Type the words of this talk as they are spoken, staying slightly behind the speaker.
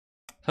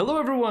Hello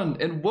everyone,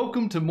 and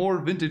welcome to more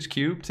Vintage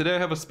Cube. Today I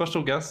have a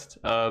special guest,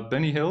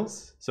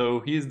 Bennyhillz. So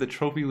he is the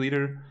trophy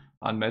leader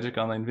on Magic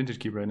Online Vintage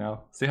Cube right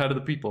now. Say hi to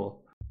the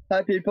people.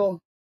 Hi people.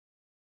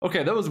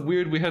 Okay, that was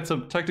weird. We had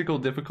some technical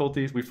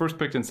difficulties. We first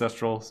picked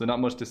Ancestral, so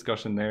not much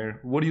discussion there.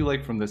 What do you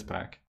like from this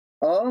pack?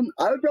 I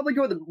would probably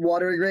go with the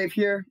Watery Grave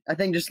here. I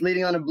think just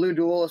leading on a blue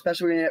duel,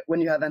 especially when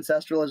you have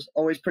Ancestral, is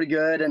always pretty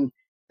good. And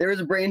there is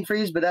a Brain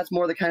Freeze, but that's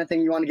more the kind of thing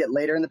you want to get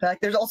later in the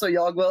pack. There's also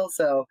Yogwill,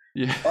 so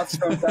yeah, lots of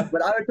strong stuff.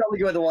 But I would probably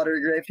go with the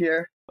Watery Grave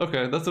here.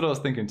 Okay, that's what I was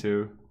thinking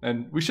too.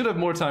 And we should have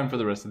more time for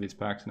the rest of these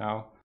packs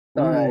now.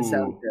 All right,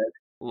 sounds good.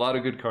 A lot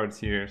of good cards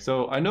here.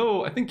 So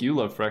I think you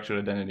love Fractured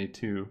Identity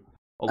too,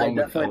 I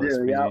definitely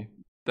do, yeah.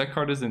 That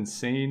card is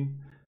insane.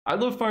 I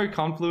love Fiery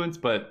Confluence,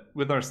 but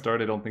with our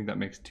start, I don't think that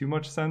makes too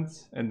much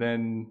sense. And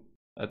then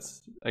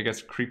that's, I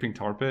guess, Creeping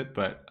Tar Pit,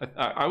 but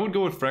I would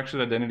go with Fractured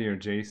Identity or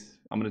Jace.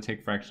 I'm going to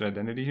take Fractured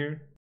Identity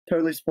here.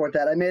 Totally support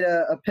that. I made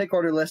a pick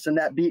order list, and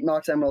that beat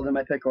Mox Emerald in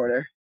my pick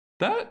order.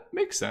 That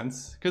makes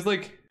sense, because,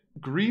 like,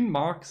 green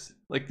Mox,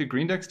 like, the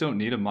green decks don't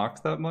need a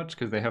Mox that much,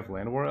 because they have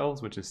Llanowar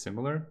Elves, which is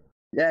similar.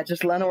 Yeah,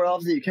 just Llanowar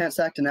Elves that you can't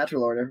sack to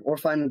natural order, or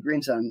find with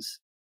Green Suns.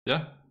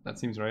 Yeah, that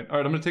seems right. All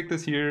right, I'm going to take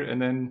this here,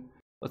 and then,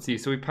 let's see.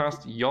 So we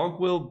passed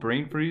Yogwill,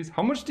 Brain Freeze.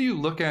 How much do you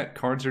look at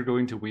cards you're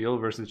going to wheel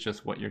versus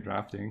just what you're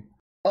drafting?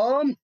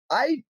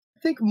 I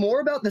think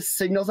more about the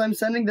signals I'm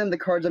sending than the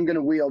cards I'm going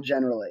to wheel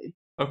generally.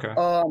 Okay.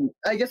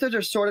 I guess those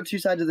are sort of two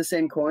sides of the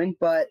same coin,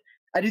 but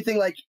I do think,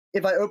 like,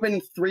 if I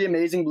open 3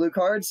 amazing blue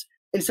cards,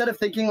 instead of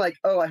thinking, like,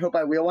 oh, I hope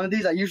I wheel one of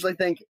these, I usually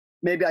think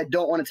maybe I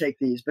don't want to take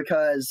these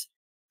because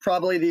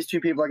probably these 2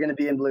 people are going to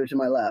be in blue to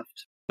my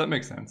left. That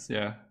makes sense,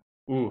 yeah.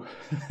 Ooh.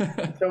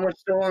 So much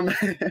Storm.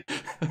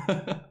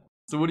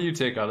 So what do you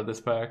take out of this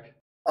pack?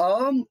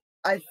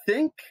 I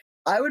think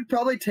I would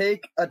probably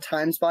take a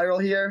Time Spiral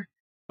here.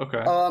 Okay.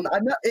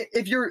 I'm not.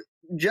 If you're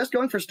just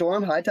going for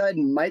Storm, High Tide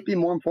might be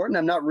more important.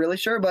 I'm not really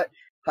sure, but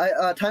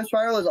Time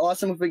Spiral is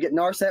awesome if we get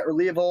Narset or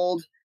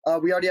Leovold.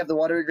 We already have the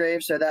Watery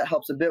Grave, so that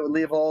helps a bit with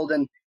Leovold.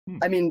 And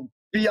I mean,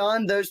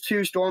 beyond those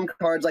 2 Storm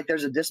cards, like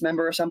there's a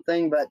Dismember or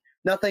something, but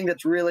nothing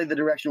that's really the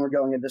direction we're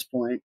going at this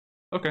point.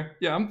 Okay.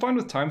 Yeah, I'm fine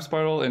with Time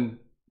Spiral, and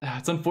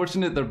it's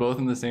unfortunate they're both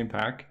in the same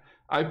pack.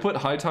 I put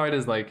High Tide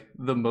as like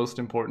the most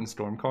important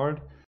Storm card,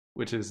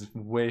 which is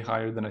way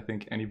higher than I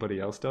think anybody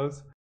else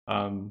does.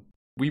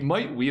 We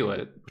might wheel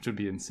it, which would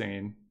be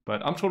insane,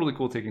 but I'm totally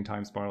cool taking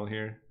Time Spiral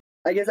here.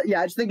 I guess, yeah,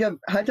 I just think of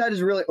High Tide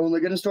is really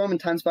only good in Storm, and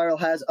Time Spiral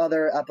has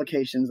other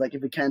applications, like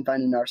if we can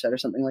find a Narset or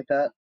something like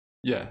that.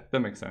 Yeah,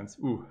 that makes sense.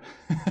 Ooh.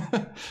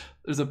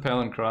 There's a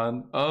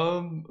Palinchron.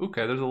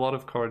 Okay, there's a lot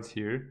of cards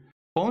here.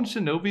 Fallen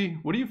Shinobi,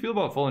 what do you feel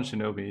about Fallen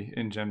Shinobi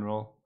in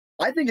general?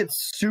 I think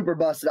it's super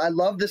busted. I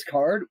love this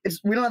card.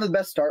 We don't have the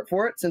best start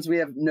for it since we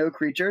have no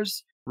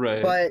creatures.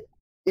 Right. But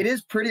it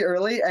is pretty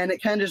early, and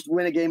it can just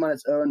win a game on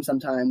its own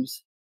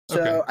sometimes. So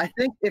okay. I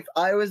think if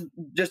I was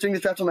just doing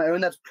this draft on my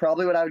own, that's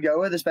probably what I would go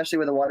with, especially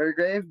with a Watery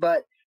Grave.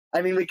 But,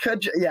 I mean, we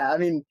could, yeah, I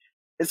mean,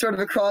 it's sort of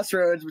a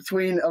crossroads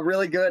between a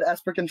really good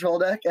Esper control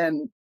deck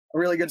and a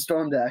really good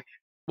Storm deck.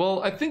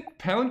 Well, I think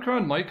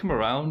Palinchron might come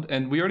around,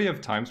 and we already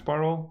have Time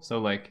Spiral. So,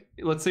 like,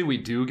 let's say we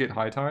do get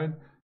High Tide.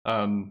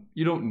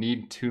 You don't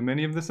need too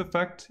many of this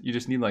effect. You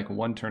just need, like,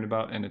 1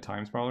 Turnabout and a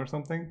Time Spiral or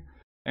something.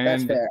 And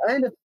that's fair.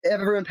 And if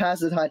everyone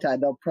passes High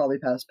Tide, they'll probably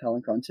pass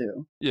Palinchron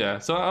too. Yeah,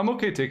 so I'm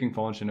okay taking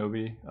Fallen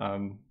Shinobi.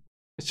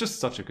 It's just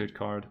such a good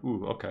card.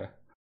 Ooh, okay.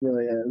 It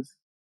really is.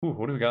 Ooh,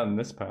 what do we got in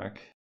this pack?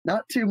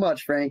 Not too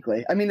much,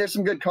 frankly. I mean, there's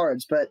some good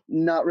cards, but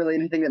not really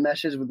anything that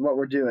meshes with what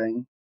we're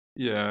doing.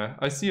 Yeah,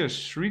 I see a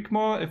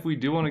Shriekmaw if we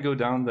do want to go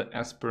down the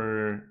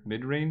Esper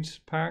mid-range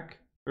pack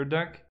or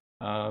deck.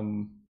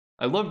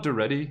 I love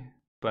Duretti,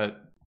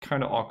 but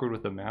kind of awkward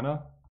with the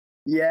mana.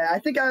 Yeah, I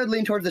think I would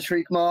lean towards the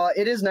Shriekmaw.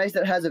 It is nice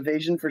that it has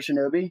evasion for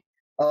Shinobi.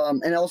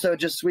 And also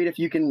just sweet if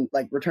you can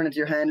like return it to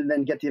your hand and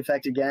then get the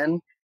effect again.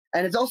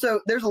 And it's also,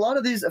 there's a lot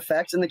of these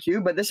effects in the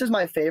cube, but this is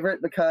my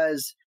favorite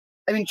because,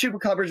 I mean,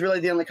 Chupacabra is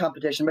really the only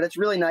competition, but it's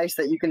really nice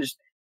that you can just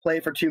play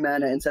for 2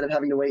 mana instead of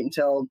having to wait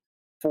until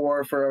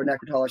 4 for a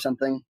Necrotal or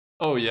something.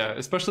 Oh yeah,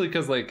 especially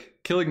because like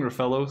killing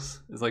Rafellos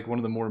is like one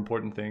of the more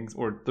important things,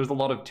 or there's a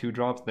lot of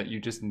 2-drops that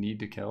you just need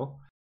to kill.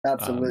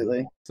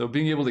 Absolutely. So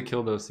being able to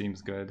kill those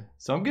seems good.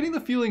 So I'm getting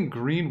the feeling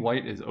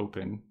green-white is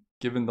open,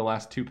 given the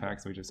last 2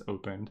 packs we just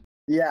opened.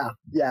 Yeah,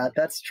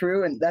 that's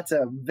true, and that's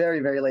a very,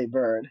 very late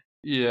bird.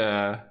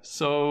 Yeah,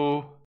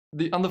 so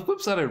on the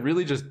flip side, I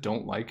really just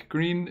don't like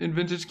green in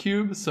Vintage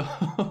Cube, so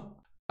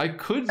I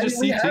could just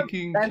see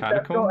taking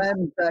Catacombs.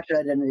 And Fractured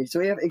Identity, so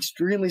we have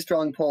extremely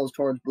strong pulls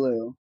towards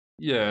blue.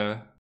 Yeah,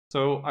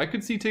 so I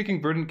could see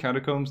taking Verdant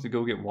Catacombs to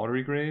go get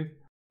Watery Grave.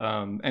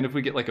 And if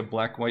we get like a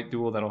black-white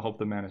duel, that'll help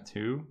the mana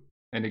too.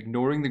 And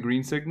ignoring the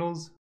green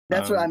signals.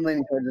 That's what I'm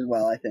leaning towards as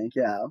well, I think,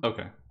 yeah.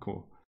 Okay,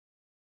 cool.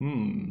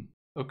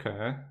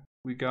 Okay.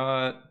 We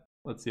got,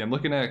 let's see, I'm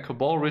looking at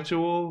Cabal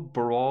Ritual,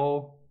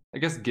 Baral, I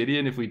guess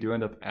Gideon if we do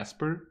end up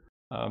Esper.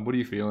 What are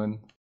you feeling?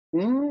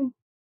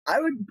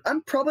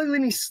 I'm probably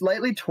leaning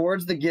slightly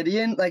towards the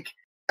Gideon. Like,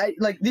 I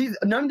like these.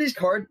 None of these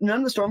cards, none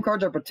of the Storm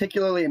cards are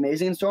particularly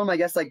amazing in Storm. I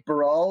guess like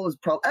Baral is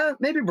probably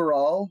maybe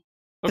Baral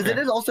because Okay.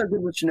 it is also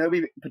good with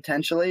Shinobi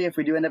potentially if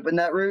we do end up in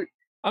that route.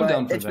 I'm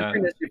down for it's that.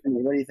 between those two for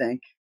me. What do you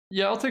think?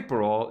 Yeah, I'll take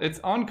Baral. It's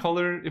on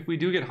color. If we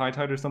do get High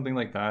Tide or something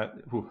like that.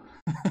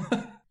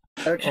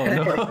 Okay.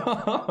 Oh,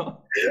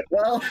 no.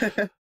 Well,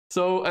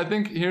 So I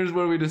think here's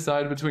where we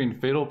decide between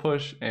Fatal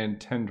Push and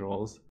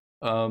Tendrils.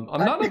 I'm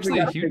not actually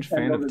a huge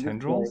fan of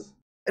Tendrils.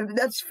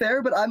 that's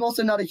fair, but I'm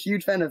also not a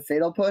huge fan of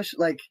Fatal Push.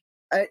 Like,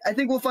 I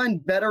think we'll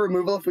find better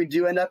removal if we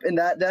do end up in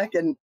that deck.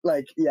 And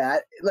like, yeah,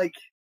 like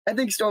I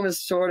think Storm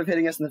is sort of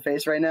hitting us in the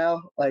face right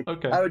now. Like,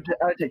 Okay. I would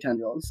take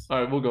Tendrils.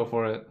 All right, we'll go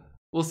for it.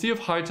 We'll see if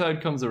High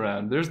Tide comes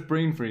around. There's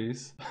Brain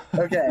Freeze.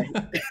 Okay.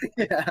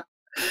 Yeah.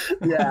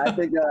 Yeah, I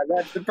think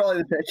that's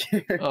probably the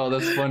pick here. Oh,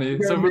 that's funny.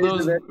 So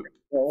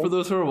for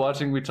those who are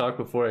watching, we talked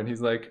before, and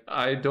he's like,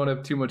 "I don't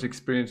have too much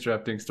experience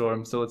drafting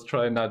Storm, so let's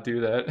try and not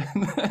do that."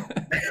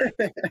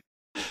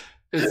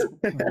 It's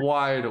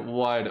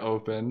wide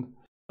open.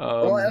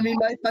 Well, I mean,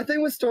 my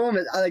thing with Storm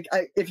is,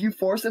 if you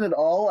force it at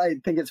all, I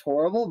think it's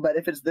horrible. But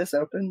if it's this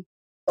open,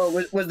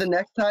 was the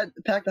next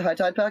pack the High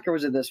Tide pack, or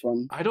was it this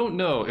one? I don't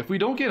know. If we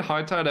don't get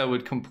High Tide, I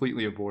would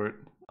completely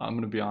abort. I'm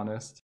gonna be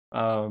honest.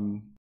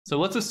 So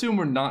let's assume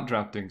we're not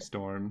drafting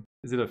Storm.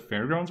 Is it a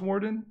Fairgrounds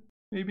Warden?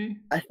 Maybe?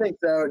 I think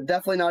so.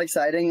 Definitely not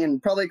exciting,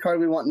 and probably a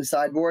card we want in the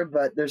sideboard,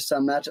 but there's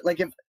some match.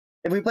 Like, if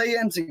we play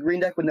against a green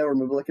deck with no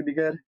removal, it could be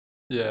good.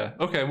 Yeah.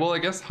 Okay, well, I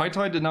guess High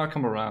Tide did not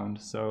come around,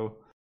 so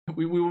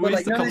we But,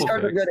 waste a none of these couple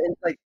cards are picks. good, and,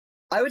 like,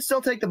 I would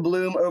still take the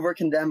Bloom over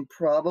Condemn,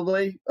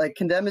 probably. Like,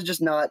 Condemn is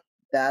just not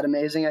that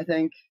amazing, I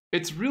think.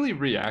 It's really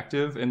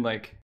reactive, and,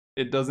 like,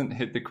 it doesn't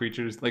hit the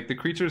creatures. Like, the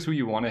creatures who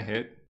you want to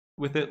hit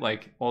with it,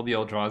 like all the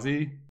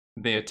Eldrazi,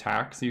 they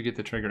attack, so you get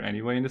the trigger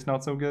anyway, and it's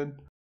not so good.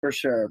 For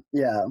sure,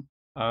 yeah.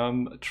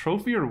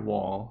 Trophy or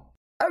Wall?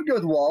 I would go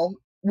with Wall.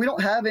 We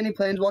don't have any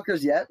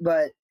Planeswalkers yet,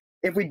 but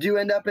if we do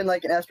end up in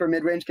like an Esper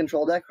mid-range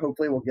control deck,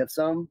 hopefully we'll get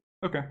some.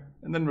 Okay.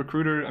 And then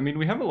Recruiter. I mean,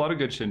 we have a lot of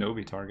good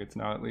Shinobi targets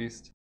now, at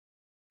least.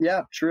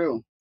 Yeah,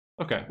 true.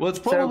 Okay. Well, it's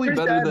probably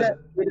better that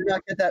we did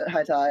not get that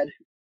High Tide.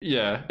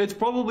 Yeah, it's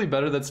probably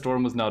better that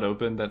Storm was not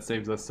open. That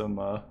saves us some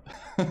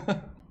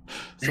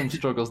some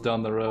struggles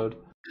down the road.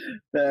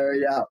 There,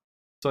 yeah.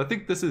 So I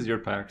think this is your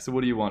pack. So what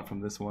do you want from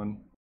this one?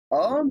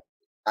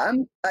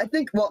 I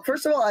think, well,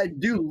 first of all, I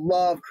do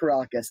love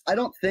Caracas. I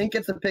don't think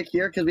it's a pick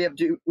here because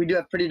we do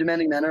have pretty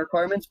demanding mana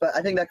requirements, but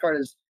I think that card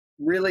is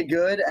really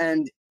good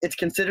and it's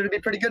considered to be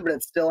pretty good, but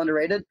it's still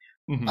underrated.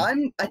 Mm-hmm.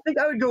 I think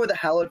I would go with a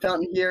Hallowed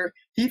Fountain here.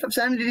 Thief of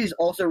Sanity is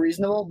also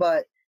reasonable,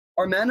 but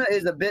our mana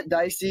is a bit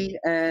dicey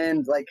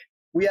and like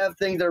we have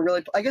things that are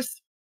really, I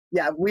guess,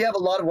 yeah, we have a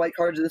lot of white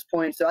cards at this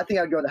point, so I think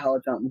I'd go with the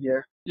Hallowed Fountain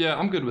here. Yeah,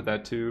 I'm good with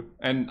that too.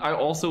 And I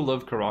also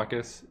love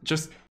Caracas.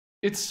 Just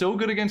it's so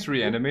good against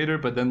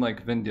Reanimator, but then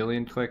like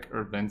Vendilion Click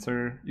or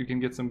Venser, you can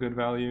get some good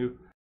value.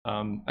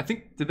 I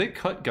think, did they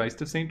cut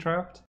Geist of Saint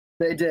Traft?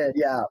 They did,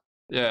 yeah.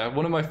 Yeah,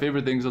 one of my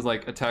favorite things was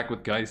like attack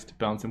with Geist,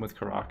 bounce him with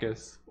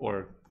Caracas,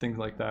 or things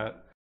like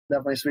that.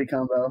 Definitely a sweet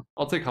combo.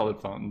 I'll take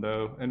Hallowed Fountain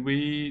though, and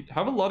we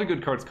have a lot of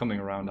good cards coming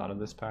around out of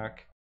this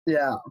pack.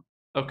 Yeah.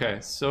 Okay,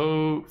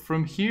 so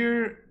from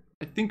here,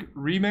 I think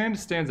Remand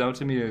stands out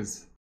to me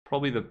as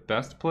probably the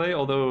best play,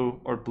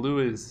 although our blue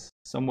is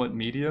somewhat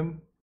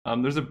medium.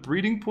 There's a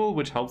breeding pool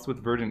which helps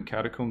with Verdant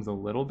Catacombs a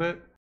little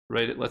bit,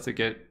 right? It lets it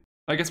get,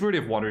 I guess we already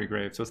have Watery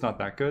Grave, so it's not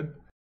that good.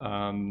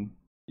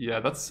 Yeah,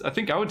 I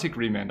think I would take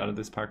Remand out of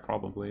this pack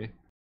probably.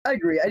 I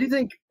agree. I do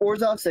think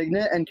Orzhov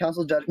Signet and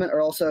Council's Judgment are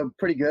also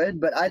pretty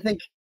good, but I think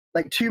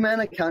like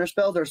 2-mana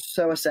counterspells are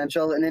so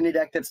essential in any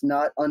deck that's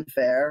not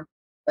unfair.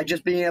 Like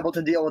just being able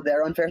to deal with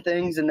their unfair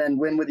things and then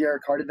win with your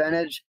card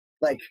advantage.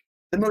 Like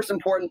the most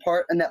important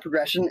part in that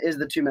progression is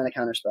the 2-mana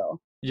counterspell.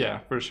 Yeah,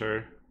 for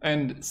sure.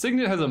 And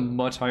Signet has a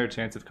much higher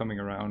chance of coming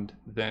around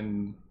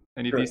than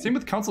any of these. Same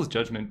with Council's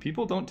Judgment.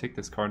 People don't take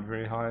this card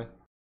very high.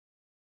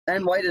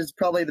 And white is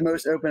probably the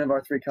most open of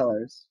our three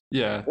colors.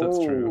 Yeah, that's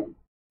true.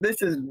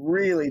 This is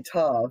really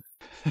tough.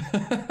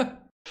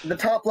 The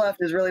top left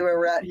is really where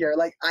we're at here.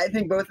 Like, I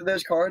think both of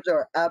those cards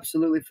are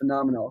absolutely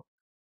phenomenal.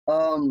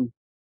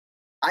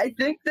 I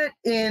think that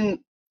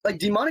like,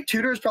 Demonic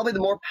Tutor is probably the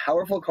more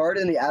powerful card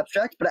in the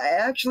abstract, but I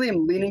actually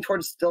am leaning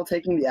towards still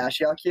taking the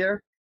Ashiok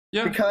here.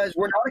 Yeah. Because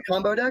we're not a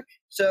combo deck,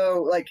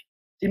 so, like,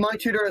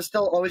 Demonic Tutor is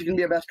still always going to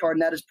be our best card,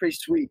 and that is pretty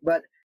sweet.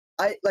 But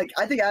I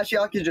think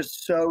Ashiok is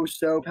just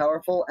so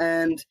powerful,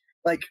 and,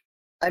 like,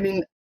 I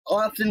mean,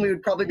 often we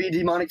would probably be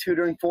Demonic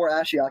Tutoring for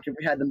Ashiok if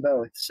we had them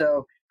both.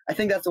 So I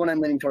think that's the one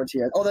I'm leaning towards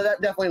here. Although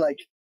that definitely, like,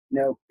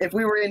 if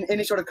we were in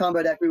any sort of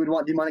combo deck, we would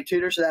want Demonic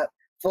Tutor, so that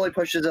fully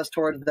pushes us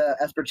towards the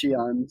Esper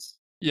Cheons.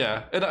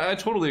 Yeah, and I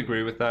totally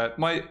agree with that.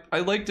 I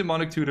like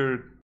Demonic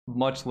Tutor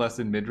much less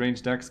in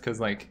mid-range decks, because,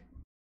 like,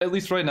 at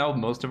least right now,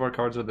 most of our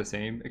cards are the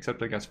same,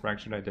 except I guess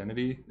Fractured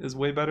Identity is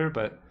way better,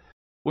 but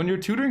when you're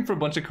tutoring for a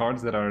bunch of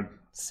cards that are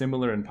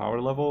similar in power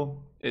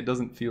level, it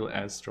doesn't feel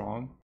as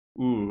strong.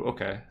 Ooh,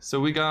 okay. So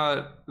we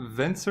got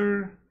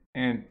Venser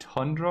and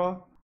Tundra.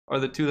 are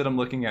the two that I'm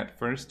looking at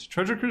first.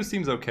 Treasure Cruise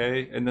seems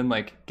okay, and then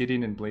like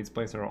Gideon and Blade's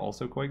Place are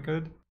also quite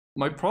good.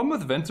 My problem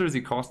with Venser is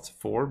he costs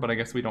 4, but I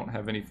guess we don't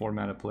have any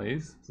 4-mana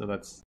plays, so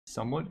that's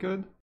somewhat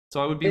good.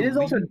 So I would be. It is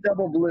also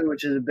double blue,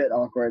 which is a bit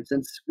awkward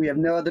since we have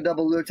no other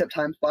double blue except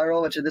Time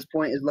Spiral, which at this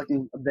point is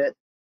looking a bit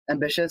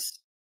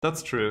ambitious.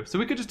 That's true. So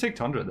we could just take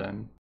Tundra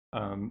then,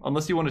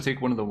 unless you want to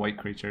take one of the white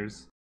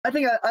creatures. I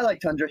think I like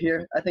Tundra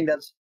here. I think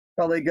that's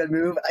probably a good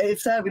move.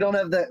 It's sad we don't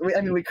have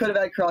we could have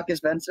had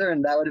Crocus Venser,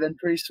 and that would have been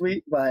pretty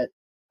sweet, but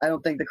I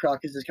don't think the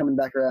Crocus is coming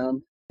back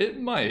around. It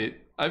might.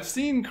 I've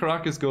seen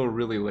Caracas go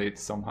really late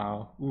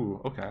somehow.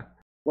 Ooh, okay.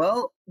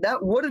 Well,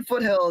 that Wooded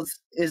Foothills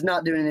is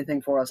not doing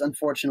anything for us,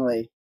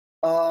 unfortunately.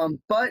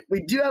 But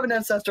we do have an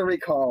Ancestral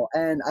Recall,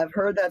 and I've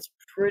heard that's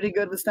pretty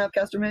good with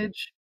Snapcaster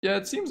Mage. Yeah,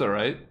 it seems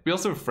alright. We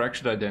also have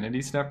Fractured Identity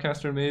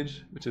Snapcaster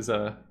Mage, which is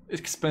a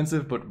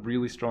expensive but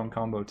really strong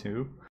combo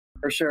too.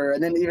 For sure,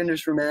 and then even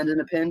just Remand in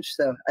a pinch,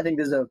 so I think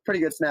this is a pretty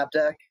good snap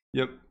deck.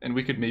 Yep, and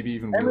we could maybe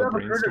even and wheel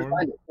we a have Brainstorm. A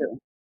behind it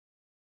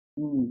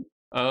too.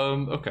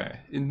 Okay.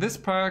 In this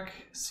pack,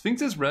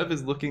 Sphinx's Rev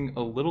is looking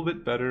a little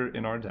bit better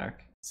in our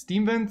deck.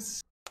 Steam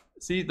Vents,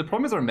 see, the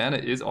problem is our mana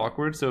is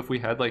awkward, so if we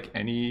had like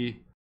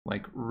any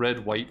like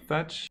red-white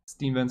fetch,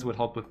 Steam Vents would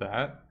help with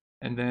that.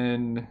 And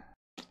then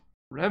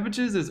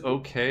Ravages is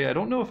okay. I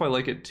don't know if I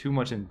like it too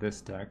much in this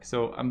deck,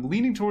 so I'm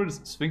leaning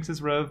towards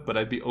Sphinx's Rev, but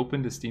I'd be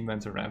open to Steam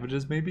Vents or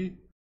Ravages maybe.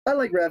 I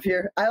like Rev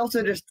here. I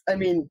also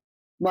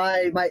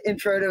my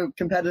intro to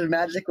competitive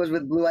Magic was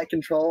with Blue Eye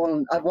Control,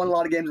 and I've won a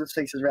lot of games with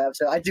Sphinx's Rev,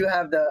 so I do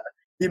have the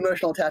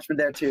emotional attachment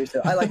there too,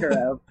 so I like her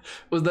Rev.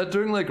 Was that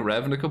during like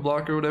Ravnica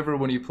block or whatever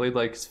when you played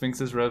like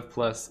Sphinx's Rev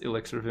plus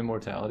Elixir of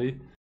Immortality?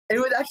 It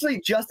was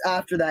actually just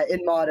after that in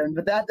Modern,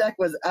 but that deck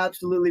was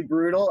absolutely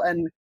brutal,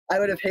 and I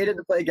would have hated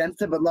to play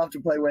against it, but love to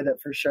play with it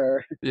for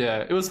sure. Yeah,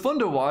 it was fun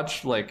to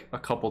watch like a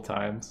couple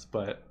times,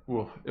 but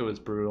it was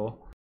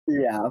brutal.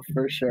 Yeah,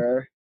 for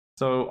sure.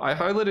 So I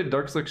highlighted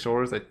Darkslick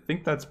Shores. I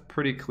think that's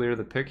pretty clear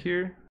the pick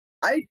here.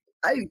 I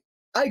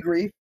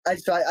agree. I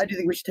do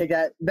think we should take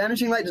that.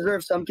 Vanishing Light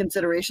deserves some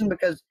consideration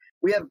because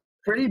we have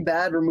pretty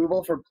bad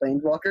removal for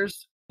Planeswalkers.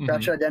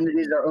 Fractured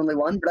Identity is our only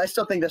one, but I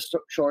still think the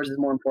Shores is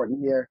more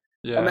important here.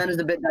 Yeah. Our mana is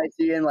a bit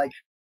dicey, and like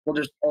we'll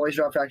just always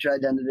draw Fractured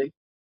Identity.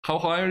 How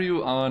high are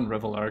you on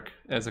Revel Arc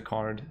as a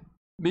card?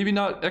 Maybe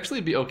not. Actually,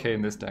 it'd be okay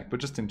in this deck, but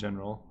just in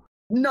general.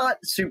 Not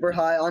super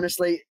high,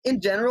 honestly.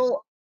 In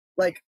general,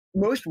 like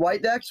most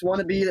white decks want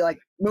to be like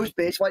most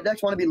base white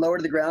decks want to be lower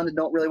to the ground and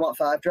don't really want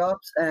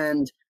 5-drops,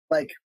 and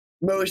like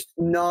most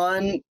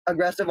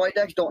non-aggressive white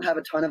decks don't have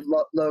a ton of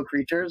low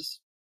creatures.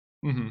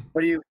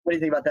 What do you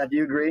think about that? Do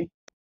you agree?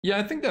 Yeah,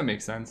 I think that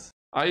makes sense.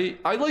 I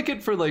like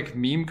it for like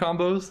meme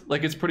combos.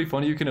 Like it's pretty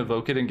funny. You can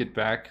evoke it and get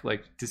back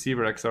like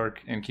Deceiver Exarch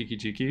and Kiki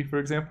Jiki, for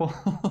example.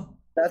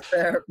 That's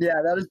fair.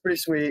 Yeah, that is pretty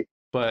sweet.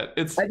 But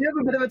I do have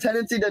a bit of a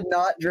tendency to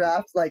not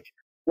draft like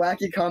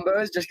wacky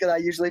combos just because I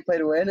usually play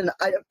to win, and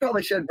I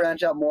probably should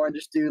branch out more and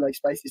just do like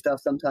spicy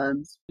stuff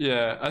sometimes.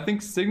 Yeah, I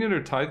think Signet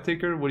or Tithe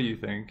Taker. What do you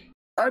think?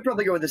 I'd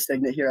probably go with the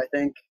Signet here. I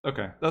think.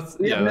 Okay,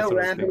 we have no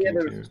ramp. We have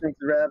a Sphinx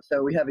Rev,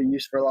 so we have a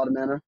use for a lot of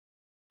mana.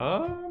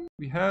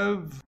 We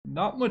have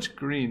not much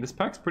green. This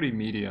pack's pretty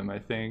medium, I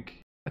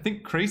think. I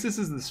think Krasis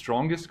is the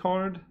strongest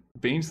card.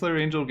 Baneslayer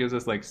Angel gives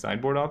us like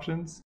sideboard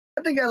options.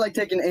 I think I like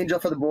taking Angel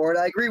for the board.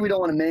 I agree we don't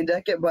want to main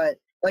deck it, but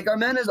like our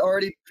mana is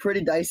already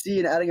pretty dicey,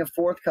 and adding a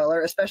 4th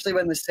color, especially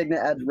when the Signet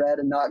adds red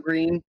and not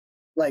green,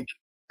 like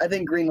I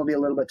think green will be a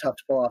little bit tough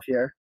to pull off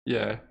here.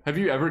 Yeah. Have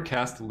you ever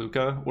cast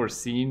Luca or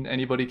seen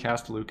anybody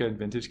cast Luca in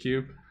Vintage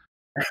Cube?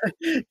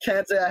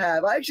 Can't say I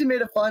have. I actually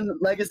made a fun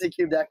Legacy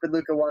Cube deck with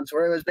Luca once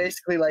where it was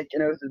basically like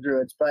an Oath of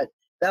Druids, but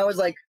that was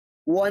like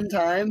one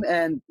time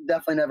and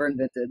definitely never in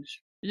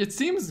Vintage. It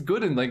seems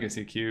good in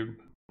Legacy Cube,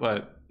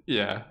 but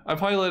yeah. I've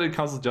highlighted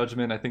Council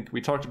Judgment. I think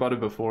we talked about it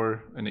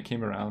before and it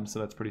came around, so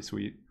that's pretty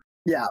sweet.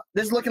 Yeah,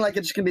 this is looking like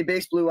it's just going to be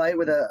base blue-white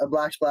with a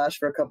black splash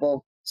for a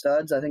couple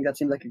studs. I think that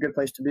seems like a good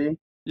place to be.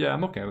 Yeah,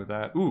 I'm okay with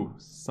that. Ooh,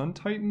 Sun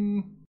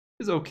Titan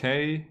is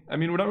okay. I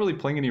mean, we're not really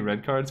playing any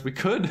red cards. We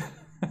could...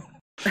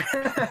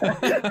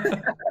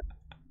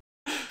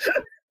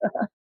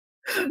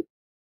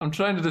 I'm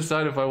trying to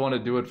decide if I want to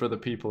do it for the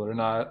people or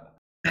not.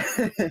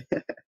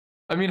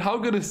 I mean, how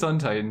good is Sun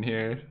Titan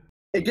here?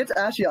 It gets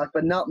Ashiok,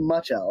 but not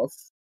much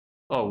else.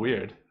 Oh,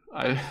 weird.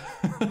 I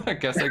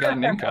guess I got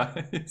an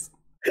Inkai.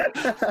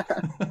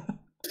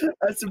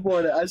 I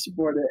support it.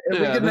 If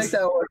we can make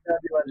that work,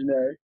 that'd be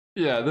legendary.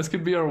 Yeah, this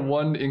could be our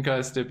one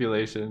Inkai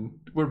stipulation.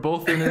 We're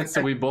both in it,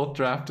 so we both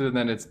drafted, and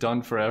then it's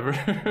done forever.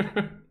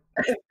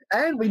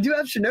 And we do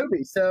have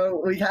Shinobi,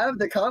 so we have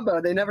the combo.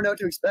 They never know what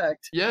to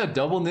expect. Yeah,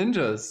 double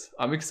ninjas.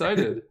 I'm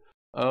excited.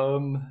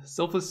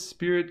 Selfless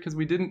Spirit, because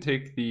we didn't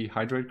take the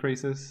Hydroid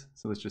Crisis,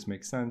 so this just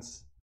makes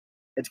sense.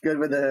 It's good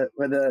with the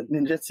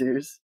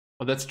ninjutsus.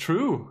 Oh, that's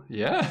true.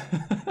 Yeah.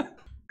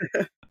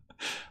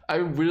 I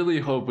really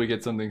hope we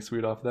get something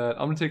sweet off that.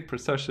 I'm gonna take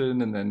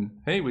Procession, and then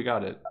hey, we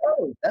got it.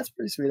 Oh, that's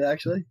pretty sweet,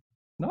 actually.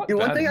 Not bad.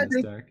 One thing I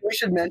think deck. we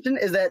should mention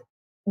is that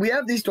we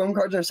have these Storm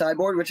cards on our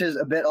sideboard, which is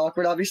a bit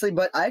awkward, obviously,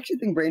 but I actually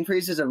think Brain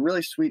Freeze is a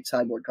really sweet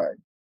sideboard card.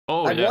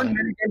 Oh I've yeah. won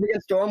many games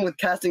against Storm with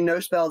casting no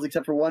spells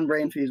except for one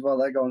Brain Freeze while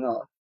they're going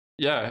off.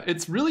 Yeah,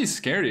 it's really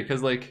scary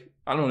because, like,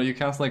 I don't know, you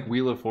cast like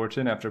Wheel of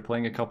Fortune after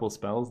playing a couple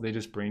spells, they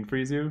just brain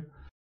freeze you,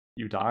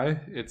 you die.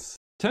 It's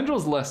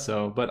Tendrils less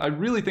so, but I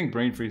really think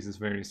brain freeze is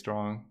very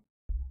strong.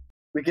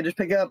 We could just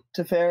pick up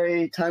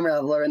Teferi, Time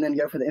Raveler, and then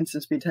go for the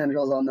instant speed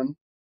tendrils on them.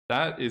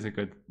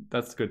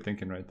 That's good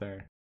thinking right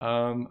there.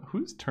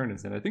 Whose turn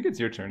is it? I think it's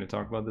your turn to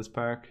talk about this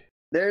pack.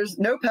 There's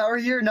no power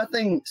here,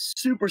 nothing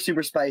super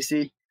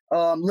spicy.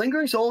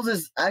 Lingering Souls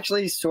is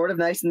actually sort of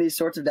nice in these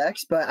sorts of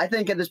decks, but I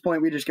think at this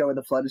point we just go with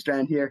the Flood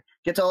Strand here.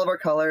 Gets all of our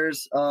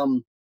colors.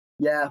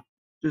 Yeah.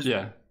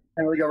 Can't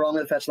really go wrong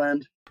with a fetch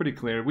land. Pretty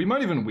clear. We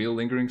might even wheel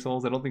Lingering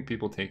Souls. I don't think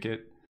people take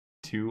it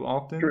too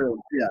often. True,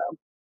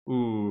 yeah.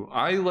 Ooh,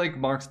 I like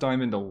Mox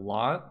Diamond a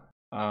lot.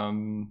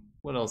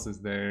 What else is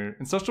there?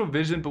 Ancestral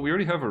Vision, but we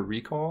already have a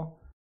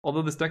Recall.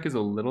 Although this deck is a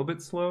little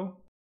bit slow.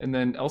 And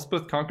then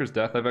Elspeth Conquers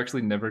Death. I've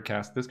actually never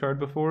cast this card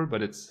before,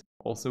 but it's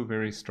also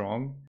very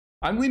strong.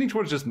 I'm leaning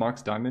towards just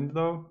Mox Diamond,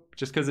 though,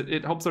 just because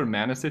it helps our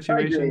mana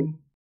situation.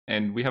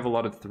 And we have a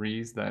lot of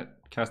 3s that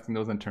casting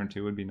those on turn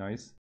 2 would be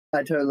nice.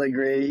 I totally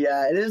agree.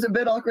 Yeah, it is a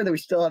bit awkward that we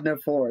still have no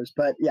 4s,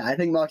 but yeah, I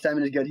think Mox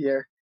Diamond is good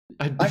here.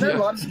 I've had a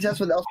lot of success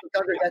with Elspeth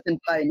Conquers Death and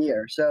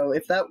Pioneer, so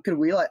if that could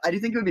wheel, I do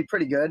think it would be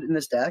pretty good in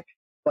this deck,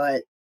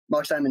 but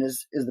Mox Diamond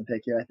is the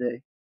pick here, I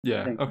think.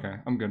 Yeah, okay,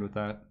 I'm good with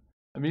that.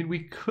 I mean, we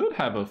could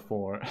have a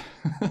 4.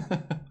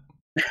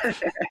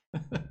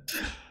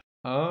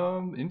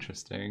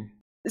 Interesting.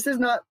 This is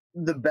not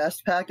the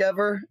best pack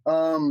ever.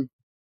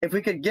 If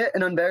we could get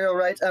an Unburial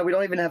Rites, we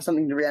don't even have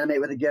something to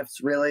reanimate with the gifts,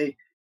 really.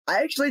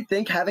 I actually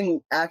think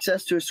having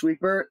access to a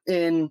sweeper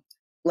in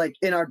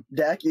our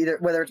deck, either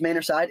whether it's main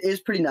or side, is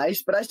pretty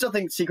nice. But I still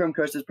think Seachrome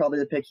Coast is probably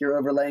the pick here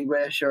over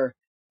Languish or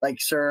like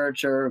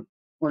Search or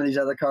one of these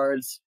other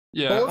cards.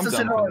 Yeah, I'm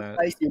down for that.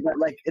 Spicy, but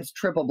it's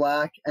triple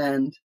black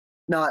and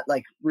not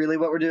really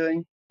what we're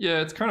doing. Yeah,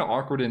 it's kind of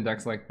awkward in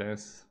decks like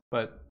this,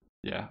 but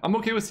yeah, I'm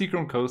okay with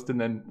Seachrome Coast,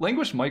 and then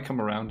Languish might come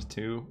around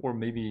too, or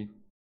maybe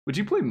would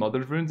you play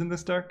Mother's Runes in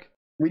this deck?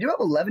 We do have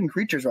 11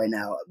 creatures right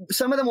now.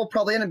 Some of them will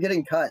probably end up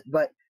getting cut,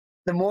 but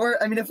the more,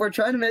 if we're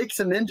trying to make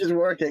some ninjas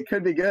work, it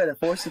could be good. It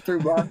forces it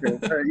through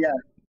blockers, or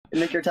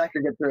make your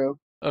attacker get through.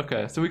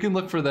 Okay, so we can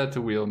look for that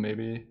to wheel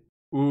maybe.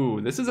 Ooh,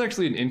 this is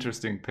actually an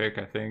interesting pick,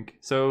 I think.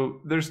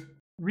 So there's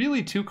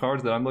really 2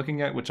 cards that I'm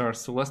looking at, which are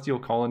Celestial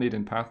Colonnade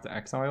and Path to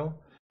Exile.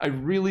 I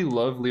really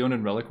love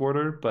Leonin Relic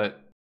Warder,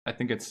 but I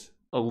think it's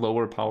a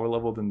lower power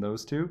level than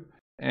those 2.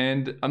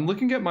 And I'm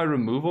looking at my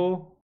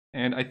removal,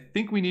 and I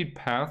think we need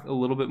Path a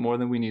little bit more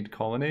than we need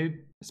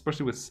Colonnade,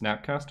 especially with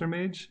Snapcaster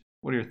Mage.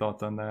 What are your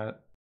thoughts on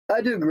that?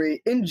 I do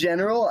agree. In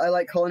general, I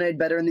like Colonnade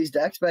better in these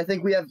decks, but I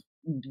think we have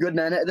good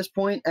mana at this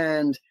point,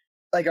 and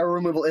our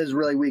removal is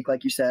really weak,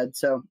 like you said.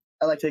 So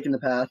I like taking the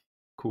Path.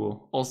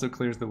 Cool. Also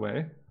clears the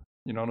way.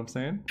 You know what I'm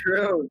saying?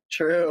 True.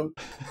 Too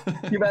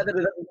bad that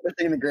it doesn't put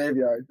thing in the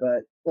graveyard,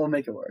 but we'll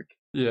make it work.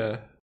 Yeah.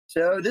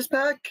 So this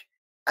pack,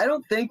 I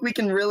don't think we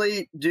can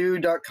really do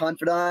Dark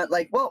Confidant.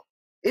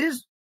 It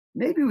is,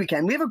 maybe we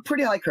can. We have a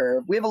pretty high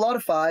curve. We have a lot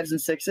of 5s and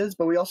 6s,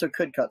 but we also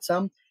could cut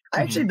some.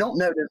 I actually don't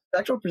know. Does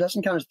Spectral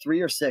Possession count as 3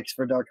 or 6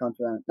 for Dark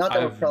Confidant? Not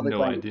that I we're probably have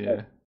no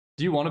idea.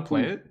 Do you want to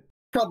play it?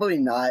 Probably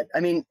not.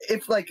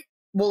 If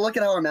we'll look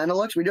at how our mana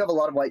looks. We do have a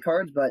lot of white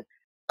cards, but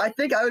I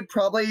think I would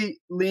probably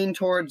lean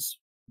towards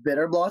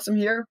Bitter Blossom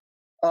here.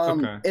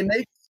 Okay. It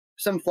makes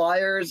some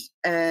flyers,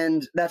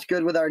 and that's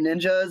good with our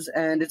ninjas,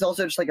 and it's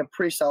also just a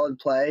pretty solid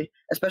play,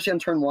 especially on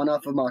turn 1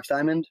 off of Mox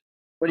Diamond.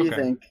 What do you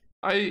think?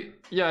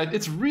 Yeah,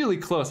 it's really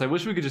close. I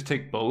wish we could just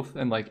take both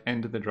and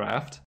end the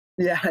draft.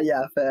 Yeah,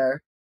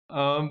 fair.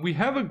 We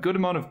have a good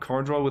amount of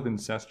card draw with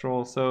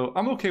Ancestral, so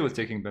I'm okay with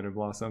taking Bitter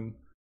Blossom.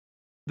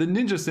 The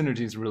ninja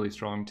synergy is really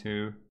strong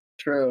too.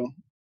 True.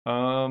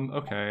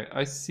 Okay,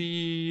 I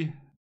see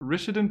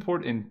Rishadan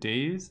Port and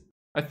Daze.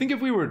 I think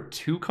if we were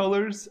 2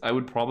 colors, I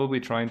would probably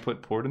try and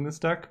put Port in this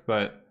deck,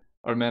 but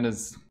our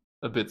mana's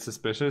a bit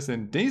suspicious,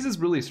 and Daze is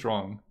really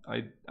strong.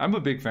 I'm a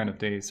big fan of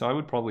Daze, so I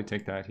would probably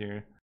take that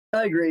here.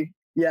 I agree.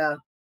 Yeah.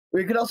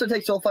 We could also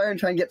take Soulfire and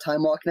try and get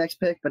Time Walk next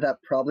pick, but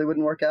that probably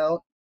wouldn't work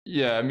out.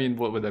 Yeah,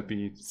 what would that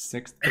be?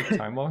 6th pick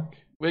Time Walk?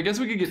 Wait, I guess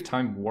we could get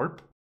Time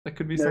Warp. That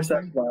could be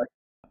something.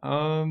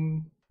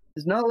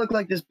 Does not look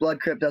like this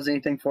Blood Crypt does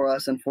anything for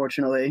us,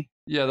 unfortunately.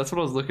 Yeah, that's what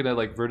I was looking at,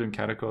 Verdant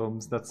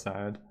Catacombs. That's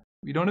sad.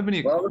 We don't have any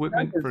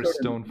equipment for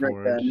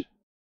Stoneforge.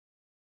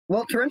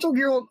 Well, Torrential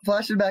Gear will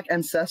flash it back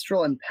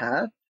Ancestral and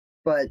Path,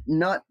 but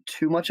not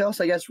too much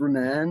else, I guess.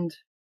 Remand.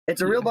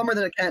 It's a real bummer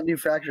that it can't do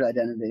Fractured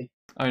Identity.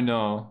 I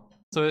know.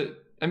 So,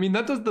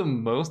 that does the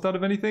most out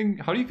of anything.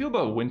 How do you feel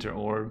about Winter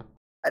Orb?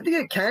 I think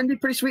it can be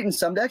pretty sweet in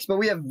some decks, but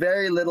we have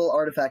very little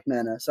artifact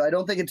mana, so I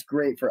don't think it's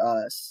great for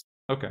us.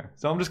 Okay,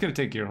 so I'm just going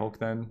to take Gear Hulk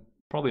then.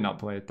 Probably not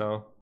play it,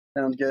 though.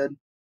 Sounds good.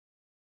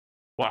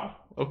 Wow,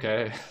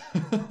 okay.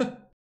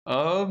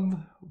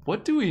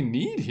 What do we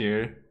need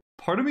here?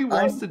 Part of me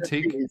wants to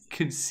take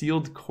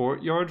Concealed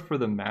Courtyard for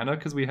the mana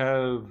because we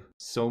have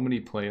so many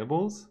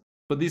playables,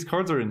 but these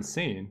cards are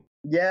insane.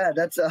 Yeah,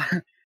 that's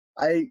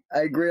I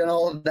agree on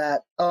all of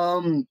that.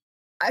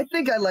 I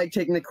think I like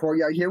taking the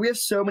courtyard here. We have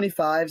so many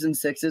 5s and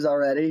 6s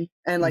already.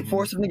 And like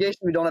Force of Negation,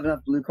 we don't have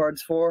enough blue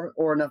cards for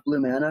or enough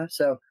blue mana.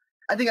 So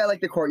I think I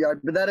like the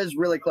courtyard, but that is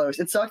really close.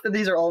 It sucks that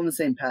these are all in the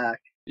same pack.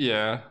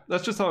 Yeah,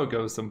 that's just how it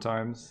goes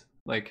sometimes.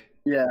 Like,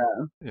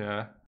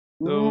 yeah.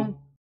 So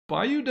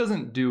Bayou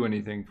doesn't do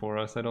anything for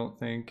us, I don't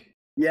think.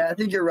 Yeah, I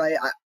think you're right.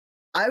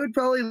 I would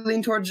probably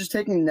lean towards just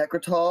taking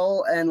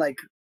Necrotal and like,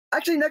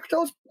 actually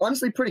Necrotal's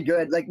honestly pretty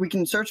good. Like we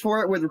can search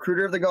for it with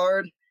Recruiter of the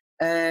Guard,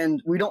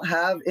 and we don't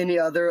have any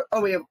other.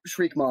 Oh, we have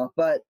Shriekmaw,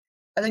 but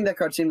I think that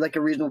card seems like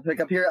a reasonable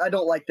pickup here. I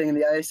don't like Thing in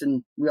the Ice,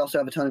 and we also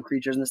have a ton of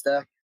creatures in the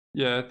stack.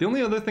 Yeah, the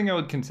only other thing I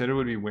would consider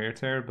would be Wear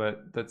Tear,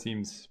 but that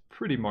seems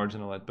pretty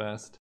marginal at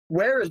best.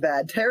 Wear is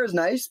bad. Tear is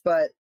nice,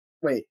 but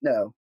wait,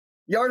 no.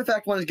 The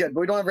artifact one is good,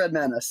 but we don't have red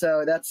mana,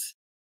 so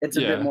it's a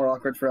bit more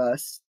awkward for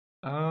us.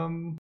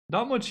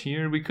 Not much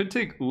here. We could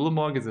take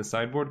Ulamog as a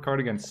sideboard card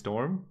against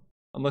Storm,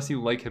 unless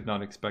you like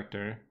Hypnotic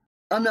Spectre.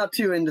 I'm not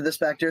too into the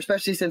Spectre,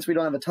 especially since we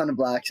don't have a ton of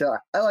black, so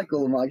I like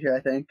Ulamog here,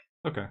 I think.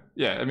 Okay.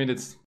 Yeah, I mean,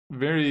 it's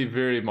very,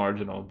 very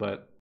marginal,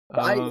 but...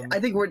 I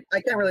think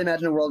I can't really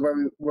imagine a world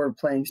where we're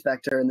playing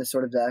Spectre in this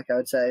sort of deck, I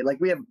would say. Like,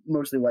 we have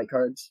mostly white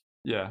cards.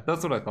 Yeah,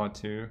 that's what I thought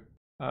too.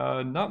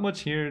 Not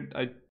much here.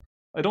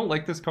 I don't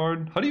like this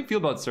card. How do you feel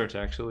about Search,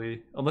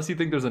 actually? Unless you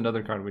think there's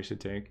another card we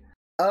should take.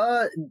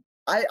 I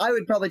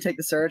would probably take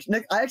the Search.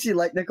 I actually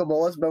like Nicol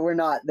Bolas, but we're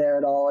not there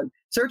at all. And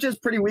Search is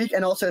pretty weak,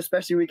 and also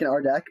especially weak in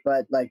our deck,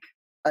 but, like,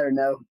 I don't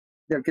know.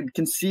 There could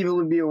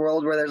conceivably be a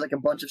world where there's, like, a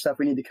bunch of stuff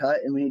we need to cut,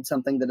 and we need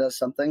something that does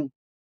something.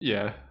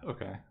 Yeah,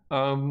 okay.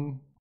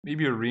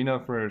 Maybe Arena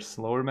for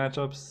slower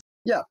matchups?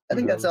 Yeah, I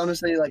think that's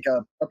honestly, like,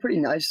 a pretty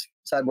nice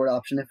sideboard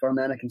option if our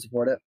mana can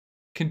support it.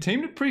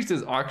 Containment Priest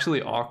is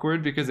actually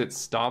awkward because it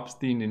stops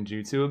the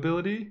ninjutsu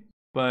ability,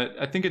 but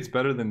I think it's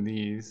better than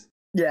these.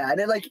 Yeah, and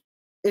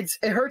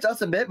it hurts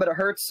us a bit, but it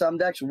hurts some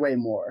decks way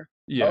more.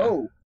 Yeah.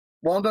 Oh,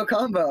 Wombo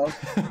combo.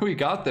 We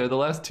got there, the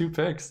last 2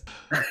 picks.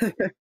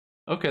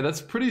 Okay,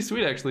 that's pretty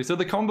sweet actually. So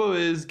the combo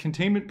is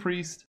Containment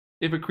Priest.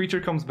 If a creature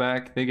comes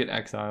back, they get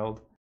exiled.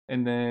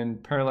 And then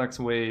Parallax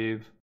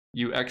Wave,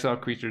 you exile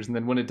creatures, and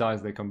then when it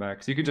dies, they come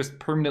back. So you can just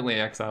permanently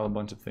exile a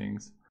bunch of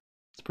things.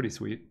 It's pretty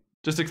sweet.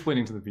 Just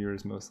explaining to the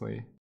viewers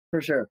mostly.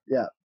 For sure,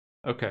 yeah.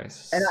 Okay.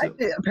 And I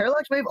think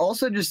Parallax Wave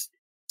also just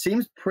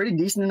seems pretty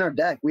decent in our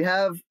deck. We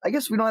have, I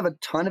guess we don't have a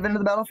ton of it into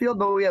the battlefield,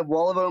 but we have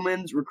Wall of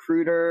Omens,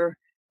 Recruiter.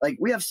 Like,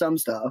 we have some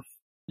stuff.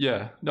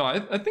 Yeah. No, I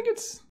think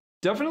it's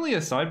definitely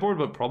a sideboard,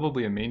 but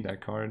probably a main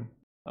deck card.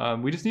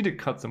 We just need to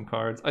cut some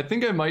cards. I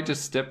think I might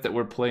just step that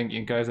we're playing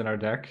Ink Eyes in our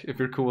deck, if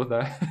you're cool with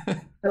that.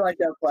 I like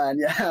that plan.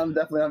 Yeah, I'm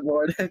definitely on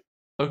board.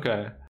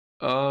 Okay.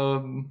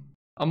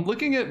 I'm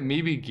looking at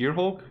maybe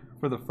Gearhulk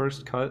for the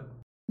first cut.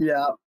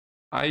 Yeah.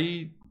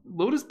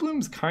 Lotus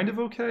Bloom's kind of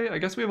okay. I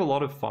guess we have a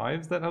lot of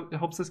 5s that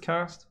helps us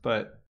cast,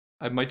 but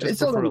I might just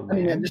prefer a land. I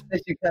mean, it just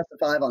makes you cast a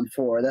 5 on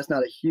 4. That's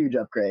not a huge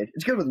upgrade.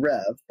 It's good with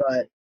Rev,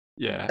 but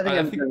yeah,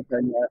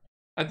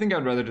 I think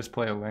I'd rather just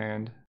play a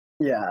land.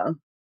 Yeah.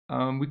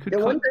 We could.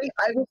 One thing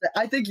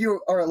I think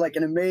you are like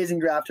an amazing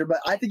drafter, but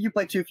I think you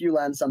play too few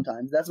lands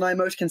sometimes. That's my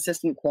most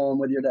consistent qualm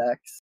with your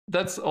decks.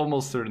 That's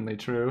almost certainly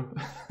true.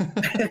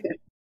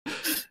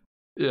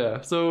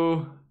 Yeah.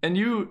 So, and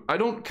I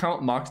don't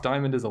count Mox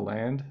Diamond as a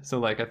land. So,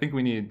 like, I think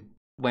we need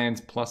lands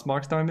plus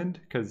Mox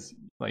Diamond because,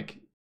 like,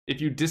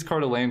 if you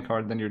discard a land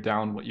card, then you're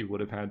down what you would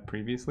have had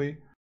previously.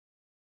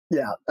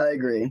 Yeah, I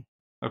agree.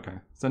 Okay.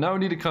 So now we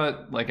need to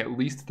cut like at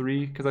least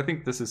 3 because I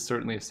think this is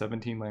certainly a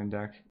 17 land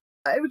deck.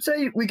 I would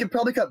say we could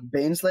probably cut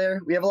Baneslayer.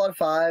 We have a lot of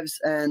 5s,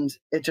 and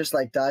it just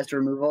like dies to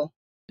removal.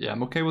 Yeah,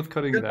 I'm okay with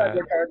cutting that.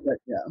 Card, but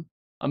yeah.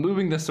 I'm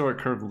moving this so our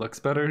curve looks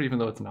better, even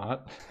though it's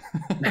not.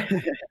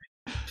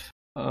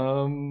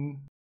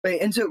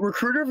 Wait, and so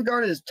Recruiter of the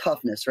Guard is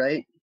toughness,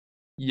 right?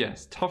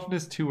 Yes,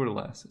 toughness 2 or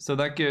less. So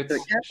that gets. So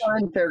it can't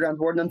find Fairground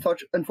Warden,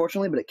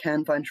 unfortunately, but it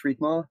can find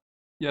Shriekmaw.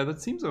 Yeah,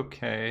 that seems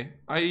okay.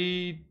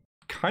 I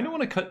kind of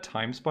want to cut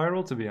Time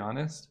Spiral, to be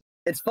honest.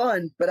 It's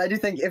fun, but I do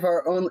think if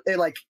our own,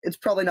 it's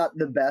probably not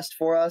the best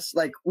for us.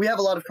 Like, we have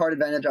a lot of card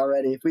advantage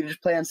already. If we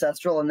just play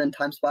Ancestral and then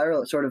Time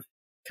Spiral, it sort of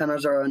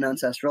counters our own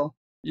Ancestral.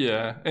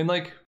 Yeah, and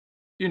like,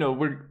 you know,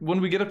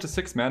 when we get up to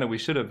 6 mana, we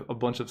should have a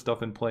bunch of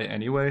stuff in play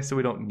anyway, so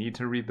we don't need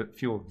to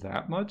refuel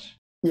that much.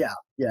 Yeah,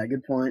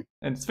 good point.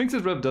 And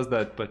Sphinx's Rev does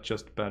that, but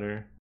just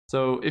better.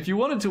 So if you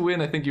wanted to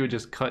win, I think you would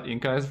just cut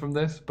Ink Eyes from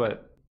this,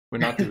 but we're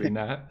not doing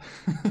that.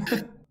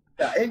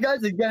 Yeah, Ink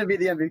Eyes is going to be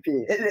the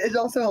MVP. It's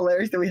also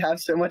hilarious that we have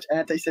so much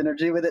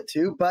anti-synergy with it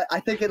too, but I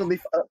think it'll be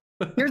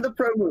fun. Here's the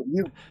pro move.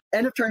 You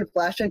end of turn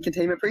Flash and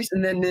Containment Priest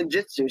and then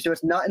Ninjutsu, so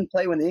it's not in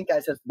play when the Ink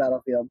Eyes hits the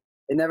battlefield.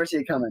 They never see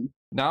it coming.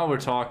 Now we're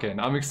talking.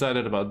 I'm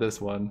excited about this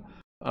one.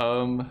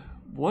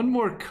 One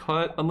more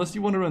cut, unless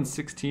you want to run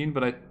 16,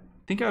 but I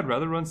think I'd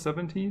rather run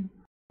 17.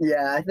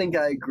 Yeah, I think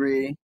I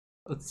agree.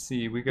 Let's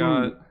see, we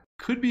got...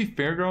 Could be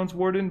Fairgrounds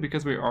Warden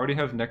because we already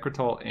have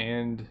Necrotal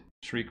and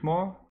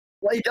Shriekmaw.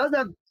 Well, he does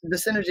have the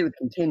synergy with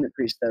Containment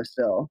Priest, though,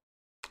 still.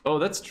 Oh,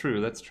 that's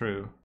true. That's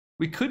true.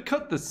 We could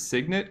cut the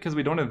Signet because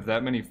we don't have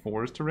that many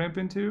 4s to ramp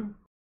into.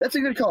 That's a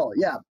good call.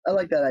 Yeah, I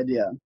like that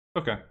idea.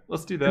 Okay,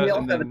 let's do And that. we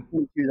also And have a then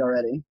 22s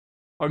already.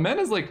 our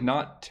mana's like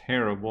not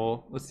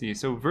terrible. Let's see.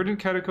 So Verdant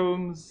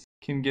Catacombs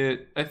can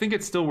get. I think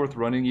it's still worth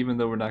running, even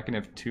though we're not gonna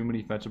have too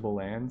many fetchable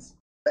lands.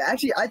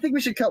 Actually, I think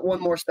we should cut one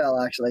more spell,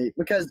 actually,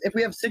 because if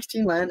we have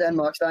 16 land and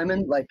Mox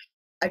Diamond, like,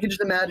 I can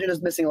just imagine us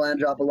missing a land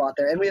drop a lot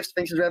there. And we have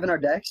Sphinx's Rev in our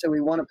deck, so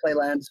we want to play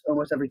lands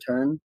almost every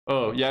turn.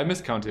 Oh yeah, I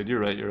miscounted. You're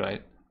right. You're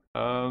right.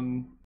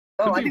 Oh,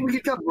 I think we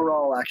could cut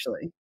Brawl,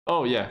 actually.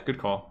 Oh yeah, good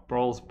call.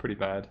 Brawl's pretty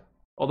bad.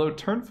 Although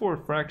turn 4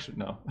 fraction,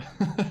 no.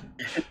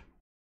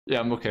 Yeah,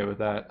 I'm okay with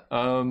that.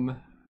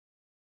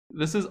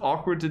 This is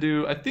awkward to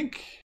do. I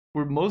think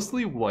we're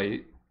mostly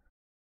white.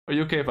 Are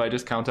you okay if I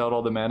just count out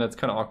all the mana? It's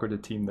kind of awkward to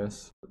team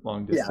this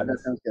long distance. Yeah, that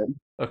sounds good.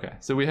 Okay,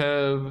 so we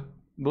have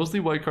mostly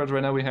white cards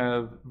right now. We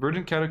have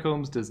Verdant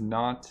Catacombs does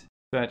not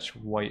fetch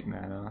white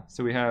mana.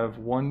 So we have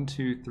 1,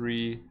 2,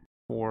 3,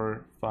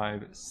 4,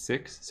 5,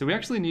 6. So we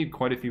actually need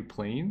quite a few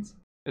planes.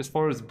 As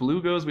far as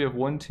blue goes, we have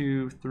 1,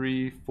 2,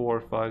 3,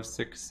 4, 5,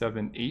 6,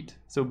 7, 8.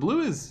 So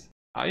blue is,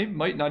 I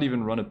might not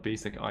even run a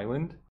basic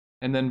island.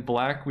 And then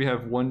black, we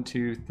have 1,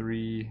 2,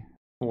 3,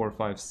 4,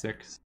 5,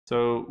 6.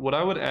 So what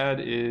I would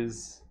add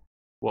is,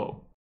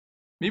 whoa,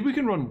 maybe we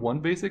can run one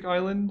basic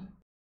island.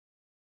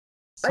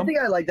 I think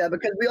I like that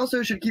because we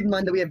also should keep in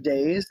mind that we have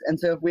days, and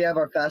so if we have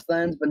our fast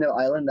lands but no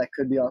island, that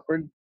could be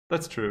awkward.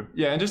 That's true.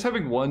 Yeah, and just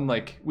having one,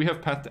 like, we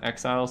have Path to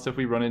Exile, so if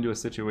we run into a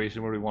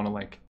situation where we want to,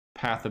 like,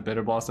 path a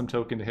Bitter Blossom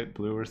token to hit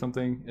blue or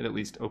something, it at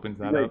least opens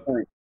that Great up.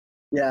 point.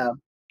 Yeah.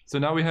 So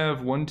now we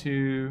have 1,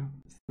 2,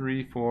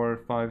 3,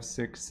 4, 5,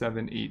 6,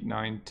 7, 8,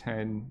 9,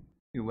 10,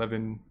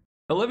 11.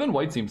 11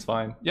 white seems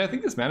fine. Yeah, I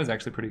think this mana is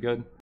actually pretty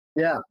good.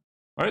 Yeah.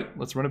 All right,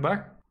 let's run it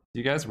back. See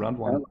you guys round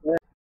 1.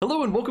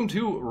 Hello and welcome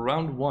to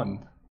round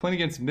 1. Playing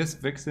against Miss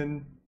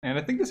Vixen, and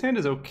I think this hand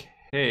is okay.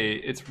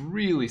 It's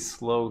really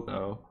slow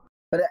though.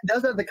 But it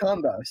does have the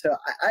combo, so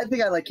I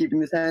think I like keeping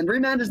this hand.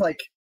 Remand is like,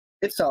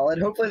 it's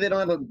solid. Hopefully they don't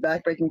have a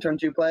backbreaking turn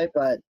 2 play,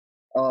 but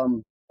I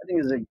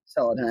think it's a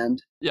solid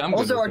hand. Yeah, I'm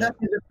also, good our with deck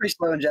is pretty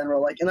slow in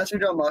general. Like, unless we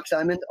draw Mox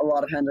Diamond, a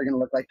lot of hands are going to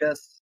look like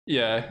this.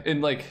 Yeah,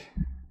 and like,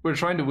 we're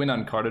trying to win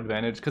on card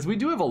advantage, because we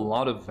do have a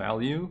lot of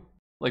value.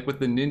 Like with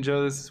the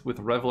ninjas, with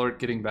Revelart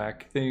getting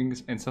back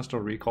things,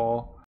 Ancestral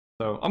Recall.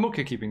 So I'm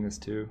okay keeping this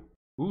too.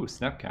 Ooh,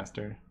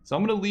 Snapcaster. So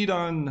I'm going to lead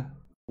on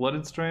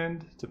Flooded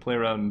Strand to play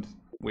around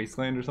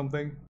Wasteland or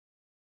something.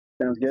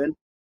 Sounds good.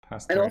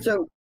 Pass And turn.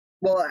 also,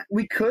 well,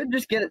 we could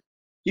just get it.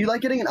 Do you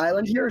like getting an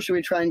island here, or should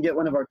we try and get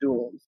one of our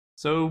duels?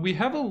 So we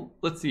have a,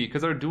 let's see,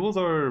 because our duels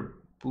are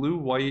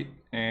blue-white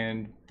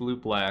and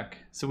blue-black.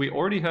 So we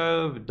already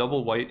have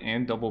double white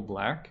and double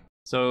black.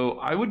 So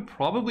I would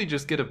probably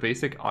just get a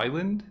basic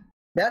island.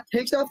 That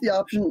takes off the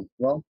option.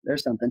 Well,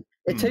 there's something.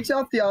 It takes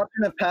off the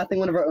option of pathing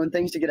one of our own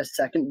things to get a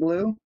second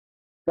blue.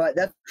 But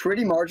that's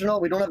pretty marginal.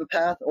 We don't have a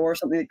path or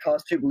something that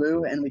costs 2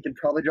 blue, and we could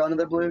probably draw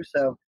another blue.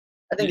 So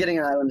I think getting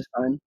an island is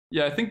fine.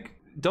 Yeah, I think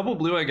double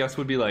blue, I guess,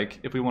 would be like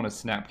if we want to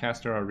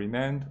Snapcaster our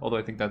Remand, although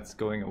I think that's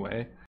going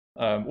away.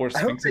 Or I hope they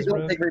Sphinx's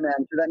don't Rev. take Remand,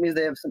 because that means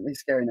they have something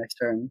scary next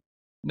turn.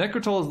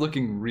 Necrotol is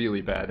looking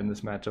really bad in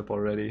this matchup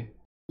already.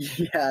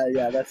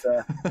 Yeah, that's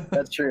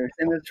true.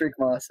 Same with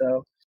Shriekmaw,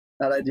 so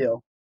not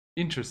ideal.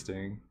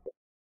 Interesting.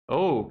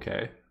 Oh,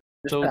 okay.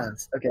 Just So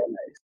pass. Okay,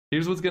 nice.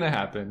 here's what's gonna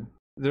happen.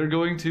 They're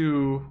going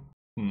to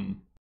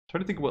try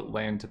to think of what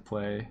land to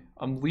play.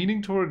 I'm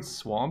leaning towards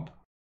Swamp.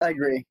 I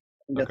agree.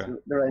 I think that's Okay.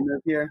 the right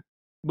move here.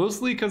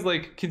 Mostly because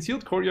like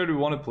Concealed Courtyard we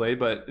want to play,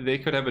 but they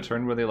could have a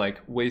turn where they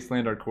like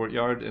wasteland our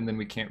courtyard and then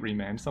we can't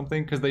remand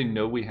something because they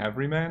know we have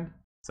remand.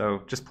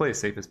 So just play as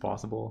safe as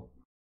possible.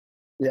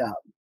 Yeah.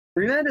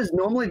 Remand is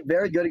normally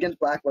very good against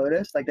Black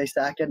Lotus. Like, they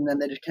stack it and then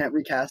they just can't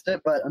recast it.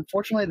 But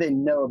unfortunately, they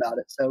know about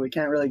it, so we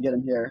can't really get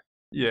them here.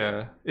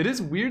 Yeah, it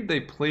is weird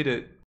they played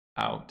it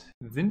out.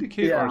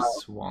 Vindicate our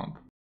Swamp.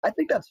 I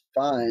think that's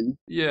fine.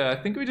 Yeah,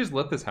 I think we just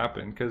let this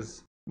happen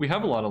because we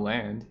have a lot of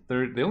land.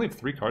 They only have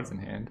 3 cards in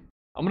hand.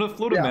 I'm gonna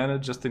float a mana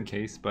just in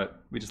case,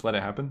 but we just let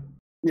it happen.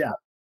 Yeah,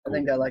 I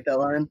think I like that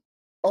line.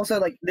 Also,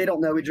 like, they don't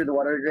know we drew the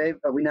Water Grave,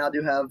 but we now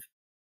do have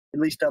at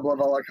least double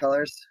of all our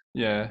colors.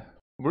 Yeah,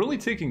 we're only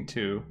taking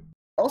 2.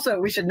 Also,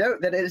 we should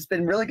note that it has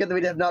been really good that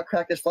we have not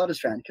cracked this Flooded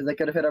Strand, because they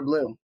could have hit our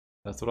blue.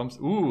 That's what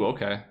I'm... Ooh,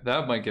 okay.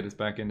 That might get us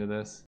back into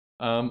this.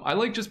 I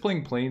like just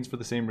playing planes for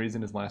the same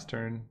reason as last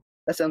turn.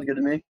 That sounds good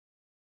to me.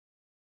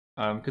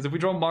 Because if we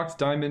draw Mox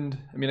Diamond,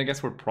 I mean, I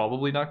guess we're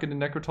probably not going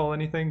to Necrotol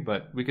anything,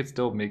 but we could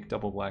still make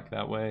double black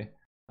that way.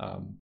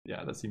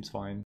 Yeah, that seems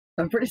fine.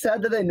 I'm pretty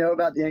sad that they know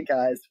about the Ink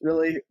Eyes.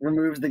 Really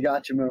removes the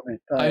gotcha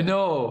moment. I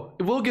know.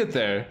 We'll get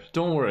there.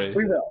 Don't worry.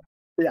 We will.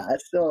 Yeah,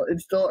 it's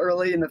still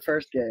early in the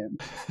first game.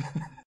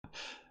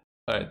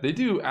 Alright, they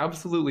do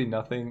absolutely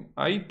nothing.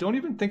 I don't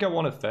even think I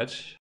want to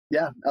fetch.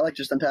 Yeah, I like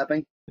just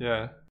untapping.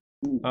 Yeah.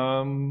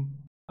 I'm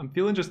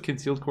feeling just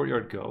Concealed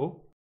Courtyard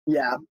go.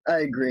 Yeah, I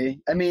agree.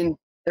 I mean,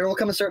 there will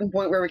come a certain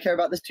point where we care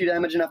about this 2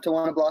 damage enough to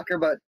want a blocker,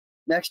 but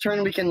next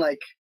turn we can, like,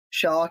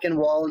 shock and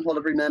wall and hold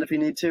up Remand if we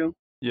need to.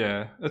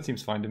 Yeah, that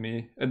seems fine to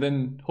me. And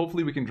then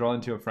hopefully we can draw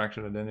into a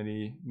Fractured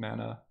Identity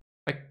mana.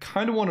 I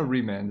kind of want to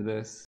remand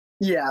this.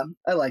 Yeah,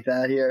 I like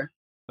that here.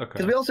 Okay.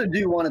 Because we also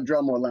do want to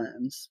draw more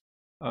lands.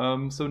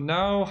 So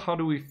now how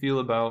do we feel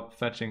about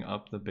fetching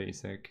up the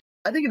basic?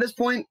 I think at this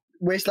point,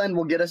 Wasteland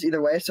will get us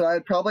either way, so I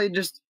would probably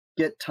just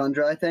get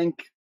Tundra, I think.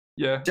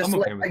 Yeah, Just I'm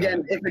okay with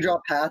again, that. if we draw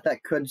Path,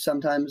 that could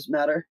sometimes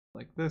matter.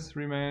 Like this,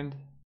 remand.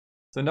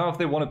 So now if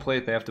they want to play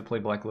it, they have to play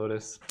Black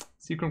Lotus.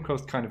 Seachrome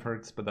Coast kind of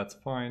hurts, but that's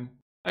fine.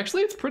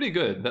 Actually, it's pretty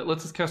good. That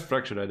lets us cast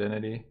Fractured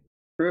Identity.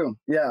 True,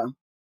 yeah.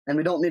 And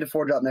we don't need a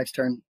 4-drop next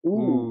turn.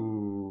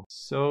 Ooh.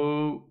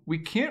 So we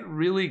can't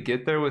really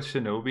get there with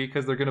Shinobi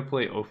because they're going to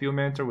play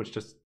Ophiomancer, which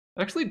just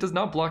actually does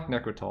not block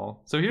Necrotol.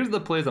 So here's the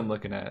plays I'm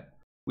looking at.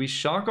 We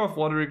shock off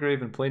Watery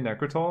Grave and play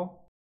Necrotol,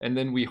 and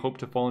then we hope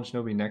to fall in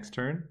Shinobi next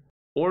turn.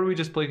 Or we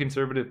just play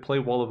conservative, play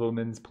Wall of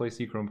Omens, play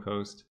Seachrome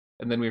Coast,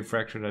 and then we have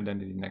Fractured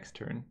Identity next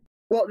turn.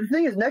 Well, the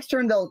thing is, next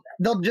turn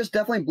they'll just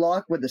definitely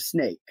block with the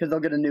snake because they'll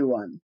get a new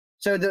one.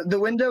 So the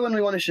window when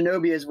we want a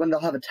Shinobi is when they'll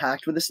have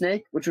attacked with the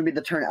snake, which would be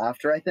the turn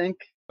after, I think.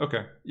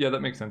 Okay, yeah,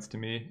 that makes sense to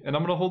me. And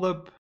I'm gonna hold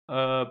up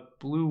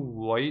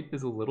blue-white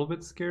is a little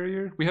bit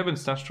scarier. We have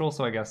Ancestral,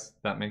 so I guess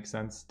that makes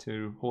sense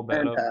to hold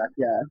that up.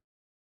 Yeah.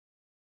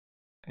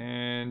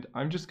 And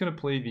I'm just gonna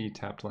play the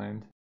tapped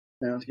land.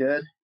 Sounds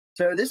good.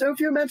 So this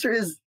Ophiomancer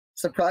is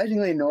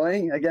surprisingly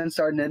annoying against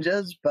our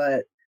ninjas,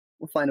 but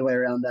we'll find a way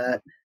around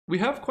that. We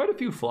have quite a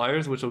few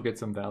flyers, which will get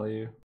some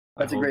value.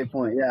 That's a great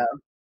point, yeah.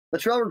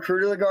 Let's draw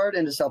Recruiter the Guard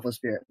into Selfless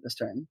Spirit this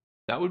turn.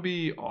 That would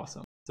be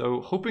awesome. So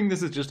hoping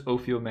this is just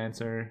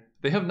Ophiomancer.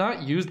 They have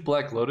not used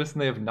Black Lotus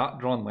and they have not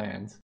drawn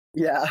lands.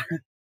 Yeah.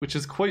 Which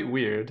is quite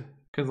weird.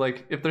 Because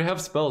like if they have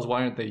spells,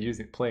 why aren't they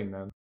playing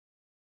them?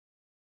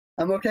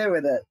 I'm okay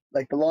with it.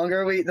 Like the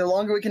longer we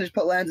can just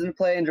put lands into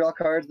play and draw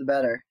cards, the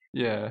better.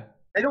 Yeah.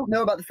 They don't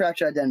know about the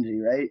Fractured Identity,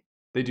 right?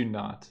 They do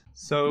not.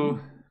 So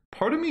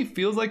part of me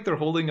feels like they're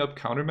holding up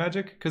counter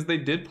magic because they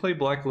did play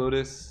Black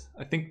Lotus,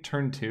 I think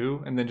turn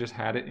 2, and then just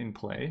had it in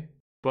play.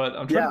 But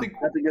I'm trying to think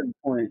that's a good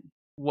point.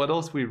 What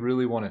else we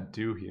really want to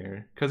do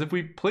here. Because if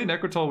we play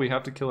Necrotol, we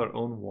have to kill our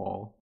own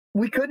wall.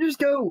 We could just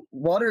go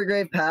Watery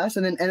Grave Pass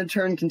and then end a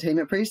turn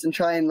Containment Priest and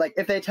try and, like,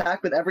 if they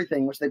attack with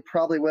everything, which they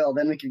probably will,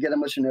 then we could get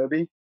them with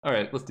Shinobi.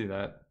 Alright, let's do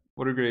that.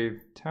 Watery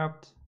Grave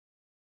tapped.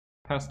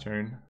 Pass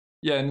turn.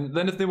 Yeah, and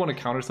then if they want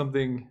to counter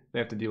something, they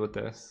have to deal with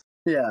this.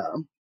 Yeah.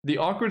 The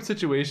awkward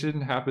situation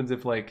happens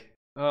if, like,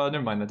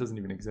 never mind, that doesn't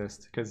even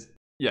exist. Because,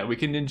 yeah, we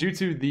can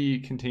ninjutsu the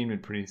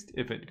Containment Priest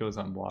if it goes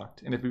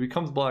unblocked. And if it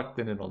becomes blocked,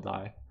 then it'll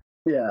die.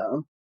 Yeah.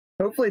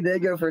 Hopefully they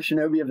go for a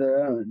Shinobi of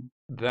their own.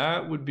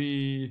 That would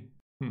be...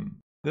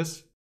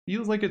 This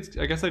feels like it's...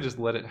 I guess I just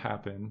let it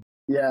happen.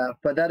 Yeah,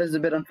 but that is a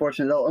bit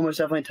unfortunate. They'll almost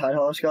definitely Tide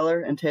Hollow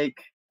Scholar and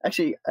take...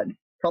 Actually,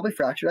 probably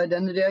Fractured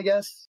Identity, I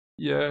guess.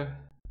 Yeah.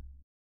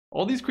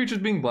 All these creatures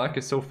being black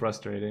is so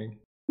frustrating.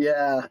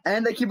 Yeah,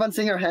 and they keep on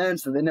seeing our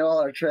hands, so they know all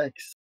our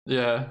tricks.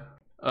 Yeah.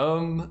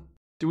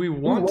 Do we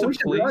want to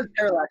play...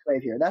 Parallax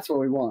Wave here. That's what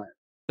we want.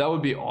 That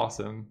would be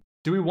awesome.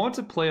 Do we want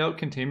to play out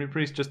Containment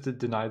Priest just to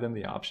deny them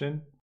the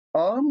option?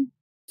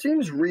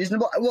 Seems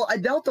reasonable. Well, I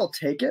doubt they'll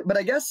take it, but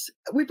I guess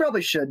we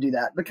probably should do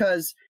that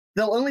because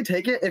they'll only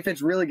take it if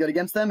it's really good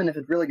against them, and if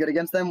it's really good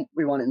against them,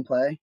 we want it in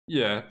play.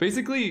 Yeah,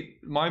 basically,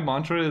 my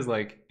mantra is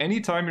like,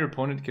 anytime your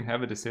opponent can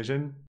have a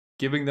decision,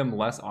 giving them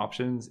less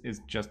options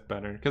is just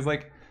better. Because,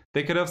 like,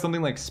 they could have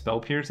something like Spell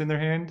Pierce in their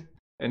hand,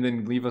 and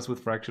then leave us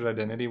with Fractured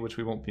Identity, which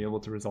we won't be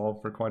able to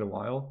resolve for quite a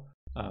while.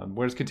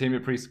 Whereas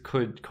Containment Priest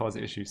could cause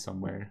issues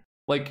somewhere.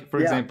 Like, for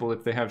example,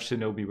 if they have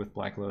Shinobi with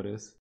Black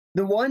Lotus.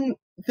 The one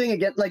thing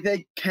again, like,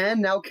 they can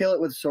now kill it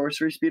with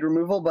sorcery speed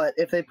removal, but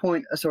if they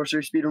point a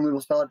sorcery speed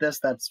removal spell at this,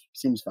 that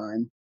seems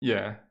fine.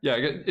 Yeah,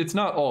 it's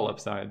not all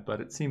upside,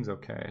 but it seems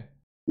okay.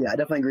 Yeah, I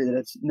definitely agree that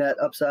it's net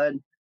upside.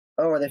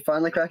 Oh, are they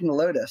finally cracking the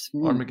Lotus?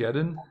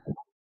 Armageddon?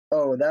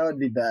 Oh, that would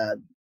be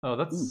bad. Oh,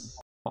 that's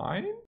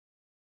fine?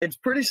 It's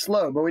pretty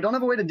slow, but we don't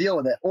have a way to deal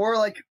with it. Or,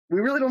 like, we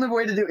really don't have a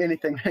way to do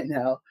anything right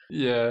now.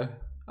 Yeah,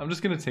 I'm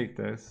just gonna take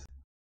this.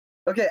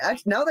 Okay,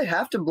 actually, now they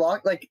have to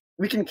block, like,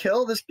 we can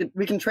kill this,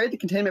 we can trade the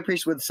Containment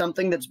Priest with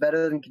something that's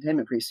better than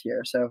Containment Priest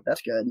here, so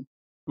that's good.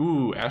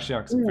 Ooh,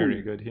 Ashiok's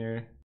very good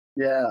here.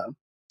 Yeah.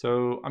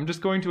 So I'm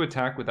just going to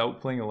attack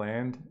without playing a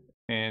land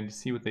and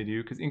see what they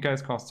do, because Ink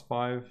Eyes costs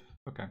 5.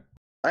 Okay.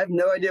 I have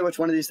no idea which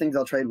one of these things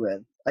I'll trade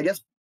with. I guess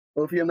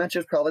Ophiomancer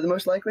is probably the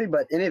most likely,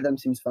 but any of them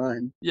seems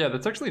fine. Yeah,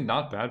 that's actually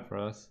not bad for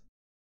us.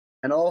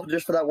 And all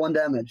just for that 1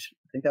 damage.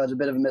 I think that was a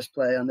bit of a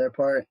misplay on their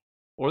part.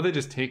 Or they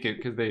just take it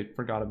because they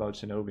forgot about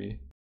Shinobi.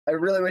 I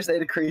really wish they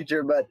had a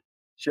creature, but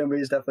Shinobi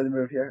is definitely the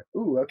move here.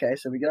 Ooh, okay,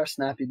 so we get our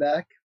Snappy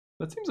back.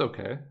 That seems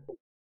okay.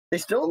 They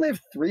still only have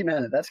 3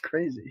 mana, that's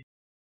crazy.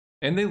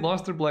 And they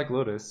lost their Black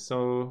Lotus,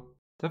 so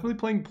definitely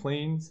playing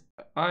Plains.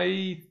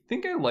 I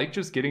think I like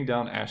just getting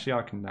down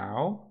Ashiok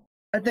now.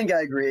 I think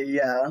I agree,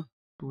 yeah.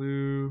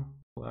 Blue,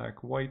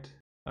 black, white.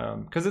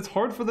 Because it's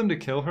hard for them to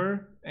kill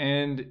her,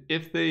 and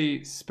if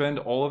they spend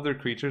all of their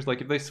creatures, like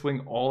if they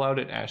swing all out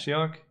at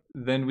Ashiok,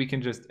 then we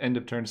can just end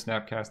of turn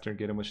Snapcaster,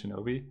 get him with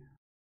Shinobi.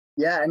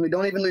 Yeah, and we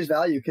don't even lose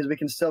value because we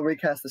can still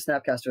recast the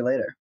Snapcaster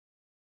later.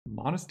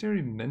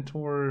 Monastery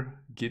Mentor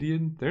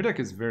Gideon? Their deck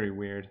is very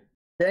weird.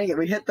 Dang it,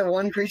 we hit the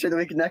one creature that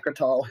we can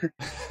Necrotol.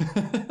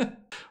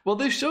 Well,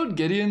 they showed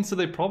Gideon, so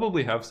they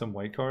probably have some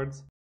white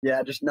cards.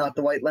 Yeah, just not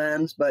the white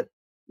lands, but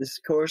this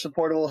Coercive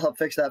Portal will help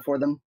fix that for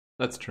them.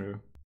 That's true.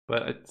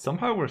 But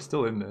somehow we're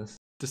still in this,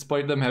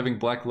 despite them having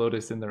Black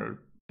Lotus in their,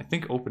 I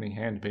think, opening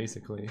hand,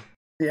 basically.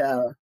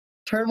 Yeah.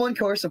 Turn 1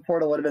 Coercive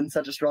Portal would have been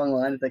such a strong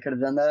line if they could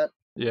have done that.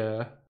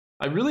 Yeah.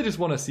 I really just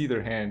want to see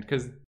their hand,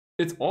 because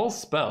it's all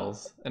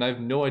spells, and I have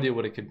no idea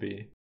what it could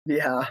be.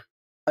 Yeah.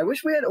 I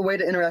wish we had a way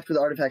to interact with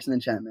artifacts and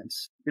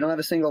enchantments. We don't have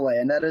a single way,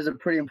 and that is a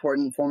pretty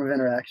important form of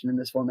interaction in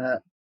this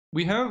format.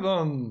 We have,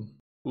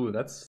 ooh,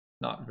 that's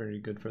not very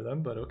good for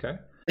them, but okay.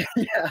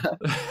 Yeah.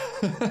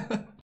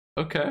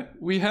 Okay.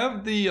 We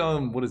have the,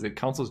 what is it,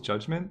 Council's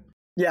Judgment?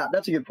 Yeah,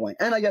 that's a good point.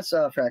 And I guess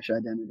Fracture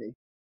Identity.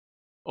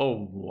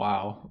 Oh,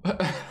 wow.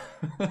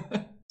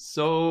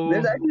 So...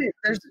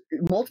 There's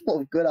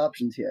multiple good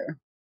options here.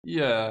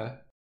 Yeah.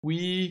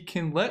 We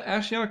can let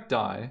Ashiok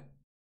die,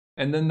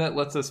 and then that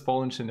lets us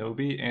Fallen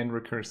Shinobi and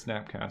recur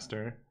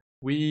Snapcaster.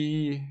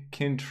 We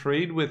can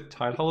trade with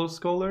Tidehollow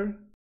Scholar,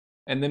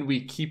 and then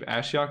we keep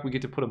Ashiok. We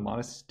get to put a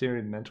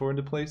Monastery Mentor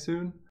into play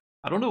soon.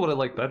 I don't know what I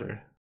like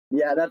better.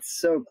 Yeah, that's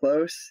so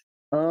close.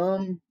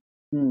 I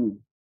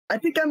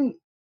think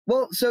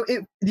well, so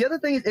the other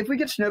thing is, if we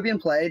get Shinobi in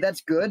play,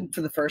 that's good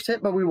for the first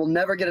hit, but we will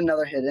never get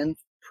another hit in,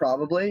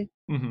 probably.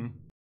 Mm-hmm.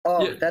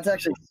 Oh, yeah. That's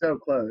actually so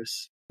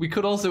close. We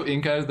could also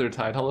ink eyes their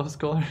Tidehollow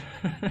Scholar.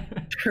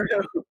 True.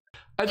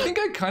 I think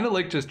I kind of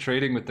like just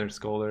trading with their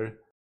Scholar.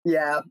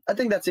 Yeah, I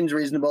think that seems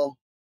reasonable.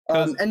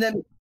 And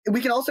then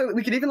we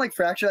could even like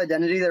Fracture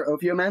Identity their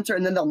Ophiomancer,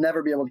 and then they'll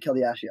never be able to kill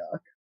the Ashiok.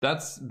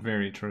 That's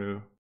very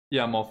true.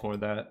 Yeah, I'm all for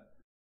that.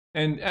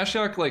 And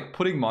Ashiok, like,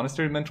 putting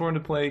Monastery Mentor into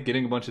play,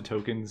 getting a bunch of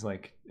tokens,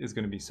 like, is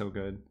going to be so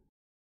good.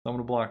 So I'm going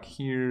to block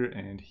here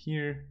and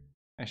here.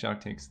 Ashiok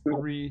takes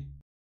 3.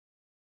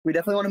 We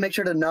definitely want to make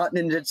sure to not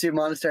ninjutsu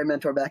Monastery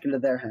Mentor back into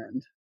their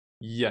hand.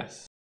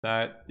 Yes,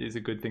 that is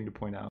a good thing to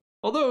point out.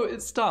 Although,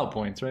 it's style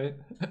points, right?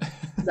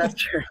 That's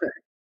true.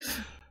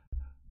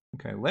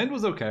 Okay, land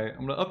was okay.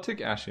 I'm going to uptick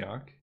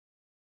Ashiok.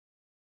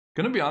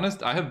 Gonna be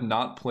honest, I have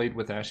not played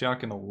with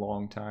Ashiok in a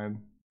long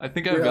time. I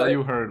think I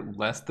value her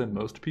less than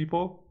most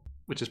people,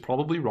 which is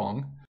probably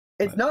wrong.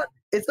 It's not.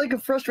 It's like a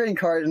frustrating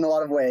card in a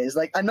lot of ways.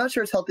 Like, I'm not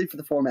sure it's healthy for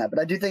the format, but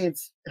I do think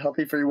it's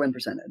healthy for your win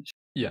percentage.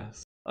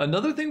 Yes.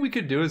 Another thing we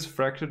could do is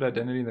Fractured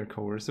Identity in their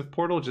Coercive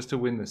Portal just to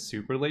win the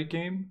super late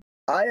game.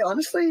 I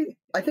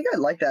think I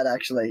like that,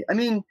 actually. I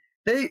mean,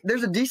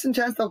 there's a decent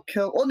chance they'll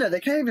kill... Well, no, they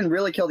can't even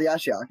really kill the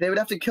Ashiok. They would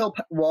have to kill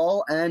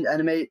Wall and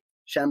animate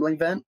Shambling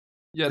Vent.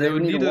 Yeah, they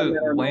would need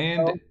a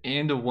land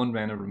and a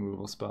 1-mana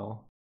removal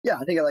spell. Yeah,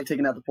 I think I like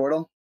taking out the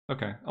portal.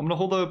 Okay, I'm going to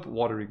hold up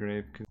Watery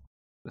Grave, because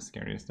the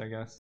scariest, I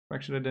guess.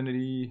 Fractured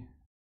Identity,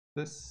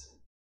 this.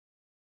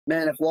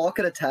 Man, if Wall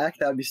could attack,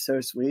 that would be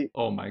so sweet.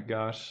 Oh my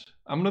gosh.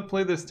 I'm going to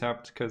play this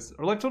tapped, because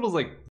our life total is,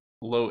 like,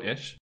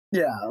 low-ish.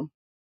 Yeah,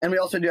 and we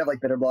also do have,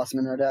 like, Bitter Blossom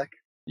in our deck.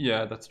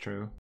 Yeah, that's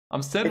true.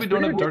 I'm sad we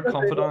don't have Dark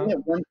Confidant. We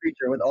have one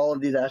creature with all of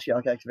these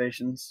Ashiok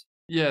activations.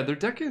 Yeah, their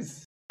deck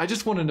is... I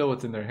just want to know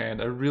what's in their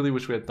hand. I really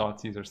wish we had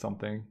Thoughtseize or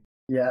something.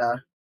 Yeah.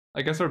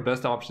 I guess our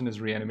best option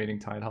is reanimating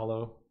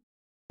Tidehollow.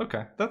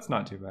 Okay, that's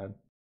not too bad.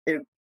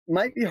 It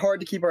might be hard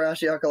to keep our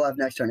Ashiok alive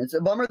next turn. It's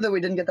a bummer that we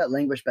didn't get that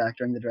Languish back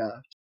during the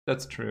draft.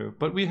 That's true.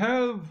 But we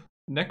have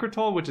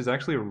Necrotol, which is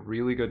actually a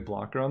really good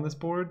blocker on this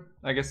board.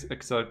 I guess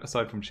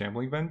aside from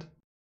Shambling Vent.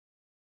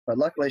 But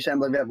luckily,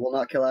 Shambling Vent will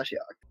not kill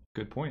Ashiok.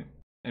 Good point.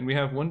 And we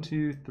have 1,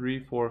 2, 3,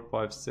 4,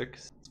 5,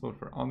 6. Let's vote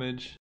for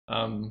Homage.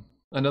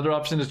 Another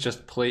option is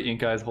just play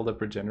Ink Eyes, hold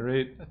up,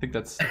 Regenerate. I think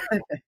that's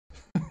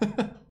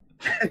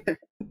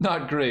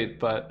not great,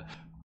 but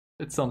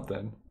it's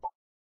something.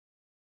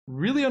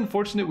 Really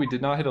unfortunate we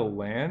did not hit a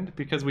land,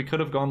 because we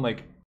could have gone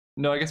like...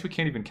 No, I guess we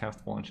can't even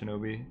cast Fallen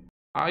Shinobi.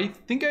 I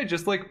think I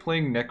just like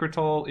playing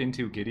Necrotol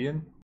into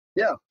Gideon.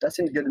 Yeah, that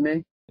seems good to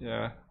me.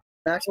 Yeah.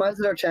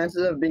 Maximizes our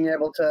chances of being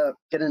able to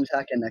get an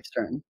attack in next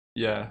turn.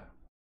 Yeah.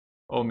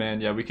 Oh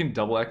man, yeah, we can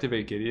double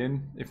activate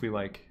Gideon if we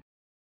like...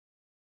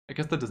 I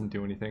guess that doesn't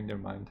do anything,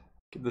 never mind.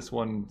 Give this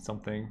one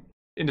something.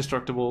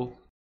 Indestructible.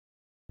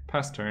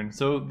 Pass turn.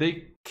 So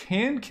they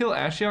can kill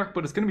Ashiok,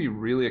 but it's going to be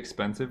really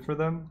expensive for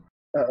them.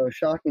 Uh-oh,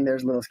 shocking.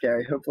 There's a little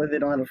scary. Hopefully they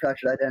don't have a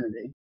Fractured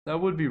Identity.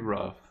 That would be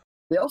rough.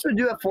 They also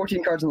do have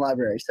 14 cards in the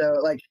library, so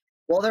like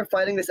while they're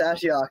fighting this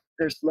Ashiok,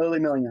 they're slowly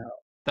milling out.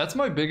 That's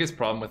my biggest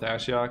problem with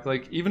Ashiok.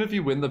 Like, even if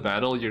you win the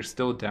battle, you're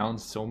still down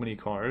so many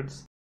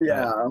cards.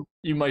 Yeah.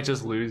 You might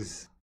just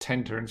lose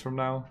 10 turns from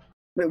now.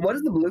 Wait, what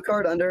is the blue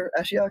card under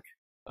Ashiok?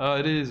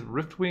 It is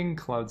Riftwing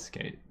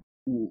Cloudskate.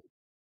 Ooh.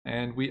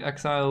 And we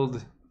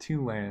exiled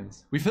 2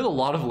 lands. We've hit a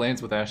lot of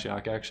lands with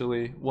Ashiok,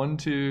 actually. 1,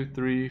 2,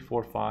 3,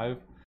 4, 5.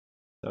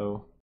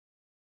 So...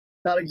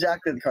 Not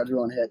exactly the cards we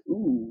want to hit.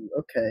 Ooh,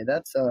 okay,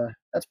 that's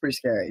pretty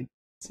scary.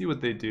 Let's see what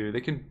they do.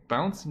 They can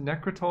bounce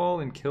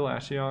Necrotol and kill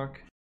Ashiok.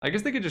 I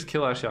guess they could just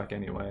kill Ashiok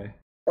anyway.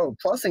 Oh,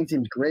 plussing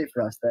seems great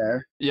for us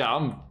there. Yeah,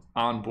 I'm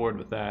on board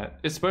with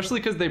that. Especially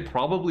because they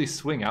probably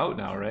swing out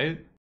now,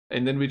 right?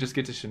 And then we just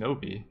get to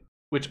Shinobi,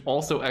 which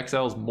also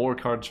exiles more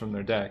cards from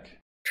their deck.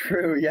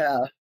 True, yeah.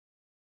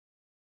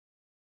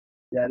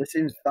 Yeah, this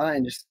seems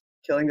fine. Just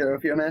killing their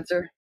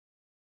Ophiomancer.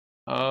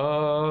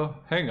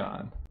 Hang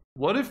on.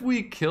 What if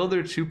we kill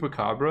their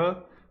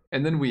Chupacabra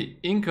and then we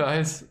Ink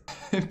Eyes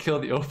and kill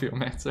the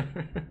Ophiomancer?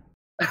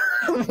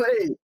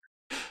 Wait,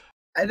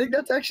 I think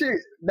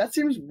that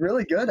seems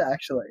really good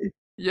actually.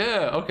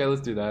 Yeah, okay,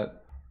 let's do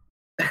that.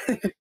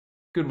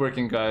 Good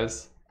working,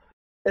 guys.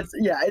 It's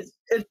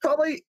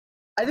probably,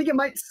 I think it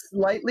might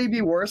slightly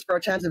be worse for our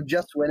chance of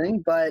just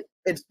winning, but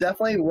it's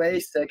definitely way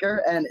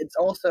sicker, and it's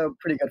also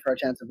pretty good for our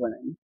chance of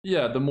winning.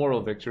 Yeah, the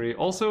moral victory.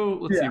 Also,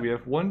 let's see, we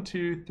have 1,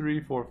 2,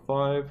 3, 4,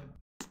 5.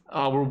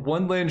 We're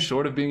 1 land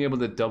short of being able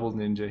to double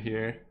ninja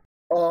here.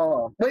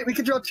 Oh, wait, we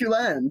could draw 2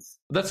 lands.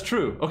 That's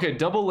true. Okay,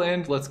 double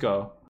land, let's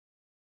go.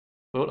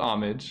 Vote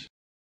homage.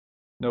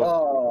 No.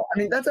 Oh, I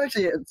mean, that's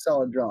actually a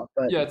solid draw,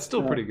 but... Yeah, it's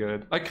still pretty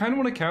good. I kind of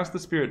want to cast the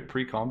Spirit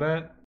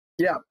pre-combat.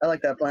 Yeah, I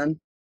like that plan.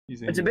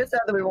 It's a bit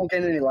sad that we won't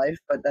gain any life,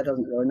 but that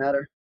doesn't really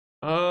matter.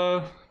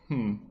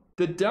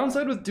 The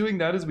downside with doing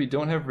that is we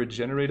don't have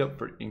Regenerate up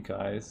for Ink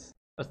Eyes.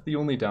 That's the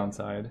only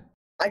downside.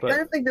 I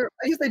kind of think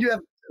I guess they do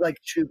have, like,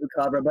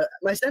 Chupacabra, but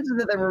my sense is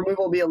that their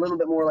removal will be a little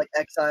bit more, like,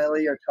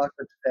 Exile-y or Tuck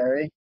with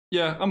Teferi.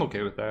 Yeah, I'm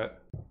okay with that.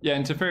 Yeah,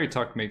 and Teferi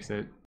Tuck makes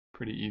it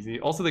pretty easy.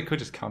 Also, they could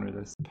just counter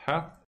this.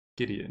 Path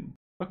Gideon.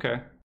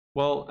 Okay.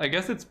 Well, I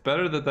guess it's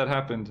better that that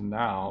happened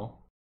now.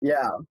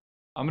 Yeah.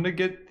 I'm gonna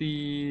get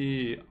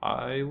the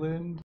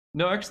island.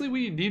 No, actually,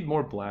 we need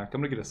more black.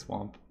 I'm gonna get a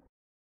swamp.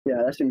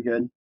 Yeah, that seems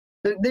good.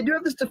 They do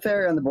have this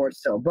Teferi on the board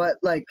still, but,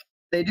 like,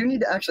 they do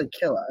need to actually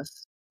kill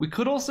us. We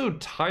could also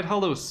Tide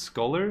Hollow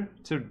Sculler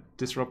to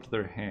disrupt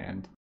their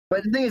hand.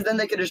 But the thing is, then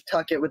they could just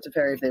tuck it with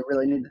Teferi if they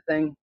really need the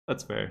thing.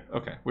 That's fair.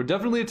 Okay, we're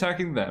definitely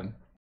attacking them.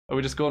 Are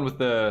we just going with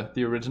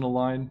the original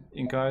line,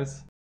 Ink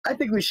Eyes? I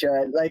think we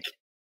should. Like,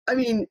 I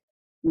mean,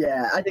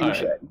 yeah, I think we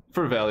should.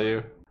 For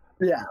value.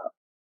 Yeah.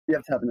 You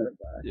have to have another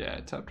black. Yeah,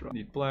 tap draw.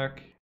 Need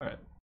black. Alright.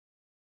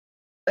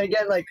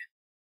 Again, like,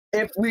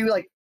 if we,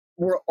 like,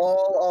 we're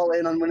all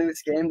in on winning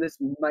this game, this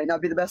might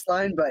not be the best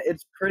line, but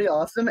it's pretty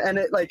awesome, and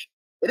it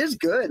is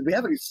good. We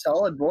have a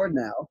solid board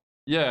now.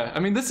 Yeah, I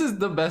mean, this is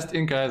the best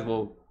Ink Eyes.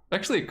 Well,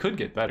 actually, it could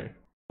get better,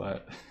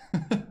 but...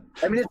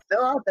 I mean, it's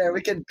still out there.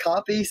 We could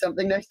copy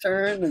something next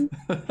turn, and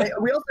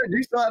we also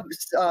do still have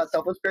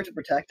Selfless Spirit to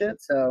protect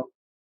it, so...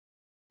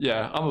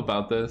 Yeah, I'm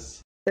about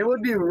this. It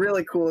would be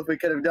really cool if we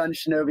could have done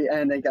Shinobi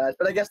and Ink Eyes,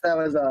 but I guess that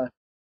was,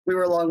 we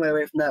were a long way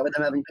away from that with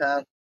them having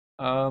Path.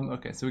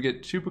 Okay, so we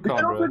get Chupacabra. We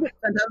could also get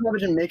Phantasmal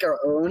Vision and make our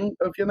own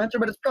Ophiomancer,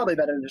 but it's probably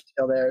better just to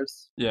kill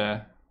theirs.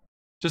 Yeah.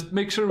 Just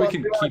make sure we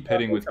can keep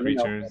hitting with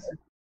creatures.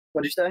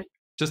 What'd you say?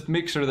 Just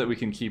make sure that we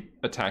can keep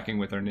attacking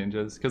with our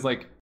ninjas, because,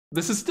 like,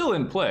 this is still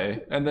in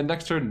play, and then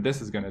next turn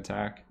this is going to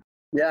attack.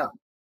 Yeah.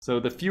 So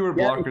the fewer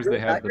blockers they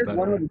have, the better.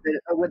 One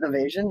with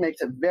evasion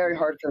makes it very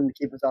hard for them to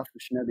keep us off the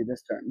Shinobi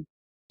this turn.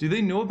 Do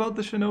they know about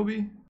the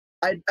Shinobi?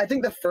 I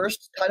think the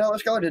first Tide Hollow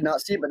Scholar did not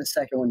see it, but the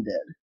second one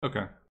did.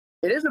 Okay.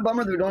 It is a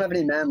bummer that we don't have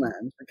any man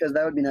lands, because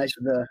that would be nice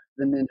for the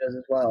ninjas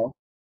as well.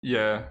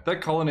 Yeah,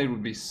 that Colonnade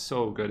would be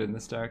so good in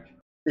this deck.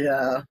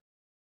 Yeah.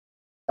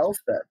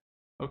 Elspeth.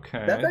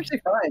 Okay. That's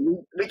actually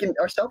fine. We can,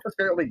 our Selfless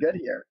Spirit will be good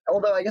here.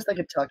 Although I guess I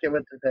could tuck it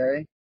with the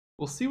Teferi.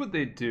 We'll see what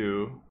they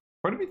do.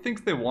 Part of me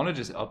thinks they want to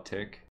just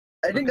uptick.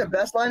 I think the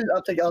best line is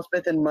uptick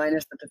Elspeth and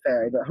minus the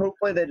Teferi, but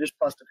hopefully they just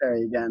plus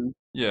Teferi again.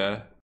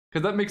 Yeah,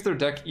 because that makes their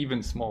deck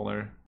even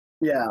smaller.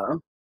 Yeah.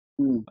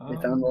 They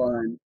found the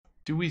line.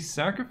 Do we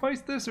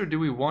sacrifice this, or do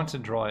we want to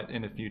draw it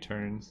in a few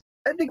turns?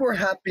 I think we're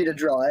happy to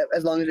draw it,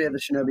 as long as we have the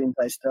Shinobi in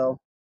play still.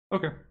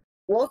 Okay.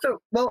 We'll draw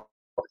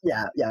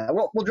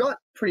it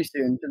pretty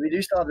soon, because we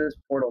do still have this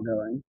portal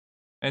going.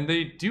 And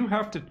they do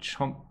have to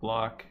chump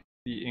block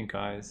the Ink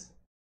Eyes.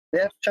 They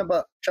have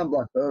to chump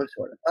block both,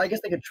 sort of. I guess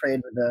they could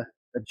trade with the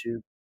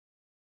Chup.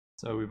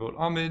 So we vote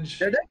homage.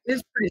 Their deck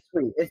is pretty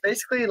sweet. It's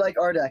basically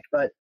like our deck,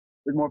 but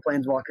with more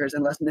planeswalkers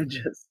and less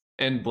ninjas.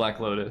 And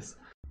Black Lotus.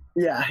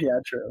 Yeah,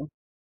 true.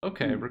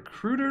 Okay,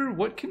 Recruiter.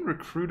 What can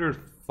Recruiter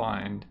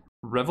find?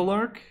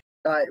 Revelark?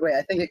 Wait,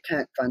 I think it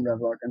can't find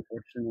Revelark,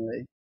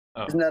 unfortunately.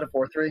 Oh. Isn't that a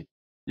 4/3?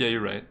 Yeah,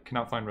 you're right.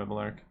 Cannot find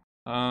Revelark.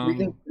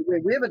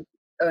 We have a...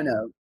 Oh,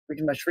 no. We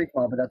can buy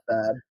Shriekmaw, but that's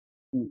bad.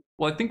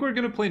 Well, I think we're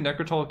going to play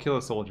Necrotal Kill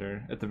a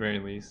Soldier, at the very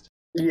least.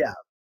 Yeah.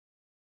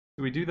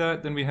 So we do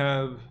that, then we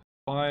have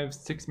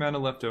 6 mana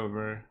left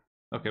over.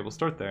 Okay, we'll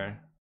start there.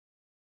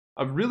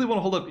 I really want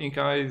to hold up Ink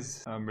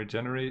Eyes,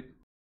 Regenerate.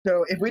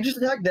 So if we just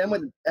attack them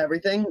with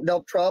everything,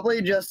 they'll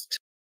probably just,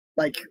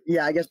 I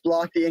guess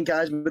block the Ink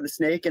Eyes with the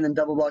Snake and then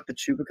double block the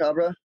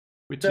Chupacabra.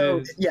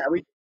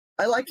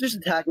 I like just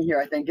attacking here,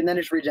 I think, and then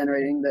just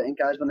regenerating the Ink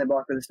Eyes when they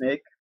block with the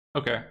Snake.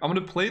 Okay, I'm going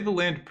to play the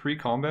land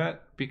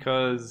pre-combat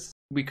because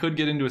we could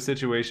get into a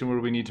situation where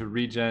we need to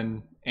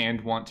regen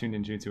and want to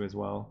ninjutsu as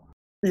well.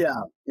 Yeah,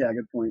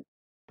 good point.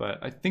 But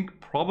I think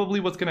probably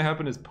what's going to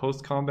happen is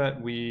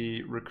post-combat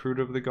we recruit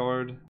over the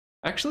guard.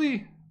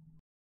 Actually,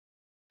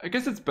 I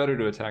guess it's better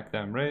to attack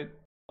them, right?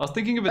 I was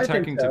thinking of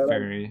attacking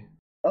Teferi.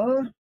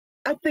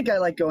 I think I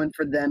like going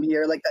for them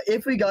here. Like,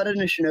 if we got it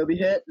in a Shinobi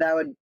hit, that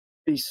would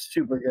be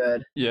super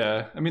good.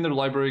 Yeah, I mean, their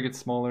library gets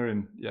smaller,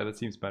 and yeah, that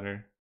seems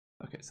better.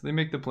 Okay, so they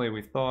make the play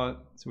we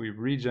thought. So we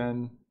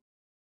regen.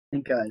 I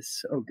think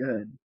guy's so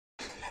good.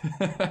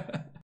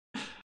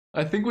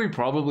 I think we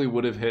probably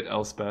would have hit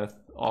Elspeth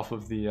off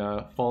of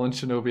the Fallen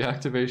Shinobi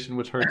activation,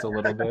 which hurts a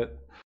little bit.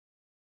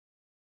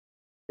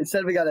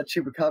 Instead, we got a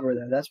Chupacabra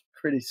there. That's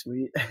pretty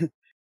sweet.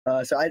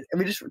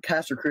 We just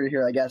cast Recruiter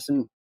here, I guess,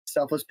 and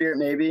Selfless Spirit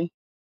maybe.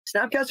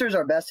 Snapcaster is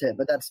our best hit,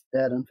 but that's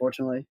dead,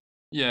 unfortunately.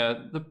 Yeah,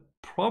 the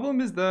problem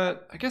is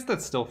that I guess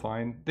that's still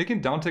fine. They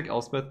can down tick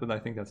Elspeth, but I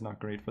think that's not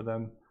great for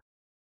them.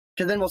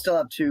 Because then we'll still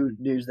have 2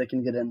 dudes that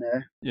can get in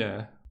there.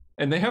 Yeah,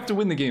 and they have to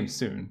win the game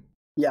soon.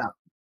 Yeah.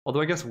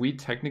 Although I guess we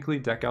technically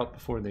deck out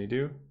before they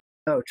do.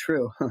 Oh,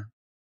 true. Huh.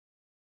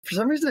 For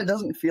some reason, it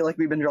doesn't feel like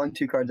we've been drawing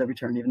 2 cards every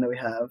turn, even though we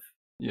have.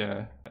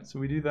 Yeah, so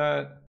we do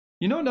that.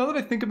 You know, now that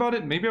I think about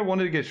it, maybe I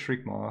wanted to get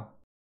Shriekmaw.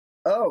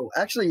 Oh,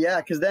 actually, yeah,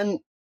 because then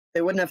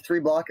they wouldn't have 3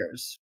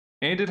 blockers.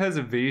 And it has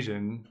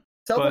evasion.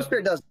 Selfless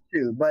Spirit does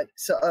too, but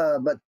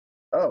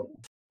oh.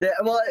 Yeah,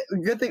 well,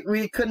 good thing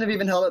we couldn't have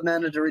even held up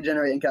mana to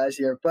regenerate in guys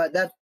here, but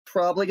that's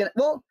probably gonna.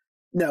 Well,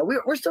 no,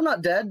 we're still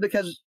not dead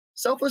because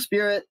Selfless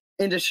Spirit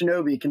into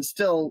Shinobi can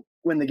still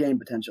win the game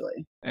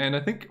potentially. And I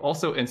think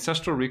also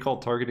Ancestral Recall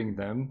targeting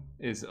them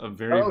is a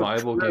very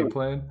viable game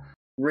plan.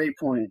 Great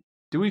point.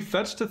 Do we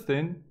fetch to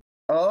thin?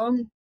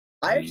 I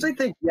actually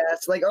think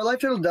yes. Like our life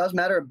total does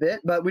matter a bit,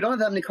 but we don't have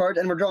that many cards,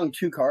 and we're drawing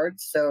 2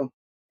 cards, so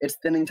it's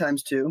thinning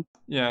times 2.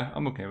 Yeah,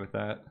 I'm okay with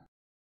that.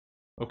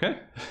 Okay,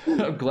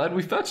 I'm glad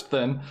we fetched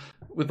then,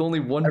 with only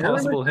 1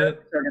 possible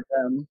hit.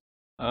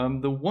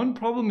 The one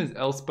problem is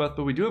Elspeth,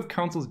 but we do have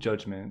Council's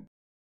Judgment.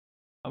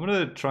 I'm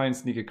gonna try and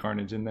sneak a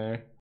Carnage in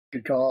there.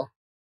 Good call.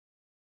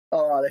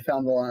 Oh, they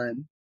found the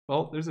line.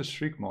 Well, there's a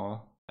Shriekmaw.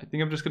 I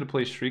think I'm just gonna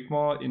play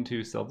Shriekmaw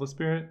into Selfless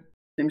Spirit.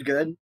 Seems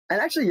good. And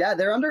actually, yeah,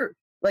 they're under,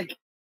 like,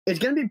 it's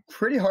going to be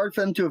pretty hard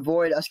for them to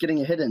avoid us getting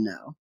a hit in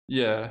now.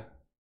 Yeah.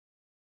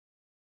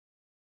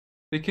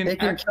 They can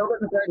kill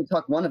them and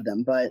tuck one of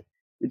them, but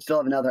we'd still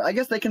have another. I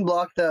guess they can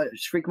block the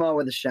Shriekmaw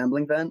with a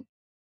Shambling Vent.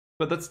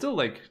 But that's still,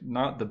 like,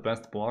 not the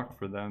best block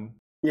for them.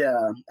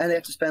 Yeah, and they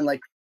have to spend, like,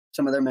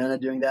 some of their mana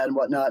doing that and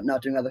whatnot,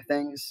 not doing other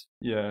things.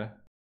 Yeah.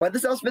 But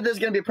this Elspeth is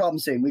going to be a problem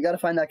soon. We got to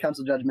find that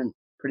Council Judgment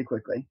pretty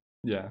quickly.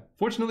 Yeah.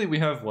 Fortunately, we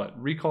have,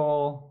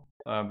 Recall.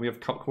 We have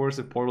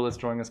Coercive Portal that's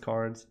drawing us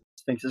cards.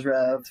 Sphinx's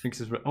Rev.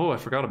 Oh, I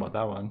forgot about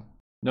that one.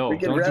 No, we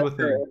can don't do a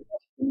thing.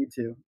 We need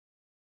to.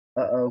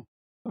 Uh-oh.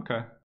 Okay.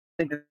 I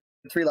think the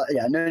 3 life.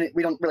 Yeah, no,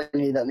 we don't really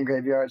need that in the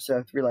graveyard,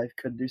 so 3 life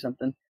could do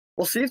something.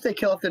 We'll see if they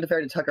kill off the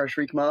Deferi to tuck our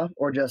Shriekmaw,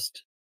 or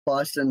just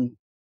plus and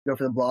go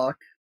for the block.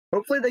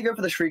 Hopefully they go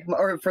for the Shriekmaw,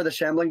 or for the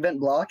Shambling Vent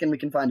block, and we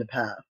can find a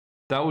path.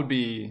 That would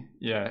be,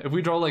 yeah. If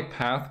we draw, like,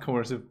 Path,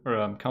 Coercive,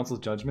 or Council's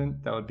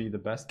Judgment, that would be the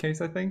best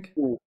case, I think.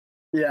 Ooh.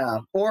 Yeah,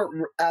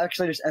 or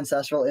actually just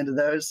Ancestral into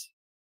those.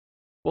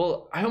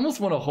 Well, I almost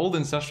want to hold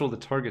Ancestral to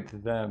target to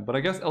them, but I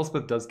guess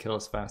Elspeth does kill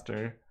us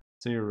faster,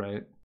 so you're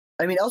right.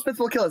 I mean, Elspeth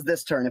will kill us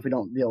this turn if we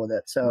don't deal with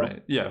it, so...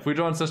 Right, yeah, if we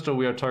draw Ancestral,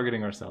 we are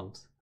targeting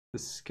ourselves. The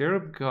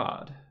Scarab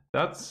God,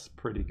 that's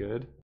pretty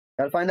good.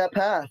 Gotta find that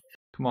path.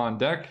 Come on,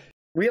 deck.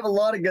 We have a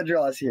lot of good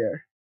draws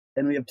here,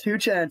 and we have 2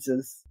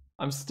 chances.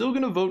 I'm still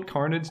gonna vote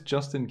Carnage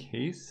just in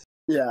case.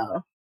 Yeah.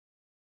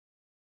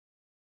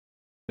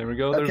 There we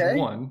go, there's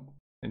 1.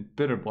 And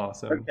Bitter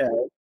Blossom. Okay.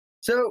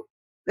 So,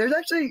 there's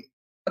actually...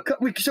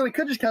 we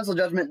could just Council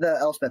Judgment the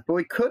Elspeth, but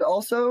we could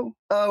also...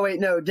 Oh, wait,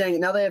 no, dang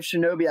it. Now they have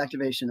Shinobi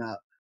activation up.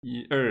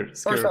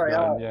 Scarab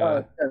God,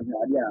 yeah.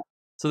 Yeah.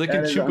 So they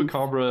can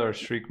Chupacabra or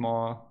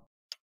Shriekmaw.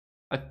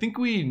 I think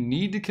we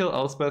need to kill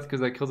Elspeth because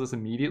that kills us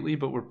immediately,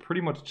 but we're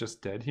pretty much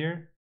just dead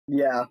here.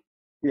 Yeah.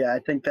 Yeah, I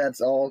think that's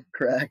all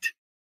correct.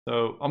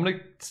 So I'm going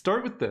to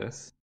start with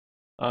this.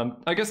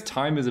 I guess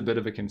time is a bit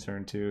of a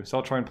concern too, so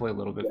I'll try and play a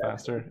little bit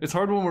faster. It's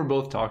hard when we're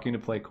both talking to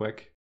play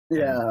quick.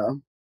 Yeah.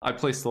 I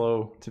play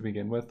slow to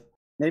begin with.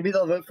 Maybe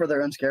they'll vote for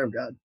their own Scarab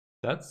God.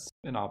 That's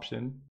an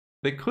option.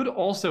 They could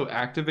also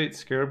activate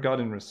Scarab God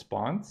in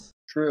response.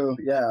 True,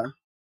 yeah.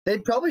 They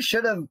probably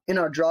should have, in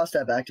our draw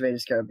step,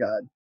 activated Scarab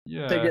God.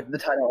 Yeah. To get the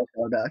title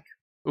back.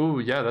 Ooh,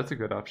 yeah, that's a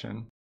good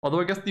option. Although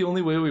I guess the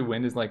only way we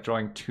win is like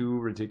drawing 2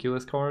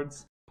 ridiculous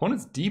cards.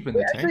 Opponent's deep in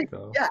the tank,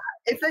 though. Yeah,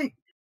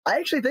 I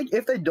actually think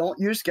if they don't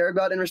use Scarab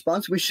God in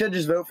response, we should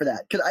just vote for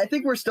that. Because I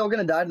think we're still going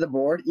to die to the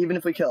board, even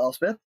if we kill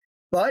Elspeth.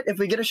 But if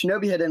we get a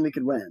Shinobi hit in, we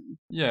could win.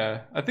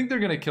 Yeah, I think they're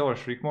going to kill our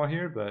Shriekmaw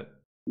here, but...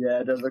 Yeah,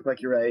 it does look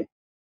like you're right.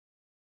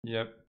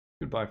 Yep.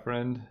 Goodbye,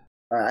 friend.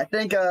 All right, I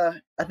think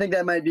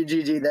that might be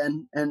GG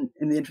then. And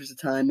in the interest of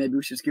time, maybe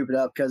we should scoop it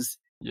up, because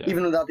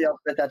even without the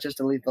Elspeth, that's just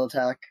a lethal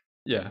attack.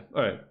 Yeah,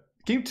 all right.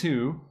 Game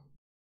 2.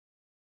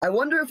 I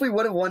wonder if we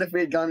would have won if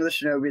we had gone with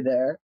the Shinobi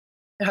there.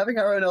 Having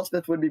our own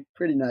Elspeth would be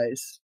pretty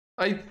nice.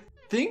 I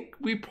think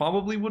we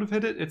probably would have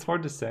hit it. It's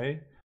hard to say.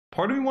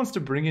 Part of me wants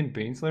to bring in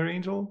Baneslayer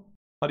Angel.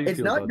 How do you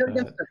feel about that? It's not good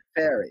against the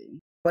fairy,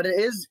 but it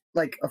is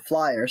like a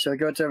flyer, so it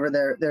goes over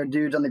their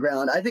dudes on the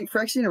ground. I think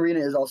Phyrexian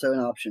Arena is also an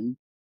option.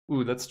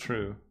 Ooh, that's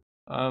true.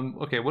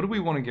 Okay, what do we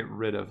want to get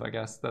rid of? I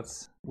guess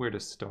that's where to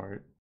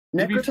start.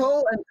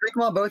 Necrotol and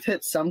Shriekmaw both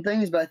hit some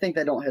things, but I think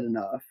they don't hit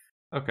enough.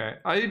 Okay.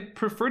 I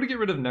prefer to get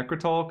rid of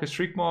Necrotol because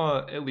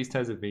Shriekmaw at least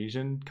has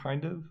evasion,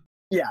 kind of.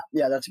 Yeah,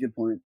 that's a good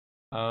point.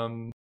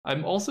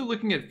 I'm also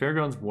looking at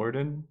Fairgrounds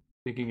Warden,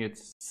 thinking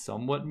it's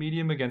somewhat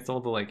medium against all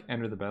the like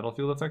enter the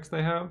battlefield effects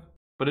they have.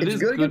 But it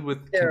is good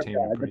with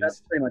Containment but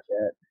that's Priest. pretty much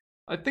it.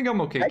 I think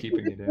I'm okay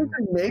keeping it in.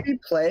 Maybe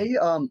play.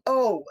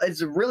 Oh,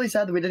 it's really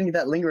sad that we didn't get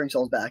that Lingering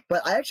Souls back.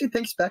 But I actually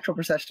think Spectral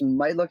Procession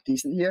might look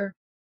decent here.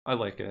 I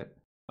like it.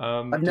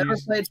 I've never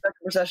played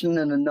Spectral Procession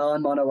in a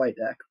non-mono white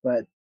deck,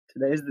 but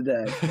today's the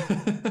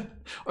day.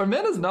 Our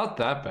mana's not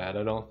that bad,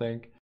 I don't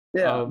think.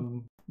 Yeah.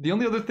 The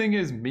only other thing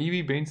is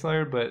maybe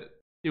Baneslayer, but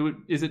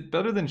is it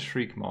better than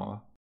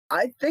Shriekmaw?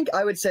 I think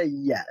I would say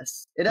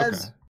yes. It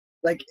has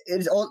like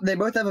it's all they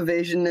both have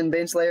evasion, and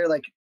Baneslayer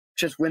like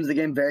just wins the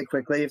game very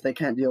quickly if they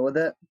can't deal with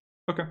it.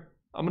 Okay.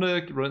 I'm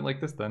gonna run it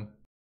like this then.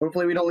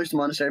 Hopefully we don't lose to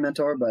Monastery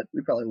Mentor, but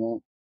we probably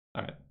won't.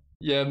 Alright.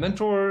 Yeah,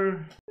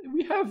 Mentor,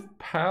 we have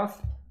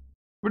Path.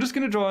 We're just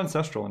gonna draw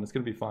Ancestral and it's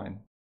gonna be fine.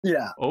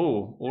 Yeah.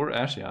 Oh, or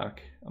Ashiok.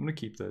 I'm gonna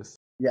keep this.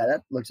 Yeah,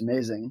 that looks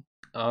amazing.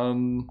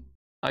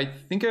 I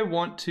think I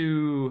want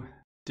to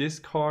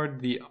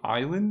discard the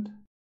island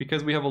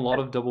because we have a lot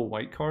of double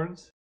white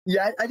cards.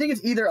 Yeah, I think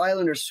it's either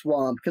island or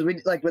swamp because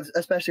we like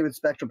especially with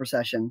Spectral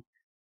Procession.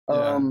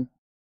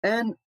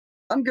 And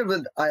I'm good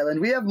with island.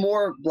 We have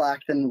more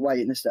black than white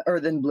in this deck, or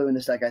than blue in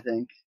this deck, I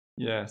think.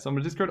 Yeah, so I'm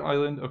gonna discard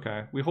island.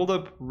 Okay, we hold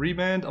up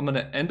Remand. I'm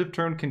gonna end of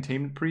turn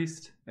Containment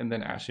Priest and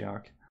then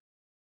Ashiok.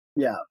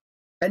 Yeah,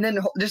 and then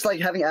just like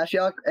having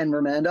Ashiok and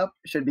Remand up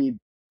should be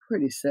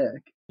pretty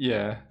sick.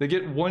 Yeah, they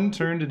get one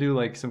turn to do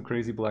like some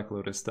crazy Black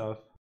Lotus stuff.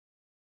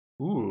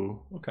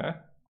 Ooh, okay.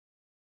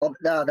 Well,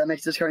 no, that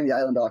makes discarding the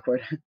island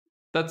awkward.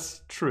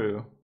 That's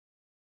true.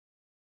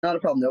 Not a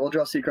problem though. We'll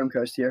draw Seachrome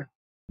Coast here.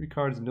 3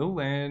 cards, no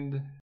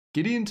land.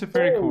 Gideon to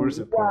Fairy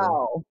Coercive.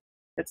 Wow.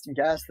 It's some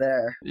gas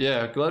there.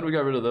 Yeah, glad we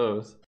got rid of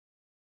those.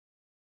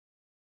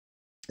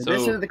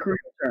 This is the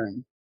crucial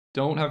turn.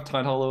 Don't have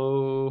Tide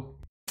Hollow.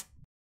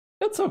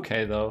 That's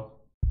okay though.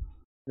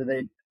 Do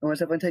they almost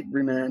definitely take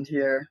Remand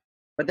here?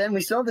 But then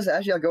we still have this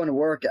Ashiok going to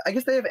work. I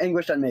guess they have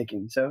Anguished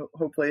Unmaking, so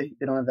hopefully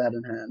they don't have that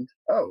in hand.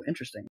 Oh,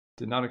 interesting.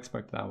 Did not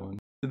expect that one.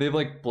 Did they have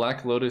like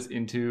Black Lotus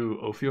into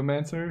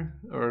Ophiomancer?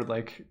 Or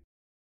like,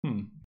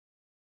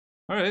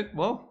 Alright,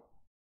 well,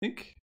 I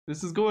think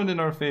this is going in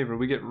our favor.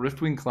 We get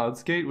Riftwing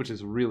Cloudskate, which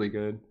is really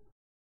good.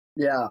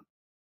 Yeah.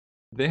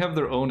 They have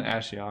their own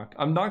Ashiok.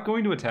 I'm not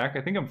going to attack.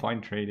 I think I'm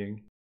fine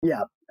trading.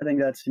 Yeah, I think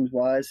that seems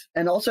wise.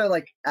 And also,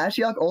 like,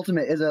 Ashiok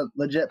Ultimate is a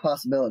legit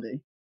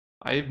possibility.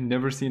 I've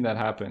never seen that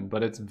happen,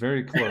 but it's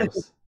very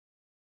close.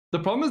 The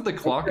problem is the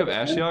Clock of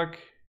Ashiok.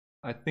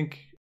 I think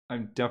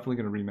I'm definitely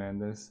going to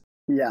remand this.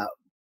 Yeah.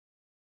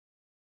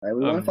 All right,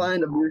 we want to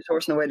find a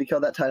resource and a way to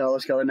kill that Tide Hollow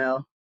Skeller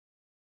now.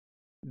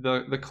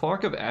 The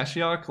Clock of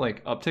Ashiok,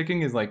 like,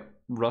 upticking is, like,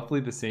 roughly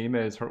the same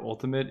as her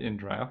ultimate in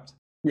draft.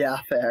 Yeah,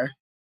 fair.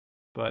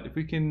 But if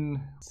we can,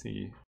 let's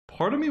see.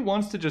 Part of me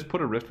wants to just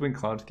put a Riftwing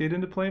Cloudskate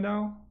into play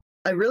now.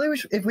 I really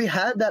wish if we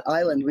had that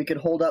island, we could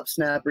hold up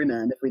Snap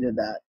Remand if we did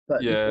that.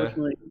 But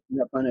unfortunately, we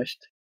got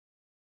punished.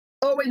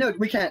 Oh, wait, no,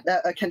 we can't.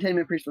 That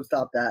Containment Priest will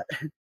stop that.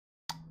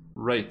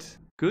 Right.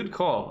 Good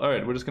call. All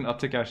right, we're just going to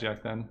uptick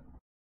Ashiok then.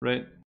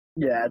 Right?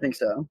 Yeah, I think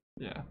so.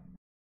 Yeah.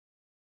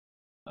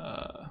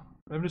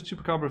 Ravenous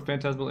Chupacabra,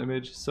 Phantasmal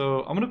Image.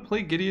 So I'm going to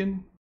play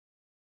Gideon.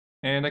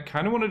 And I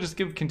kind of want to just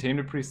give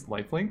Containment Priest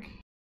lifelink.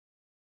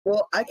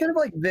 Well, I kind of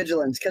like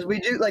Vigilance, because we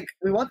do, like,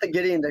 we want the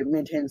Gideon to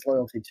maintain its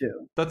loyalty,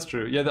 too. That's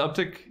true. Yeah, the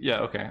uptick, yeah,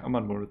 okay, I'm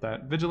on board with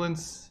that.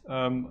 Vigilance,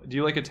 do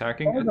you like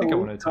attacking? I think I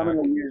want to attack.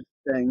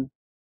 Thing.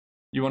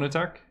 You want to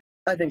attack?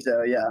 I think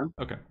so, yeah.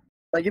 Okay.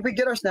 Like, if we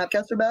get our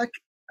Snapcaster back,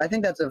 I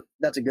think that's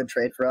a good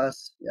trade for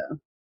us, yeah.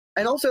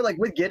 And also, like,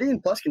 with Gideon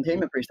plus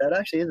Containment Priest, that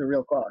actually is a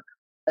real clock.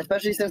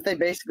 Especially since they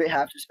basically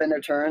have to spend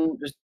their turn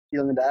just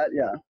dealing with that,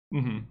 yeah.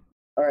 Mm-hmm.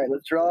 All right,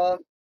 let's draw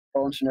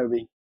Fallen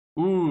Shinobi.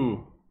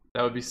 Ooh.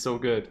 That would be so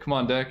good. Come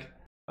on, deck.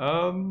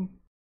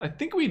 I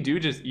think we do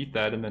just eat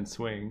that and then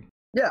swing.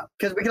 Yeah,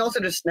 because we can also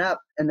just snap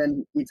and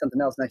then eat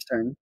something else next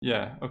turn.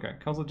 Yeah, okay.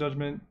 Council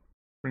Judgment.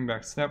 Bring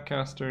back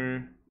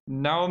Snapcaster.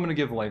 Now I'm going to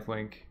give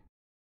lifelink.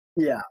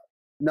 Yeah.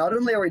 Not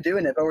only are we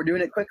doing it, but we're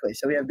doing it quickly,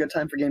 so we have good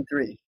time for game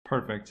 3.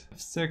 Perfect.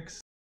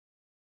 6.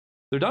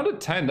 They're down to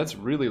 10. That's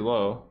really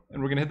low.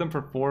 And we're going to hit them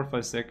for 4,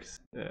 5, 6.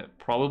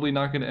 Probably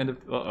not going to end up...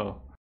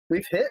 Uh-oh.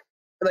 We've hit...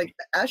 Like,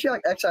 Ashiok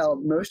Exile,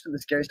 most of the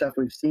scary stuff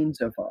we've seen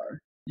so far.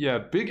 Yeah,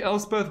 Big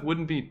Elspeth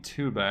wouldn't be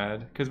too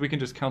bad, because we can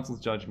just Council's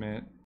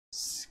Judgment.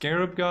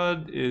 Scarab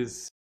God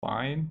is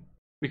fine.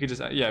 We could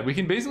just, yeah, we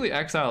can basically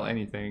exile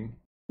anything.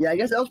 Yeah, I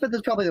guess Elspeth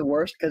is probably the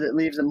worst, because it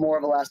leaves a more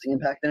of a lasting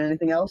impact than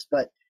anything else,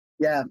 but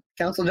yeah,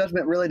 Council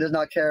Judgment really does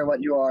not care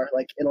what you are.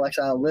 Like, it'll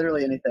exile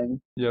literally anything.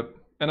 Yep,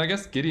 and I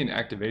guess Gideon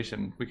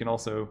Activation, we can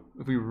also,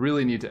 if we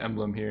really need to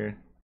emblem here,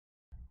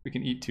 we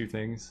can eat 2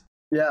 things.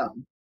 Yeah.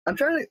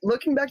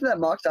 Looking back to that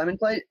Mox Diamond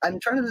play, I'm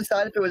trying to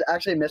decide if it was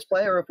actually a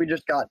misplay or if we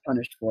just got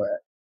punished for it.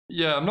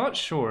 Yeah, I'm not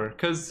sure,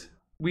 because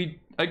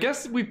I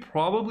guess we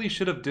probably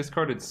should have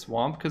discarded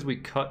Swamp because we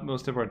cut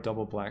most of our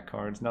double black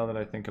cards, now that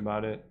I think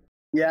about it.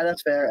 Yeah,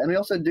 that's fair. And we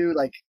also do,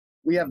 like,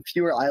 we have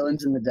fewer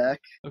islands in the deck.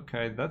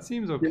 Okay, that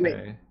seems Did we-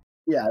 okay.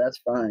 Yeah, that's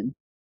fine.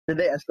 Did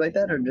they escalate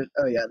that or just?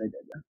 Oh yeah, they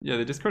did. Yeah,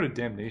 they discarded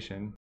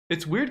Damnation.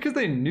 It's weird because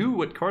they knew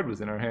what card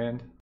was in our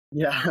hand.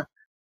 Yeah.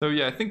 So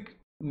yeah, I think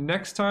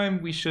next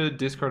time we should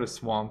discard a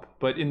Swamp,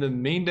 but in the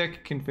main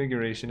deck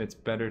configuration, it's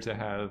better to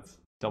have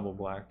double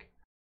black.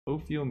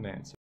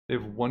 Ophiomancer. They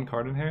have one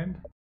card in hand.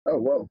 Oh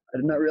whoa! I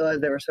did not realize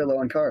they were so low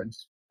on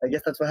cards. I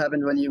guess that's what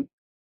happened when you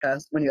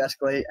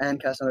escalate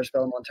and cast another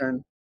spell in one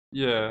turn.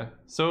 Yeah.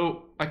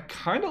 So I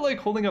kind of like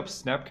holding up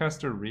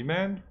Snapcaster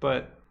Remand,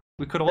 but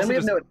we could also Then we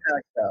have just no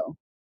attack though.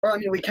 Or I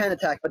mean, we can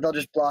attack, but they'll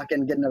just block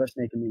and get another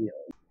snake immediately.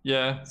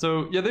 yeah.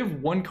 So yeah, they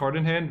have one card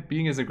in hand,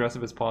 being as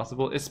aggressive as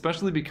possible,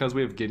 especially because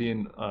we have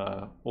Gideon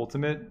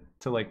ultimate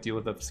to like deal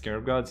with the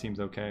Scarab God seems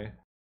okay.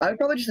 I would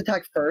probably just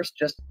attack first,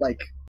 just like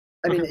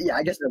I mean, Okay. yeah,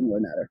 I guess it doesn't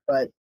really matter,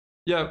 but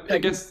Yeah, I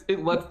guess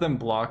it lets them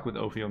block with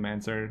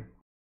Ophiomancer.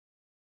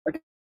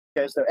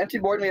 okay. So empty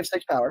board, and we have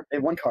 6 power. They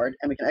have 1 card,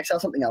 and we can exile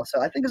something else.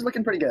 So I think it's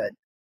looking pretty good.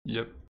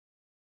 Yep.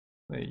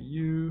 Play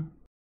you.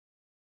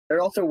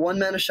 They're also 1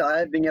 mana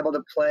shy of being able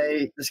to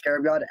play the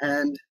Scarab God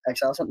and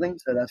exile something,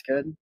 so that's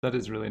good. That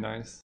is really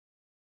nice.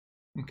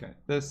 Okay,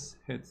 this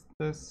hits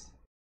this.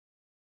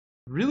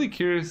 Really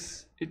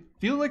curious. It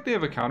feels like they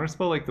have a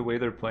counterspell like the way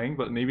they're playing,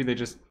 but maybe they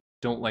just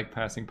don't like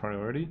passing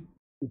priority.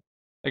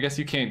 I guess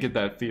you can't get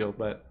that feel,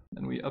 but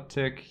then we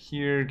uptick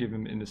here, give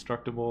him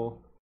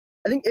indestructible.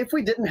 I think if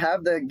we didn't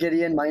have the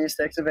Gideon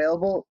 -6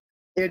 available,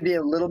 it would be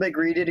a little bit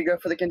greedy to go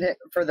for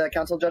the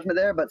Council Judgment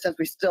there. But since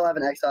we still have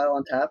an exile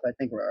on tap, I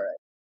think we're all right.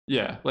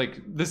 Yeah,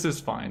 like this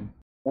is fine.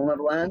 1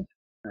 level land,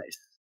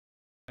 nice.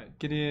 Right,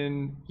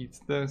 Gideon eats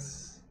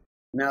this.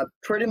 Now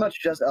pretty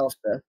much just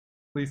Elspeth.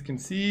 Please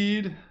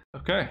concede.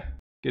 Okay,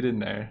 get in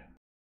there.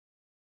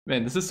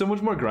 Man, this is so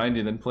much more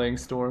grindy than playing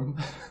Storm.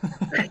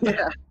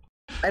 Yeah,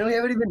 and we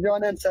haven't even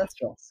drawn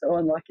Ancestral. So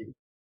unlucky.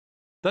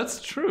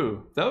 That's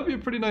true. That would be a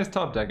pretty nice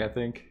top deck, I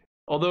think.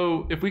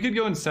 Although, if we could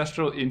go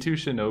Ancestral into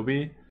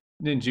Shinobi,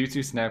 Ninjutsu,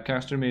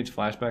 Snapcaster, Mage,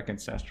 Flashback,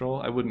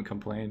 Ancestral, I wouldn't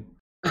complain.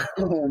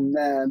 Oh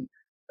man,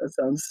 that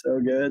sounds so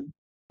good.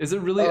 Is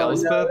it really Oh,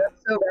 Elspeth? no,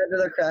 that's so bad that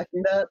they're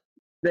cracking that.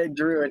 They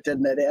drew it,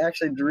 didn't they? They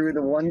actually drew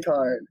the 1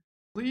 card.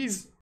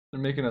 Please. They're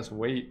making us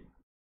wait.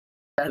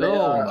 Yeah, they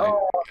Oh are. my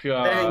Oh,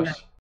 dang.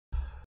 gosh.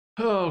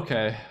 Oh,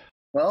 okay.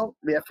 well,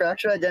 we have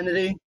Fractured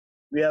Identity,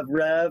 we have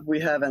Rev, we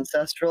have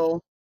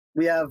Ancestral,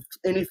 we have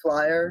any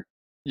flyer.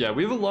 Yeah,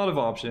 we have a lot of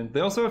options.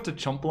 They also have to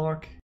chump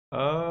block.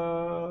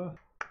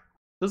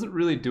 Doesn't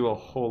really do a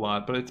whole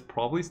lot, but it's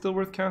probably still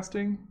worth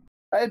casting.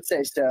 I'd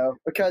say so,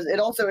 because it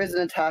also is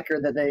an attacker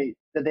that they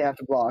have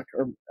to block,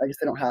 or I guess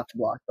they don't have to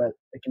block, but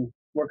they can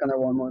work on their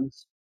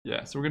 1/1s.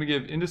 Yeah, so we're gonna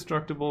give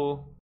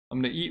Indestructible.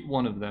 I'm gonna eat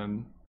one of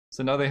them.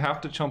 So now they have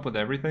to chump with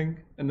everything,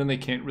 and then they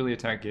can't really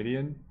attack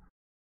Gideon.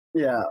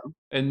 Yeah.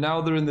 And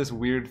now they're in this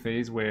weird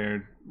phase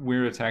where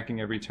we're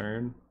attacking every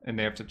turn, and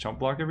they have to chump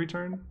block every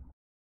turn.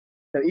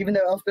 So even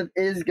though Elspeth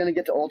is going to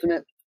get to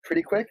ultimate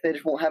pretty quick, they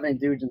just won't have any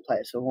dudes in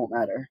play, so it won't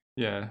matter.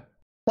 Yeah.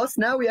 Plus,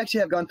 now we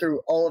actually have gone through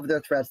all of their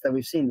threats that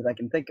we've seen that I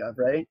can think of,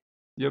 right?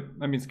 Yep.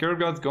 I mean, Scarab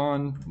God's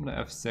gone. I'm gonna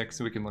F6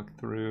 so we can look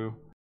through.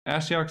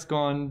 Ashiok's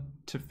gone.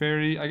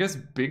 Teferi. I guess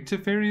Big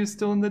Teferi is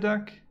still in the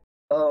deck.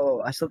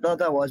 Oh, I still thought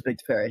that was Big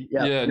Teferi.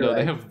 Yeah, Yeah, you're no, right.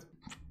 they have.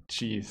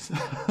 Jeez.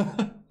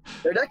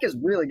 Their deck is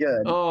really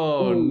good.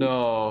 Oh Ooh.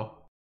 no.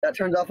 That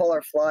turns off all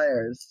our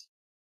flyers.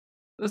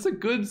 That's a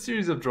good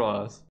series of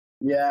draws.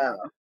 Yeah.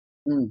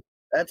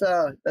 That's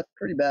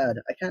pretty bad.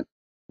 I can't.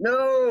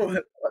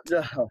 No.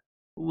 A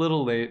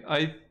little late.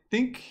 I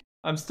think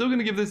I'm still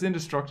gonna give this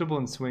Indestructible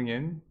and swing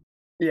in.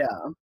 Yeah.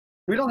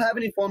 We don't have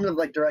any form of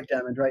like direct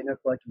damage, right? No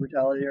collective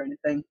brutality or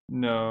anything.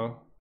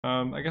 No.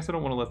 I guess I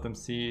don't want to let them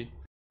see.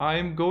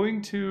 I'm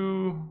going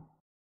to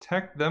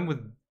tech them with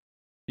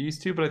these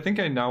two, but I think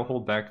I now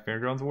hold back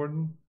Fairgrounds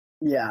Warden.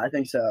 Yeah, I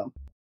think so.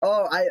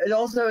 Oh, it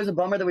also is a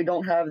bummer that we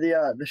don't have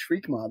the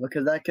Shriek Mob,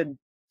 because that could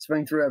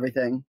swing through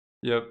everything.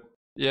 Yep.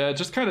 Yeah, it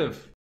just kind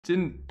of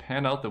didn't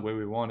pan out the way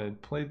we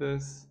wanted. Play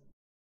this.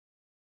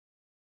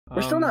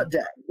 We're still not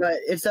dead, but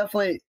it's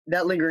definitely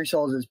that Lingering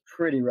Souls is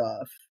pretty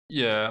rough.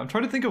 Yeah, I'm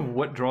trying to think of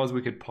what draws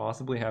we could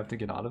possibly have to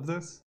get out of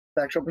this.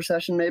 Spectral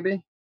Procession,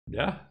 maybe?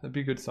 Yeah, that'd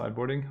be good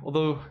sideboarding.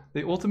 Although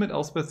they ultimate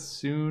Elspeth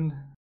soon.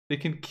 They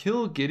can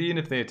kill Gideon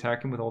if they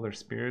attack him with all their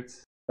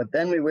spirits. But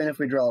then we win if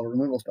we draw a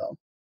removal spell.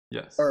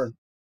 Yes. Or,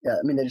 yeah,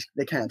 I mean,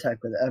 they can't attack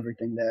with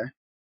everything there.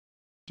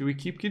 Do we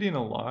keep Gideon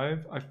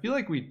alive? I feel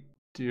like we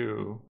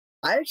do.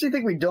 I actually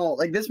think we don't.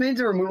 Like, this means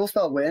a removal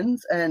spell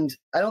wins, and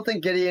I don't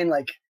think Gideon,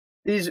 like,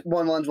 these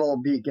 1/1s will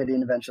beat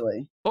Gideon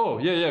eventually. Oh,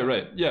 yeah,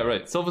 right. Yeah,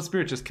 right. Selfless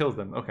Spirit just kills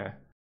them. Okay.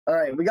 All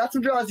right, we got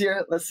some draws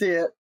here. Let's see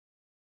it.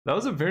 That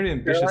was a very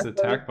ambitious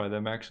attack by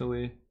them,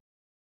 actually.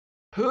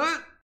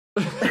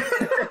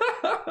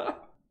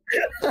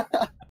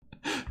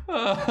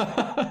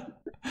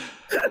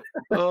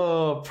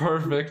 Oh,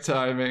 perfect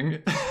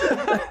timing.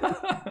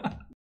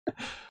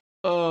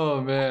 Oh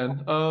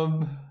man.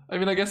 I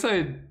mean, I guess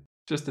I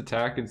just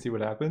attack and see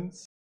what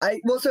happens.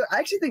 So I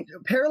actually think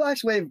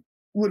Parallax Wave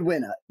would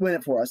win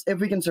it for us if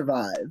we can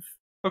survive.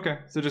 Okay,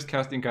 so just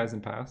casting guys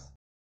and pass.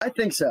 I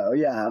think so,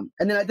 yeah.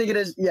 And then I think it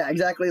is, yeah,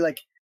 exactly. Like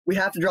we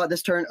have to draw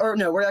this turn, or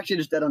no, we're actually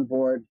just dead on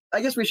board.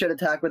 I guess we should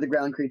attack with the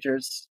ground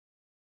creatures.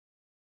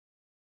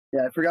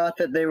 Yeah, I forgot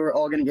that they were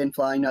all going to gain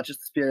flying, not just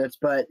the spirits.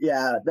 But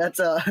yeah, that's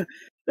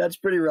that's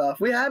pretty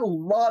rough. We had a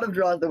lot of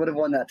draws that would have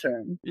won that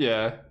turn.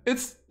 Yeah,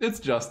 it's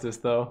justice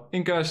though.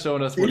 Inkai's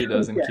showing us what he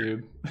does in Yeah.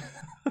 cube.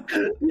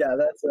 Yeah,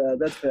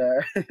 that's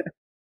fair.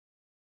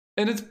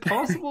 And it's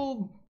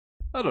possible.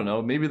 I don't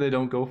know. Maybe they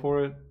don't go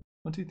for it.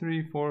 1, 2,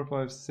 3, 4,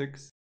 5,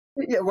 6.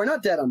 Yeah, we're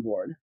not dead on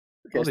board.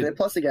 Okay, Oh, so they- they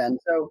plus again.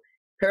 So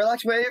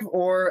Parallax Wave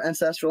or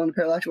Ancestral and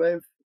Parallax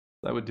Wave.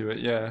 That would do it.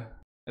 Yeah,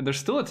 and they're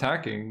still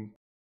attacking.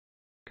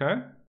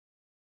 Okay.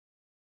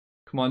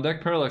 Come on,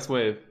 deck Parallax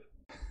Wave.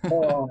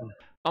 Oh,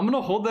 I'm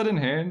gonna hold that in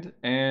hand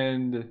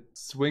and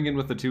swing in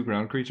with the 2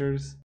 ground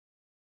creatures.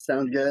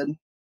 sounds good.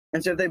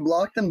 And so if they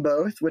block them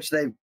both, which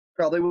they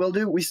probably will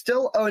do, we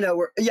still. Oh no,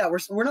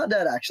 we're not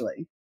dead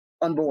actually.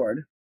 On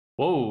board.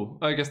 Whoa,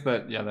 I guess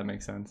that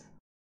makes sense.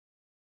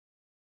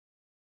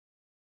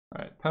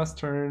 All right, pass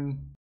turn.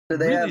 So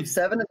they Really? have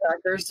 7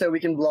 attackers, so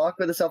we can block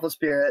with a Selfless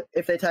Spirit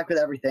if they attack with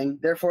everything.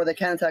 Therefore, they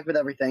can attack with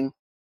everything.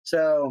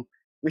 So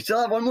we still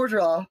have 1 more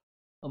draw.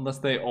 Unless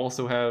they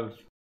also have.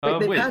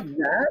 They Wait. have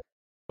that.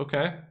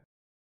 Okay.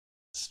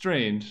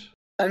 Strange.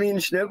 I mean,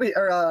 Shinobi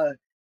or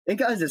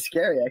Inkai's is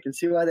scary. I can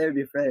see why they would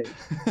be afraid.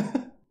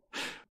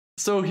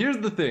 So here's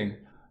the thing: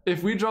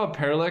 if we draw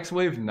Parallax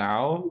Wave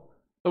now,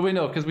 oh wait,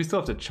 no, because we still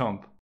have to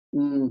chump.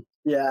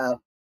 Yeah.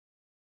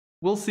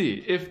 We'll see.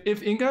 If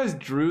Inkai's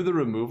drew the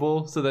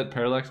removal so that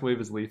Parallax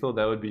Wave is lethal,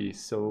 that would be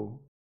so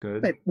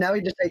good. Wait, now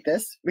we just take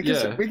this. We can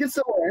Yeah. we can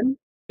still win.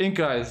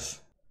 Inkai's,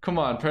 come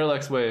on,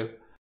 Parallax Wave.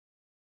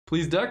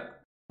 Please deck.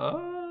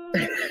 Dang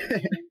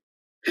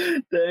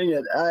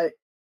it.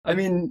 I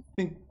mean, I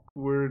think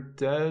we're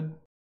dead.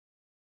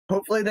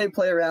 hopefully they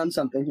play around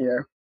something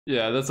here.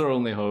 Yeah, that's our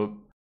only hope.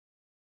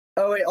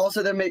 Oh wait,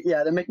 also they're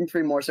making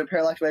 3 more, so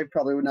Parallax Wave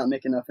probably would not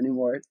make enough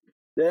anymore.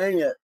 Dang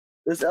it.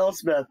 This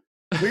Elspeth.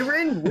 We were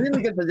in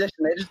really good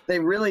position. They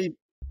really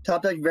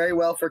top decked very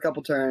well for a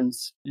couple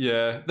turns.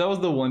 Yeah, that was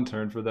the 1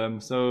 turn for them,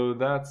 so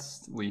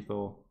that's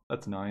lethal.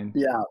 That's 9.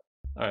 Yeah. All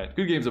right,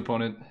 good games,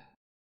 opponent.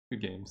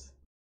 Good games.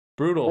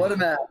 Brutal. What a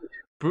match.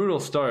 Brutal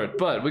start,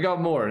 but we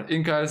got more.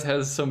 Inkai's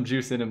has some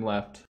juice in him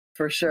left.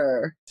 For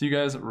sure. See you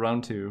guys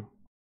round 2.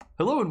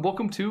 Hello and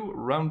welcome to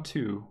round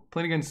 2.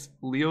 Playing against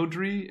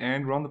Leodri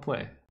and we're on the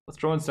play. Let's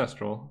draw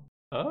Ancestral.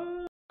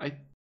 I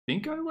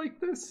think I like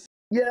this.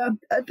 Yeah,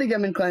 I think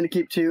I'm inclined to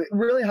keep 2.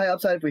 Really high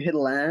upside if we hit a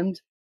land.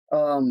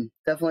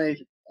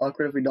 Definitely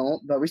awkward if we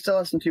don't, but we still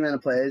have some 2-mana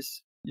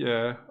plays.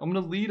 Yeah, I'm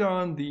gonna lead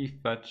on the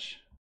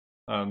fetch.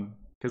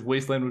 Because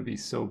Wasteland would be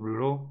so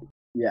brutal.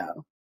 Yeah.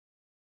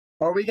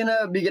 Are we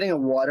gonna be getting a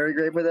Watery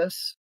Grave with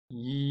this?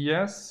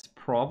 Yes,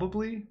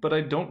 probably, but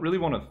I don't really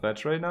want to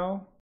fetch right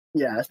now.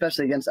 Yeah,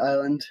 especially against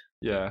Island.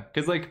 Yeah,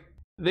 because like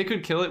they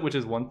could kill it, which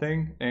is one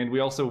thing, and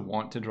we also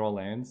want to draw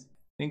lands.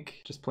 I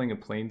think just playing a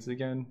plains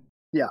again.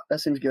 Yeah,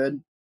 that seems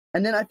good.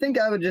 And then I think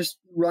I would just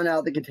run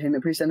out the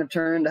Containment Priest end of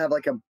turn to have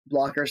like a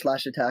blocker /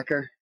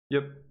 attacker.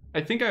 Yep.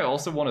 I think I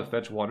also want to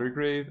fetch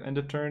Watergrave end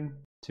of turn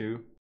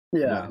too.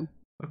 Yeah.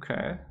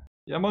 Okay.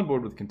 Yeah, I'm on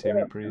board with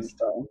Containment Priest.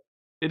 So,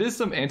 It is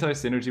some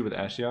anti-synergy with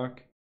Ashiok,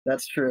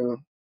 that's true.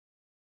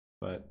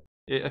 but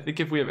I think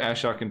if we have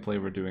Ashiok in play,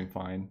 we're doing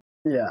fine.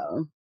 Yeah.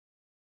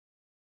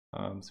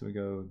 So we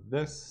go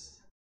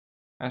this,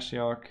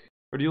 Ashiok.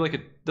 Or do you like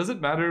it? Does it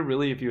matter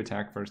really if you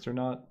attack first or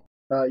not?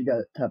 You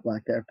got tap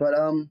black there. But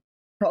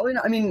probably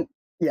not. I mean,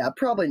 yeah,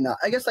 probably not.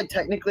 I guess like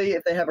technically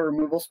if they have a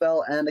removal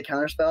spell and a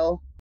counter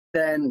spell,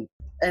 then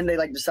and they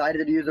like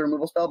decided to use a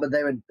removal spell, but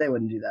they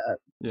wouldn't do that.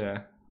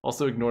 Yeah.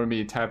 Also ignore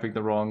me tapping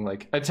the wrong,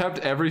 like, I tapped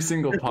every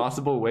single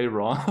possible way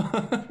wrong.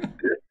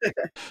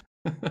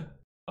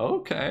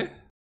 Okay.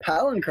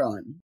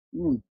 Palancron.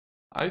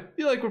 I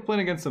feel like we're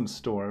playing against some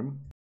Storm.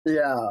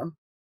 Yeah.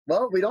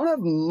 Well, we don't have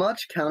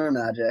much counter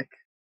magic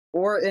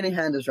or any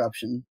hand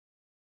disruption.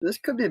 This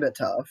could be a bit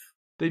tough.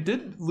 They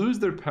did lose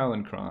their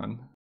Palancron.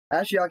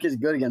 Ashiok is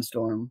good against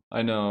Storm.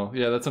 I know.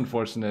 Yeah, that's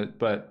unfortunate,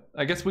 but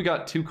I guess we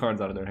got 2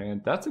 cards out of their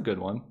hand. That's a good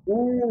one.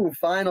 Ooh,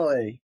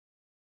 finally.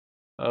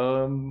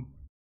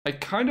 I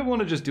kind of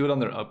want to just do it on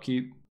their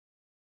upkeep.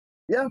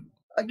 Yeah,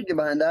 I could get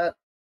behind that.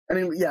 I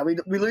mean, yeah, we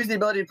lose the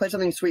ability to play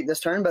something sweet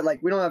this turn, but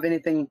like we don't have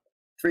anything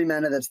 3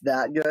 mana that's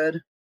that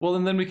good. Well,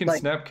 and then we can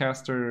Like-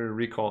 Snapcaster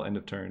Recall end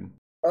of turn.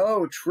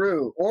 Oh,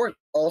 true. Or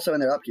also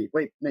in their upkeep.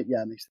 Wait, yeah,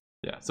 it makes sense.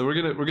 Yeah, so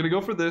we're gonna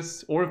go for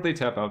this, or if they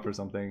tap out for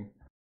something.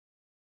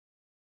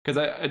 Because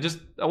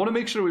I want to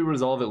make sure we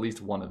resolve at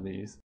least one of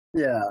these.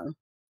 Yeah.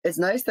 It's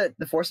nice that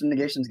the Force of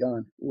Negation's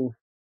gone. Ooh.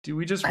 Do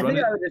we just I run think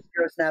it? I would just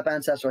go Snap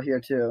Ancestral here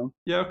too.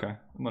 Yeah, okay.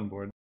 I'm on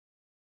board.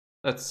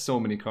 That's so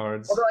many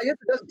cards. Although I guess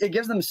it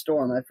gives them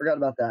Storm. I forgot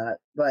about that.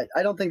 But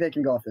I don't think they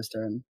can go off this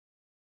turn.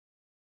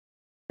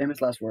 Famous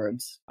last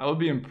words. I would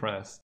be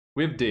impressed.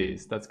 We have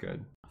days. That's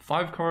good.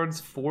 5 cards,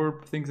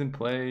 4 things in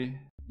play.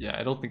 Yeah,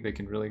 I don't think they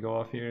can really go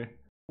off here.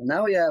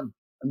 Now we have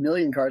a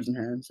million cards in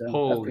hand. So that's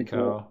Holy pretty cow.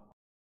 cool.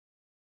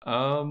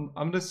 I'm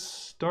gonna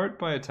start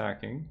by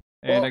attacking.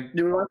 And Well,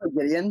 do we want to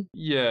play Gideon?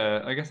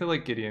 yeah, I guess I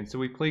like Gideon. So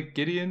we play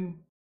Gideon,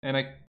 and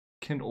I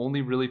can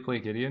only really play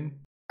Gideon.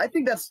 I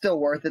think that's still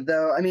worth it,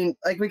 though. I mean,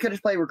 like, we could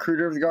just play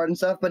Recruiter of the Guard and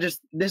stuff, but just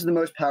this is the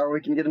most power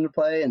we can get him to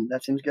play, and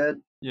that seems good.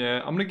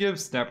 Yeah, I'm gonna give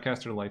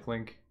Snapcaster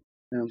lifelink.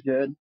 Sounds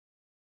good.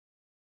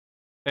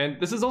 And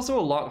this is also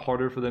a lot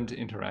harder for them to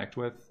interact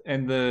with.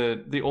 And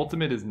the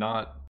ultimate is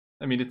not,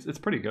 I mean, it's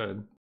pretty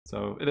good.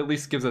 So it at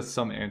least gives us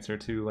some answer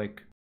to,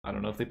 like, I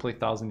don't know, if they play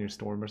Thousand Year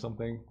Storm or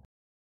something.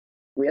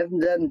 We have them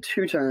dead in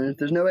 2 turns.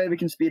 There's no way we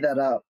can speed that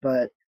up,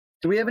 but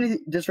do we have any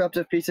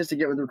disruptive pieces to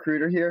get with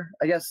Recruiter here?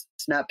 I guess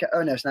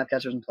oh no,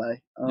 Snapcaster's in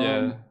play.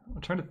 Yeah,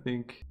 I'm trying to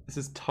think. This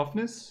is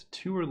toughness,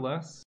 2 or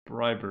less,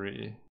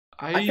 bribery.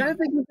 I kind of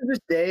think we should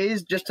just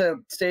daze just to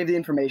save the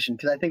information,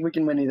 because I think we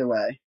can win either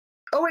way.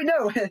 Oh wait,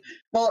 no.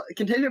 Well,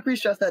 continue, please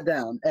stress that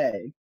down.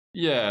 A.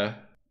 Yeah.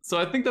 So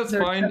I think that's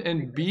fine.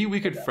 And B, we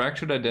could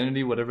fractured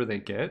identity whatever they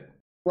get.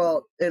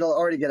 Well, it'll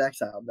already get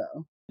exiled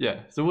though.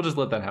 Yeah, so we'll just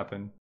let that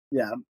happen.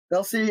 Yeah,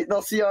 they'll see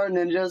our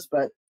ninjas,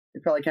 but they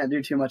probably can't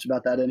do too much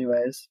about that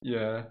anyways.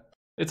 Yeah.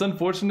 It's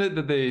unfortunate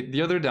that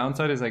the other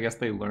downside is I guess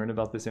they learn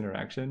about this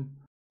interaction.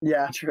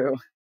 Yeah, true.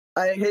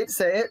 I hate to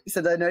say it,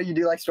 since I know you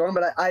do like Storm,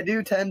 but I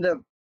do tend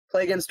to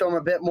play against Storm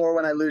a bit more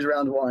when I lose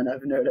round 1,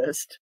 I've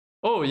noticed.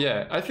 Oh,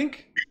 yeah. I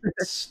think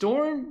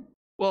Storm,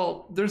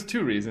 well, there's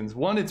 2 reasons.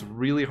 One, it's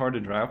really hard to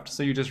draft,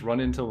 so you just run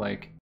into,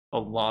 like, a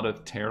lot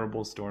of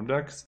terrible Storm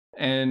decks.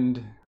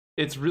 And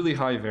it's really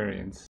high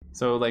variance.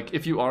 So, like,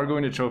 if you are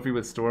going to trophy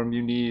with Storm,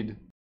 you need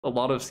a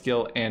lot of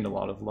skill and a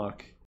lot of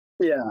luck.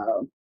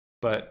 Yeah.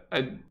 But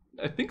I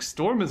think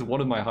Storm is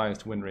one of my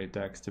highest win rate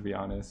decks, to be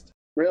honest.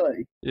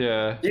 Really?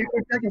 Yeah. Do you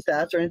keep checking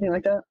stats or anything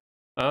like that?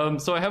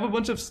 So I have a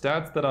bunch of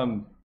stats that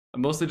I'm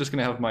mostly just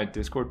gonna have my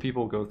Discord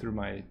people go through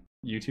my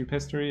YouTube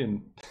history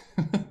and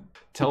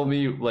tell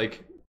me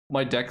like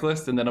my deck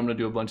list, and then I'm gonna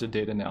do a bunch of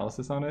data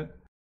analysis on it.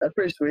 That's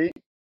pretty sweet.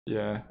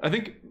 Yeah, I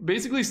think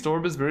basically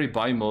Storm is very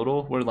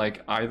bimodal, where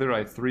like either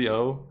I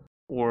 3-0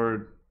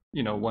 or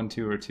 1-2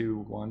 or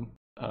 2-1.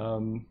 I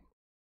think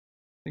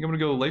I'm gonna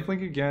go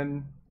lifelink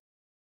again.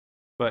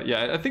 But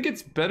yeah, I think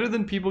it's better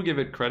than people give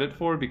it credit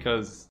for,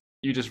 because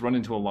you just run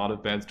into a lot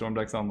of bad Storm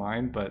decks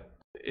online, but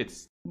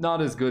it's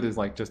not as good as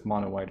like just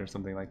mono white or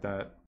something like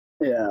that.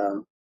 Yeah.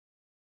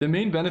 The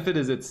main benefit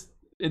is it's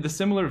in the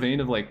similar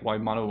vein of like why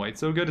mono white's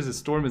so good is the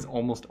Storm is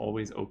almost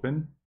always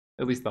open,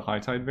 at least the high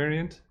tide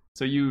variant.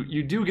 So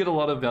you do get a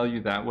lot of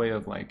value that way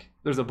of like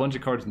there's a bunch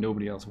of cards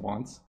nobody else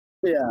wants.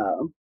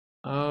 Yeah.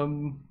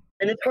 And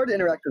it's hard to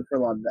interact with for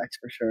a lot of decks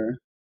for sure.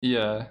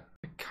 Yeah.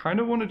 I kind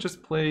of want to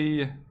just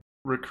play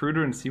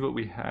Recruiter and see what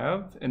we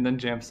have, and then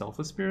jam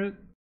Selfless Spirit.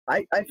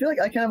 I feel like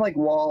I kind of like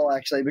Wall,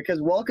 actually,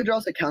 because Wall could draw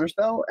us a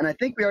counterspell, and I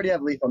think we already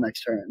have lethal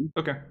next turn.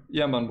 Okay.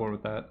 Yeah, I'm on board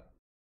with that.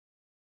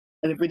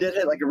 And if we did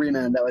hit like a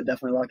remand, that would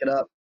definitely lock it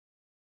up.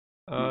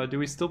 Do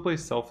we still play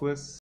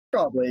Selfless?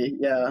 Probably,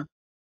 yeah.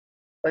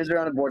 Plays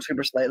around the board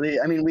super slightly.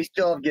 I mean, we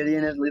still have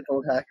Gideon as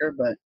lethal attacker,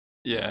 but...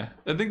 Yeah.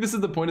 I think this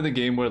is the point of the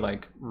game where,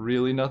 like,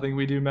 really nothing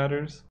we do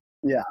matters.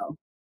 Yeah.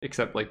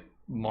 Except, like,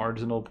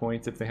 marginal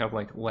points if they have,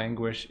 like,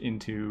 Languish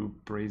into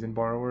Brazen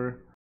Borrower.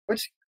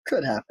 Which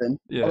could happen.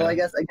 Yeah. Although I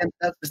guess against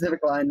that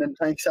specific line, then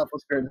playing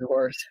Selfless Spirit is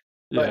worse.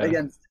 But Yeah.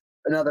 against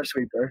another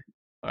sweeper.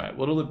 Alright,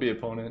 what'll it be,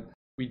 opponent?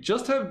 We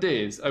just have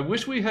Daze. I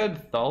wish we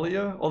had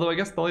Thalia, although I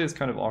guess Thalia is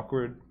kind of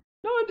awkward.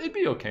 No, it'd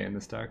be okay in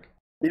this deck.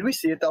 Did we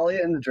see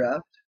Thalia in the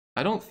draft?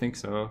 I don't think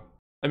so.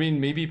 I mean,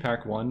 maybe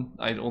pack 1.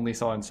 I only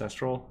saw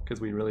Ancestral, because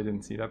we really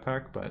didn't see that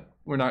pack, but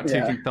we're not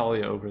taking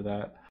Thalia over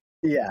that.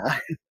 Yeah.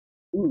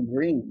 Ooh,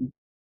 green.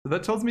 So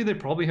that tells me they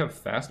probably have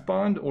Fast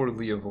Bond or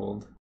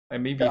Leovold. I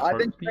may be I've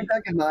been checking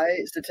back at my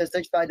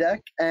statistics by deck,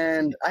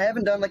 and I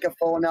haven't done like a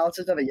full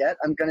analysis of it yet.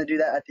 I'm going to do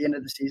that at the end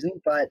of the season,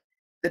 but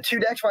the 2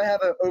 decks where I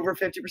have an over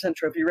 50%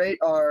 trophy rate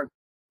are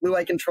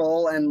Blue-White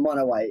Control and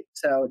Mono White.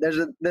 So those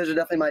are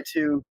definitely my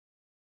 2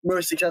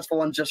 most successful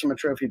ones just from a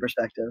trophy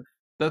perspective.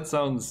 That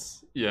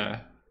sounds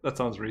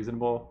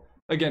reasonable.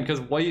 Again, because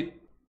white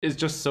is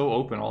just so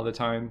open all the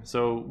time.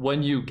 So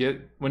when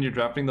you're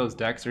drafting those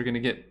decks, you're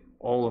gonna get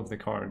all of the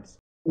cards.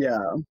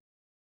 Yeah.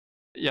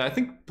 Yeah, I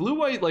think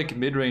blue-white like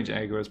mid-range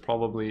aggro is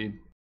probably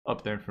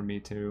up there for me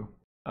too.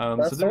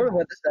 That's sort of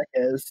what this deck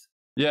is.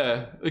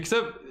 Yeah,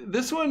 except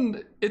this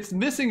one, it's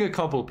missing a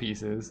couple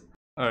pieces.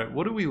 All right,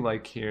 what do we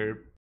like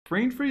here?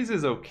 Brain Freeze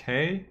is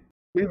okay.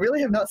 We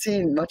really have not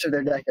seen much of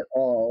their deck at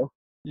all.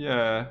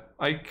 Yeah,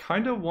 I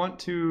kind of want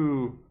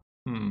to...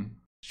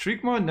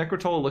 Shriekmaw and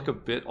Necrotol look a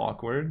bit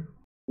awkward.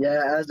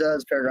 Yeah, as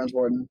does Fairgrounds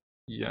Warden.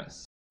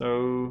 Yes.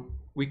 So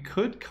we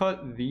could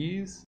cut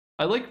these.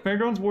 I like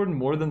Fairgrounds Warden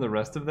more than the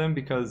rest of them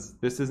because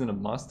this isn't a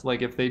must.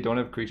 Like, if they don't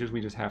have creatures,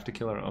 we just have to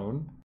kill our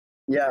own.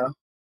 Yeah.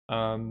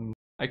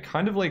 I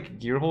kind of like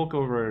Gearhulk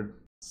over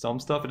some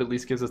stuff. It at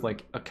least gives us,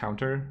 like, a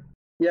counter.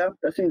 Yeah,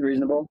 that seems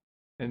reasonable.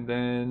 And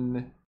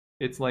then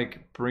it's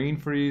like Brain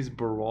Freeze,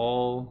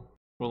 Baral,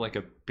 or like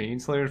a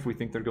Baneslayer if we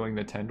think they're going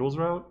the Tendrils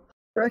route.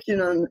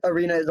 Correction on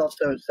Arena is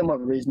also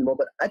somewhat reasonable,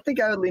 but I think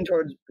I would lean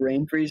towards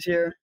Brain Freeze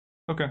here.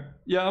 Okay.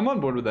 Yeah, I'm on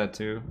board with that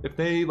too. If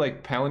they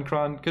like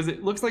Palancron, because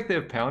it looks like they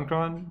have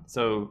Palancron,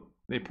 so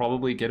they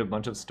probably get a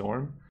bunch of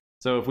Storm.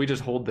 So if we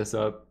just hold this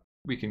up,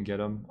 we can get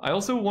them. I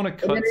also want to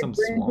And then cut some if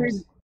Brain Freeze,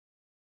 swamps.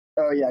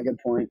 oh yeah, good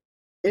point.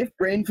 If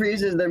Brain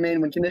Freeze is their main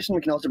win condition,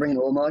 we can also bring in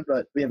Ulamog,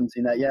 but we haven't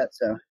seen that yet,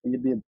 so it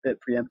could be a bit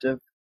preemptive.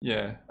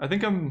 Yeah, I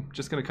think I'm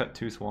just gonna cut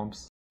 2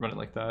 swamps, run it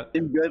like that.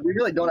 Seems good. We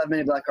really don't have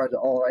many black cards at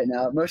all right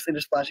now. Mostly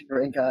just flashing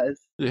for Ink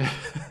Eyes, Yeah.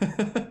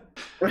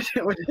 which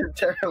is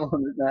terrible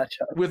in this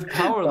matchup. With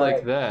power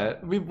like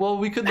that,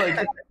 we could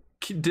like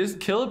just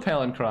kill a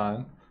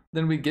Palancron,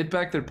 then we get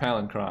back their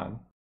Palancron.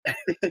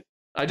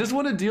 I just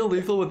want to deal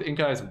lethal with Ink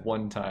Eyes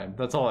one time.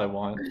 That's all I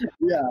want.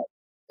 Yeah,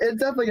 it's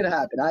definitely gonna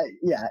happen.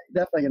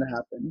 Definitely gonna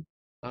happen.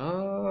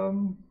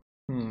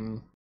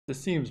 This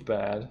seems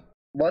bad.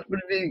 What would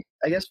it be?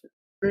 I guess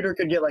Fruiter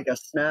could get like a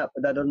snap,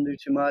 but that doesn't do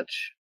too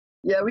much.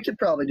 Yeah, we could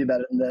probably do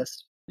better than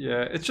this.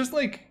 Yeah, it's just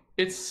like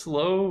it's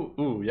slow.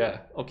 Ooh,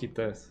 yeah, I'll keep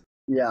this.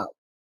 Yeah.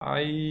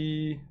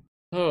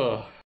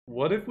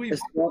 What if we?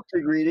 Is Swamp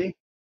too greedy?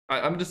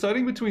 I'm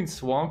deciding between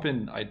Swamp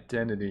and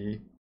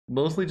Identity,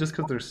 mostly just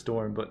because there's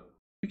Storm, but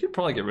we could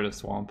probably get rid of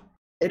Swamp.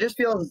 It just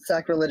feels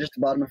sacrilegious to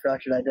bottom of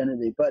Fractured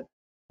Identity, but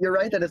you're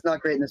right that it's not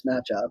great in this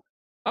matchup.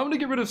 I'm gonna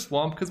get rid of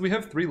Swamp because we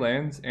have 3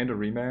 lands and a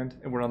remand,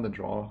 and we're on the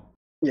draw.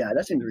 Yeah,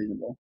 that seems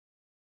reasonable.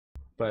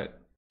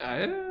 But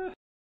I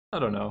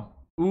don't know.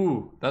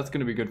 Ooh, that's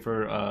gonna be good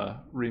for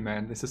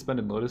remand. They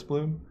suspended Lotus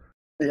Bloom.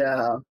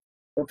 Yeah.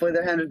 Hopefully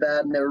their hand is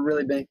bad and they were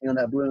really banking on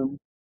that bloom.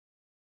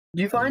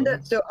 Do you find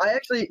that? So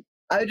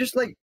I just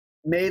like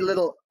made a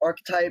little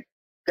archetype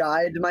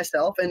guide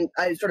myself, and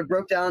I sort of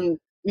broke down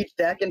each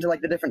deck into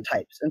like the different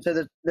types. And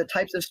so the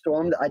types of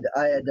storm that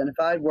I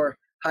identified were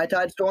High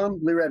Tide Storm,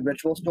 Blue Red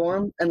Ritual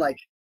Storm, and like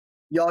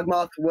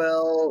Yawgmoth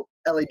Will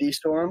LED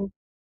Storm.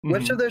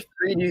 Which of those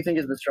 3 do you think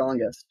is the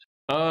strongest?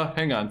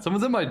 Hang on.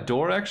 Someone's at my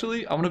door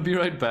actually. I'm gonna be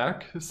right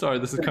back. Sorry,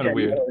 this is kind of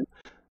weird.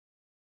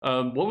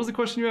 What was the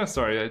question you asked?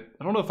 Sorry, I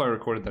don't know if I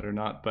recorded that or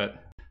not,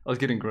 but I was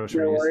getting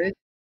groceries. No worries.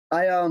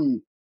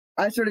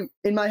 I sort of,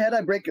 in my head,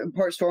 I break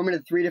apart Storm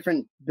into 3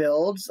 different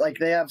builds. Like,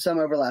 they have some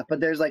overlap, but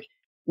there's, like,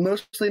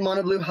 mostly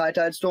Mono Blue High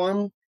Tide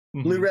Storm,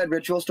 Blue Red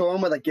Ritual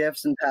Storm with, like,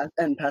 Gifts and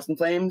Past and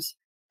Flames,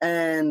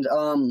 and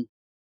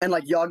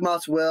like,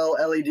 Yawgmoth's Will,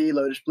 LED,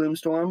 Lotus Bloom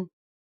Storm.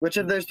 Which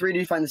of those 3 do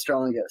you find the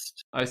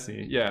strongest? I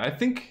see. Yeah, I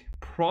think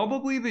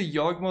probably the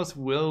Yawgmoth's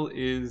Will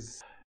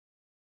is...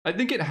 I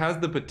think it has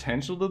the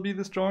potential to be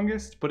the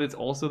strongest, but it's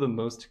also the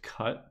most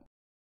cut.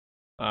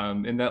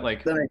 In that,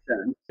 like, that makes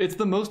sense. It's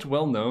the most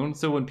well known.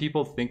 So when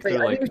people think they're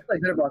like,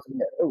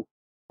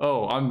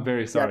 oh, I'm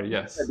very sorry.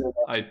 Yeah, yes,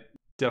 I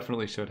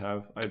definitely should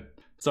have.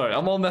 Sorry,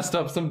 I'm all messed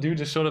up. Some dude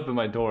just showed up at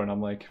my door, and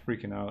I'm like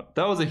freaking out.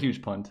 That was a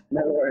huge punt.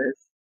 No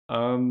worries.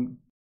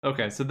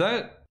 Okay, so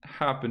that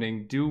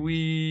happening. Do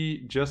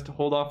we just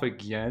hold off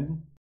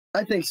again?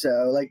 I think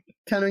so. Like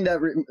countering that,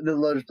 the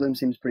Lotus Bloom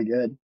seems pretty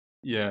good.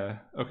 Yeah.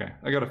 Okay,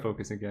 I gotta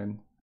focus again.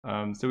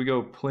 So we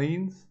go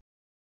Plains,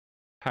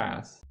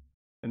 pass.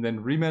 And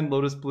then Remand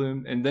Lotus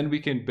Bloom, and then we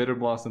can Bitter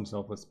Blossom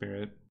Selfless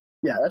Spirit.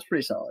 Yeah, that's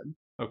pretty solid.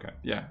 Okay,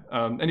 yeah.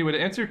 Anyway, to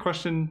answer your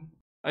question,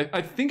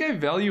 I think I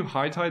value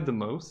High Tide the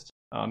most.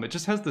 It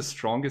just has the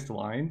strongest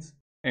lines,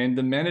 and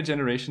the mana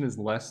generation is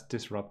less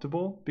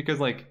disruptible, because,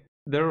 like,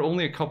 there are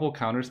only a couple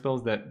counter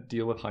spells that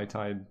deal with High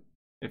Tide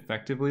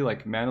effectively,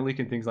 like Mana Leak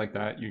and things like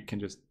that. You can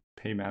just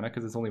pay mana,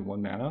 because it's only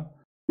 1 mana.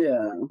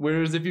 Yeah.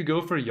 Whereas if you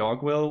go for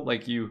Yawgwill,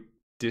 like, you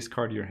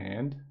discard your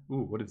hand.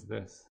 Ooh, what is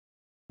this?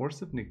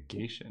 Force of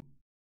Negation.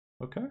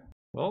 Okay,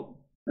 well...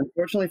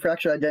 Unfortunately,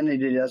 Fractured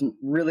Identity doesn't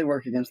really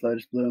work against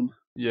Lotus Bloom.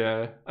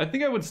 Yeah, I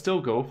think I would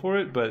still go for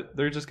it, but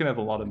they're just going to have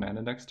a lot of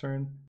mana next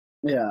turn.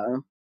 Yeah.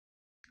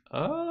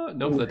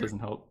 Nope, that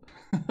doesn't help.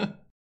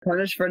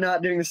 Punished for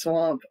not doing the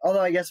Swamp. Although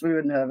I guess we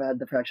wouldn't have had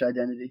the Fractured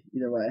Identity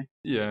either way.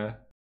 Yeah.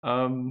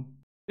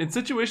 In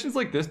situations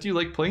like this, do you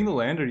like playing the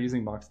land or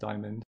using Mox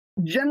Diamond?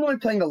 Generally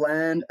playing the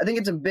land. I think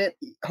it's a bit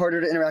harder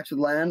to interact with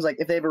lands. Like,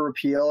 if they have a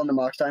repeal on the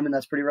Mox Diamond,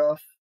 that's pretty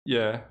rough.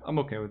 Yeah, I'm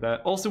okay with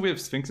that. Also, we have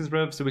Sphinx's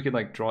Rev, so we can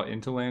like draw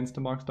into lands to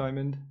Mox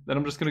Diamond. Then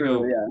I'm just gonna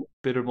go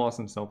Bitter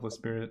Blossom Selfless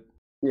Spirit.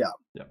 Yeah.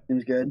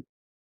 Seems good.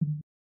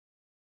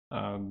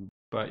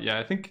 But yeah,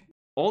 I think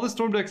all the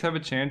Storm decks have a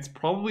chance.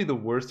 Probably the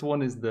worst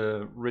one is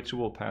the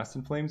Ritual Past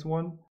in Flames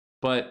one.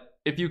 But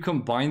if you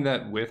combine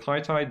that with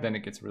High Tide, then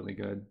it gets really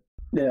good.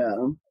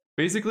 Yeah.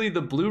 Basically, the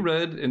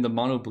Blue-Red and the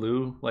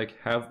Mono-Blue like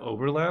have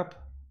overlap,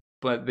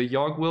 but the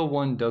Yawgwill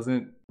one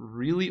doesn't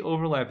really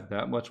overlap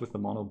that much with the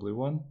Mono-Blue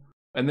one.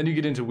 And then you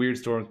get into weird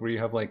storms where you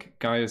have like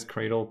Gaia's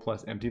Cradle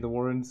plus Empty the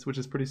Warrens, which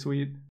is pretty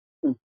sweet.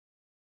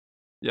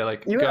 Yeah,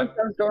 like you have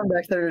some storm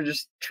decks that are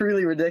just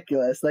truly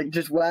ridiculous, like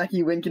just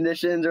wacky win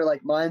conditions, or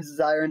like Mind's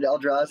Desire into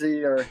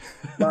Eldrazi, or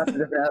lots of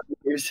different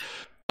avenues.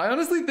 I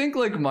honestly think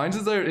like Mind's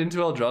Desire into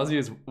Eldrazi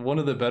is one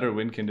of the better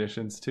win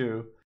conditions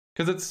too,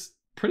 because it's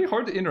pretty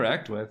hard to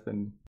interact with,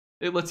 and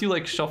it lets you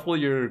like shuffle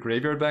your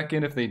graveyard back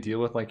in if they deal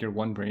with like your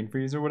 1 Brain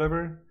Freeze or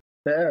whatever.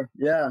 Fair,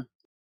 yeah.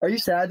 Are you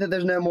sad that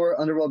there's no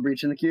more Underworld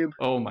Breach in the cube?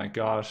 Oh my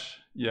gosh,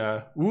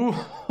 yeah. Ooh.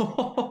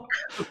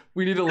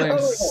 We need to land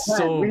Oh,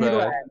 so we need bad.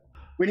 land.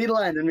 We need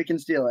land and we can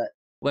steal it.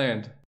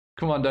 Land.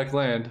 Come on, deck,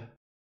 land.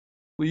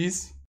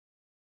 Please.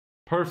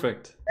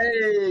 Perfect.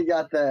 Hey,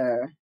 got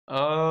there.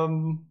 I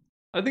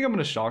think I'm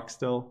gonna shock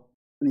still.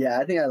 Yeah,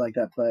 I think I like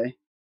that play.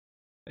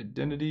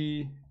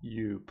 Identity,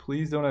 you.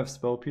 Please don't have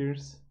spell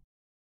pierce.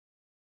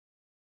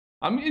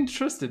 I'm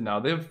interested now.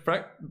 They have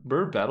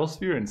Burr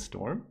Battlesphere and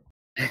Storm?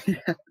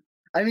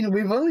 I mean,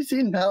 we've only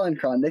seen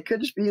Palancron. They could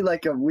just be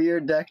like a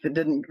weird deck that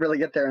didn't really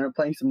get there and are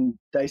playing some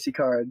dicey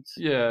cards.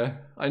 Yeah,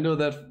 I know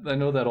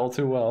that all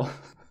too well.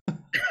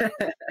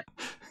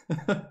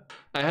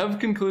 I have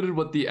concluded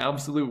what the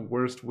absolute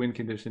worst win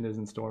condition is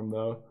in Storm,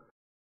 though.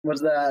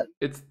 What's that?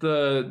 It's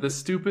the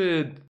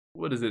stupid,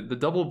 what is it? The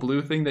double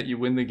blue thing that you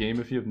win the game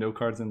if you have no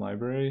cards in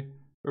library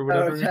or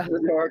whatever. Oh, yeah,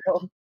 the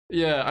Oracle.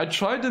 Yeah, I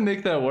tried to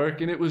make that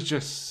work and it was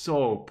just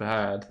so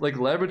bad. Like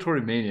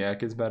Laboratory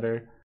Maniac is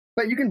better.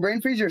 But you can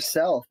brain freeze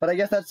yourself, but I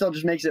guess that still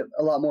just makes it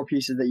a lot more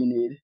pieces that you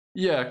need.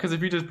 Yeah, because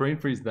if you just brain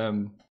freeze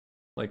them,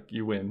 like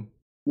you win.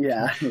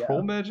 Yeah.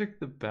 Control Magic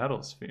the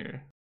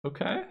Battlesphere.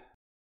 Okay.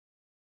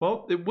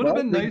 Well, it would have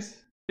been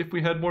nice if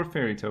we had more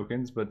fairy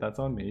tokens, but that's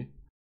on me.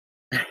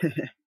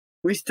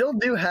 We still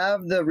do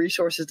have the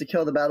resources to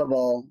kill the Battle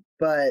Ball,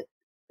 but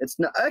it's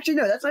not. Actually,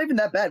 no, that's not even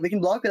that bad. We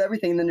can block with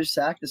everything and then just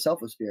sack the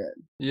Selfless Spirit.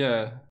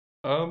 Yeah.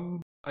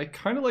 I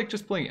kind of like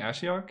just playing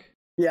Ashiok.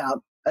 Yeah,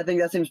 I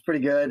think that seems pretty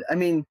good. I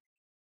mean,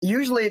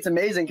 usually it's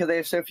amazing because they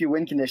have so few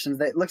win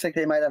conditions. It looks like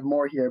they might have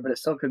more here, but it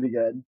still could be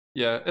good.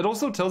 Yeah, it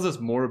also tells us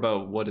more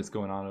about what is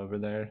going on over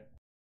there.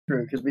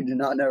 True, because we do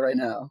not know right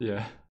now.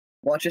 Yeah.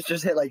 Watch us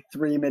just hit like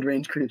 3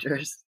 mid-range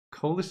creatures.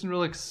 Coalition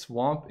Relic,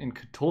 Swamp, and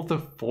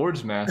Katoltha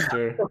Forge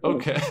Master.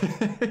 Okay.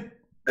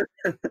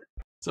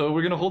 So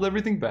we're going to hold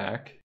everything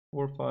back.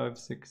 4, 5,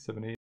 6,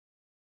 7, 8.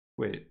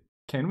 Wait,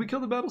 can we kill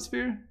the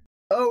Battlesphere?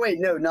 Oh, wait,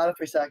 no, not if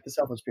we sack the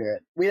Selfless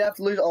Spirit. We'd have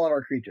to lose all of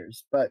our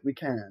creatures, but we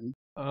can.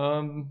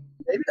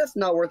 Maybe that's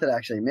not worth it,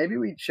 actually. Maybe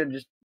we should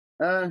just...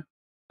 I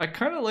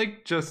kind of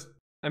like just...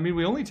 I mean,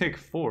 we only take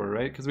 4,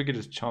 right? Because we could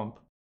just chump.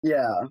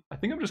 Yeah. I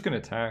think I'm just going to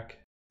attack.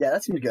 Yeah,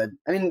 that seems good.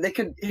 I mean, they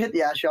could hit the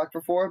Ashiok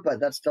for 4,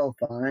 but that's still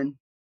fine.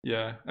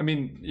 Yeah, I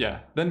mean, yeah.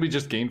 Then we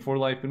just gain 4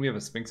 life, and we have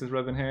a Sphinx's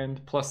Rev in hand.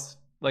 Plus,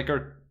 like,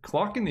 our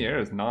clock in the air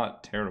is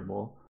not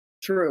terrible.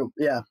 True,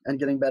 yeah, and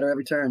getting better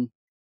every turn.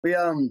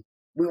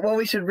 What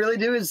we should really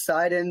do is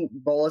side in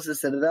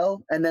Bolas'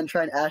 Citadel, and then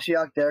try and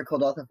Ashiok there,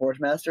 Katoltha Forge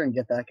Master, and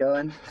get that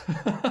going.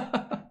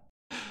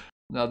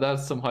 Now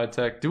that's some high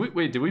tech. Did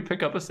we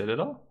pick up a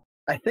Citadel?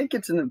 I think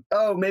it's in the...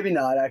 Oh, maybe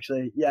not,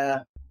 actually.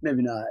 Yeah,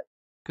 maybe not.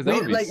 Because that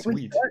would be We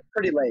sweet. started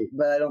pretty late,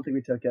 but I don't think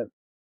we took it.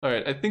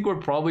 Alright, I think we're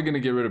probably going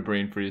to get rid of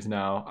Brain Freeze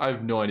now. I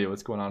have no idea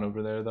what's going on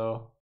over there,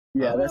 though.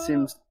 Yeah, that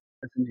seems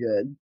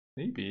good.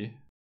 Maybe.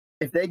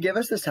 If they give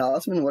us this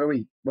talisman, what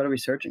are we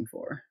searching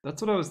for? That's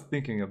what I was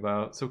thinking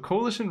about. So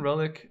Coalition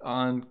Relic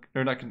on...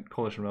 Or not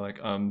Coalition Relic.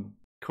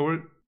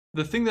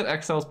 The thing that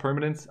exiles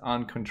permanents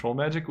on Control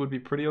Magic would be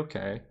pretty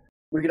okay.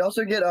 We could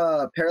also get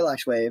a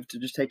Parallax Wave to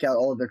just take out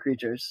all of their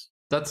creatures.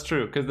 That's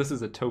true, because this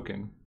is a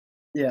token.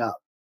 Yeah.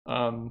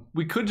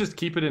 We could just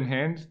keep it in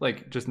hand,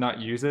 like just not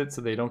use it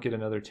so they don't get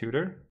another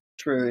tutor.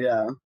 True,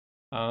 yeah.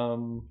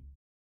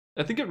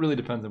 I think it really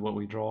depends on what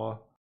we draw.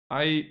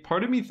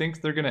 Part of me thinks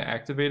they're gonna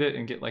activate it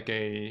and get like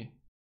a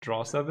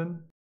draw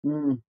 7.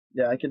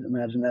 Yeah, I can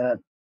imagine that.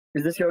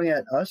 Is this going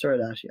at us or at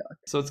Ashiok?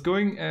 So it's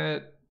going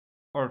at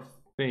our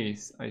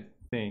face, I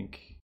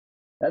think.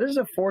 That is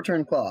a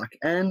 4-turn clock,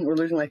 and we're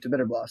losing life to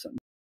Bitter Blossom.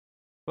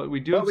 But we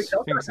do have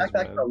Sphinx's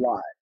back a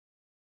lot.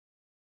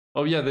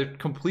 Oh yeah, they're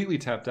completely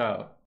tapped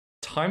out.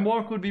 Time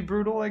Walk would be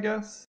brutal, I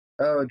guess.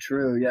 Oh,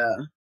 true, yeah.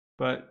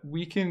 But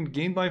we can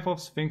gain life off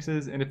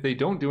Sphinxes, and if they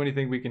don't do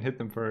anything, we can hit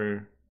them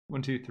for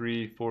 1, 2,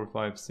 3, 4,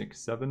 5, 6,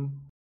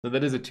 7. So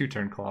that is a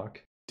 2-turn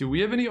clock. Do we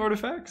have any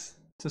artifacts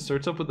to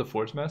search up with the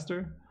Forge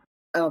Master?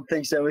 I don't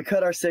think so. We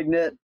cut our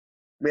Signet,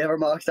 we have our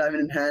Mox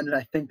Diamond in hand, and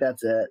I think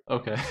that's it.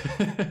 Okay.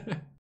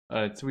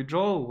 Alright, so we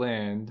draw a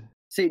land.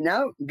 See,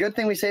 now, good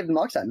thing we saved the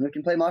Mox Diamond. We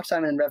can play Mox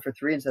Diamond and Rev for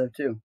 3 instead of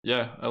 2.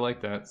 Yeah, I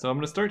like that. So I'm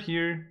going to start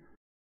here.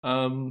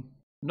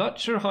 Not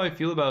sure how I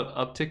feel about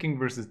upticking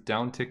versus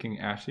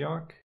downticking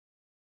Ashiok.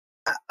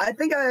 I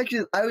think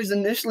I was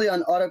initially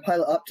on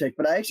autopilot uptick,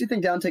 but I actually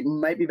think downtick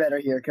might be better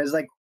here, because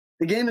like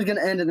the game is going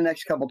to end in the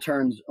next couple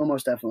turns,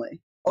 almost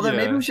definitely. Although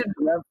maybe we should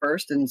Rev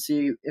first and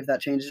see if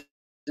that changes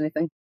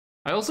anything.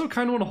 I also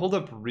kind of want to hold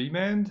up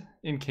Remand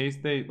in case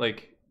they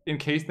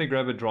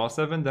grab a draw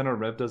 7, then our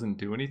Rev doesn't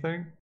do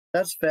anything.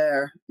 That's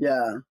fair,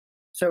 yeah.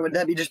 So would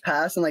that be just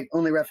pass and like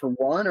only Rev for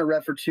 1, or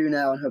Rev for 2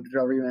 now and hope to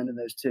draw Remand in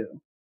those 2?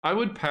 I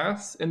would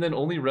pass and then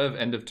only Rev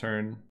end of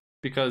turn,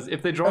 because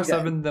if they draw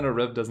 7, then a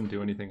Rev doesn't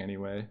do anything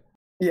anyway.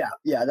 Yeah,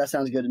 that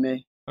sounds good to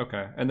me.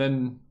 Okay, and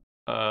then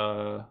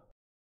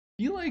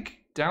feel like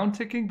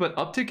downticking, but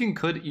upticking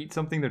could eat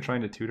something they're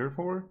trying to tutor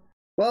for.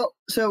 Well,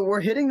 so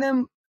we're hitting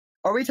them.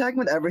 Are we attacking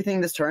with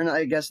everything this turn?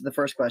 I guess is the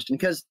first question,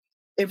 because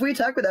If we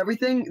attack with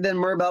everything, then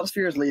Mer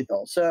Battlesphere is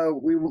lethal. So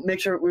we make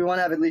sure we want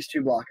to have at least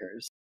 2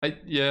 blockers.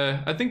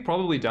 Yeah, I think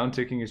probably down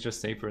ticking is just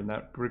safer in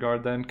that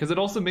regard then, because it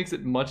also makes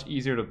it much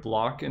easier to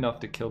block enough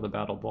to kill the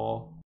battle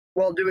ball.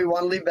 Well, do we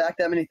want to leave back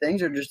that many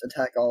things or just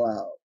attack all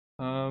out?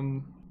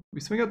 We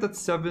swing out that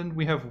 7.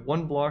 We have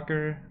 1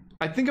 blocker.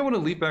 I think I want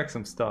to leave back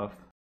some stuff.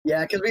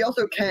 Yeah, because we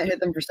also can't hit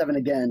them for 7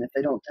 again if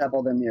they don't tap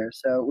all their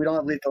mirrors. So we don't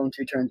have lethal in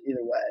 2 turns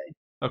either way.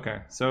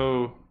 Okay,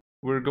 so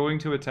we're going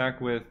to attack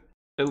with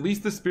at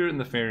least the Spirit and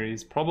the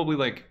Fairies, probably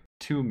like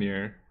 2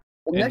 mirror.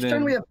 Well, next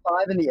turn we have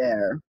 5 in the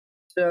air.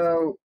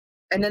 So,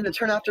 and then the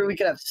turn after we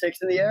could have 6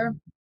 in the air.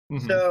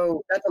 Mm-hmm.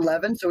 So that's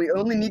 11. So we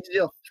only need to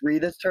deal 3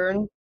 this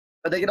turn.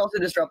 But they could also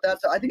disrupt that.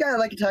 So I think I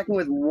like attacking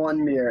with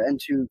 1 mirror and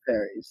 2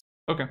 fairies.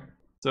 Okay,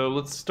 so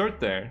let's start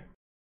there.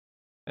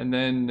 And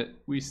then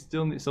we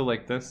still need, so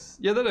like this.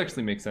 Yeah, that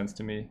actually makes sense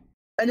to me.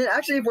 And then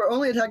actually, if we're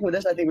only attacking with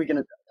this, I think we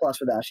can plus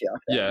with Ashiok.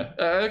 Yeah,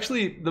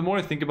 actually, the more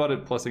I think about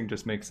it, plussing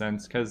just makes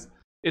sense. Because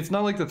it's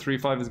not like the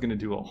 3/5 is going to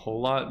do a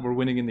whole lot. We're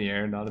winning in the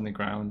air, not in the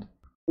ground.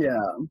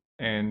 Yeah.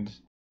 And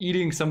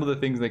eating some of the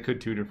things they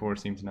could tutor for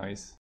seems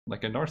nice.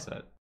 Like a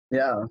Narset.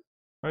 Yeah. All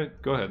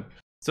right, go ahead.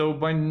 So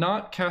by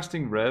not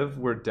casting Rev,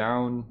 we're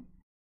down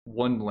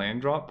 1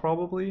 land drop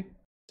probably.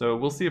 So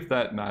we'll see if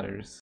that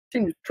matters.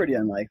 Seems pretty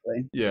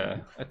unlikely. Yeah,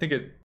 I think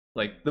it,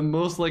 like, the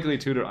most likely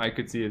tutor I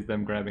could see is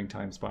them grabbing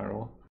Time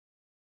Spiral.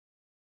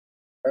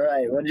 All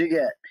right, what did you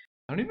get?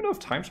 I don't even know if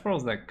Time Spiral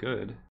is that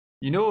good.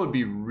 You know it would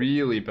be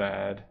really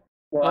bad.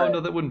 What? Oh, no,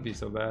 that wouldn't be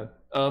so bad.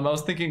 I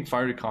was thinking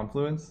Fiery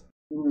Confluence.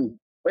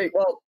 Wait,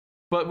 well...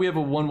 But we have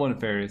a 1/1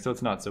 fairy, so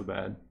it's not so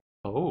bad.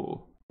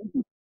 Oh.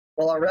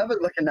 Well, our Rev is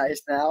looking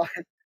nice now.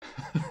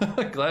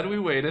 Glad we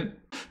waited.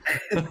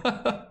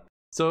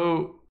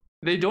 So,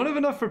 they don't have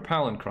enough for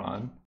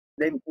Palancron.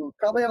 They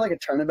probably have like a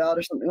turnabout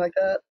or something like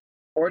that.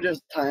 Or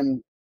just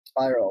Time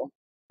Spiral.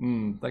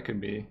 That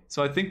could be.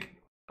 So I think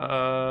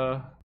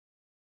I'm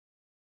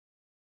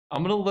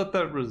gonna let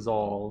that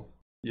resolve.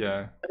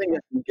 Yeah. I think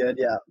that's good,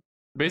 yeah.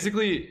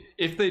 Basically,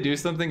 if they do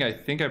something, I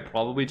think I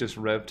probably just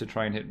rev to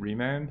try and hit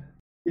Remand.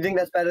 You think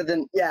that's better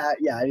than... Yeah,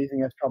 I do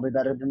think that's probably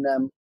better than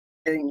them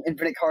getting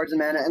infinite cards and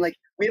mana. And like,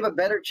 we have a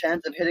better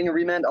chance of hitting a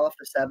Remand off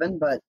the 7,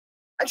 but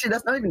actually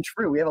that's not even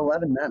true. We have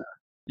 11 mana.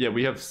 Yeah,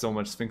 we have so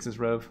much Sphinx's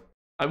Rev.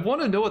 I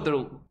want to know what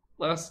their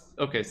last...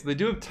 Okay, so they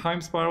do have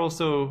Time Spiral,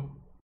 so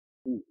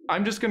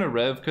I'm just going to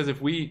Rev, because if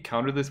we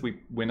counter this, we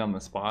win on the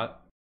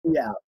spot.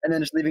 Yeah, and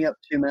then just leaving up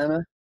 2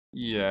 mana.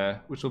 Yeah,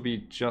 which will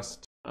be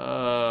just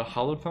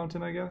Hallowed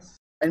Fountain, I guess.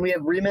 And we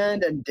have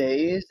Remand and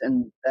Daze,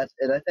 and that's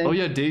it, I think. Oh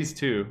yeah, Daze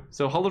too.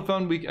 So Hallowed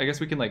Fountain, I guess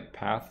we can like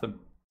path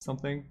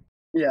something.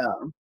 Yeah.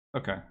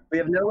 Okay. We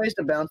have no ways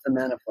to bounce the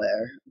Mana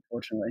Flare,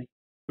 unfortunately.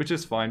 Which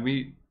is fine.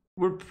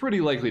 We're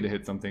pretty likely to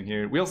hit something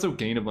here. We also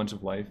gain a bunch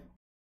of life.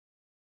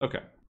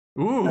 Okay.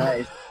 Ooh.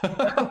 Nice.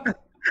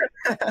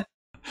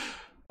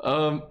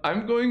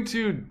 I'm going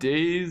to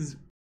Daze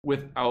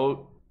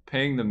without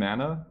paying the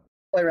mana.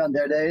 Play around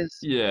their Daze?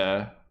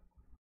 Yeah.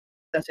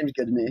 That seems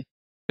good to me.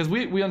 Because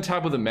we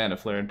untap with a Mana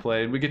Flare and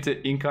play, and we get to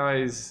Ink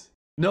Eyes.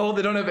 No,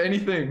 they don't have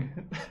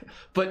anything.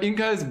 But Ink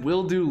Eyes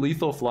will do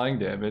lethal flying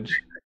damage.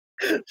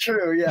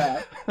 True,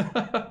 yeah.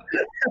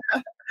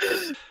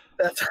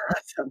 That's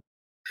awesome.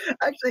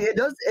 Actually,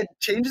 it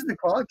changes the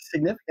clock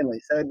significantly,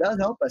 so it does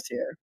help us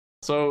here.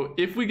 So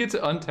if we get to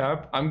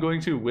untap, I'm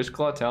going to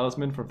Wishclaw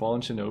Talisman for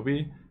Fallen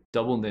Shinobi,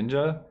 double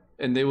Ninja,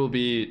 and they will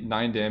be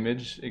 9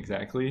 damage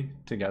exactly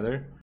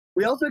together.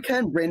 We also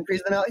can Brain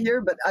Freeze them out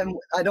here, but I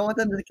don't want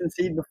them to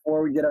concede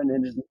before we get our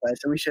ninjas in play,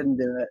 so we shouldn't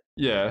do it.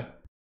 Yeah.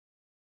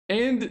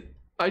 And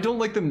I don't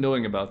like them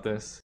knowing about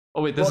this.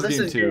 Oh wait, this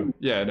is game 2.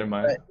 Yeah, never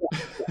mind. Right.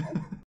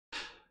 Yeah.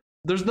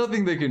 There's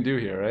nothing they can do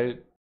here,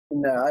 right?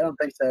 No, I don't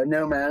think so.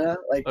 No mana.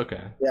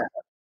 Okay. Yeah.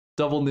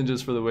 Double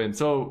ninjas for the win.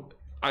 So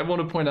I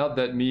want to point out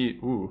that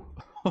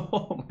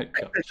oh my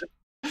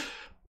gosh.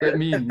 That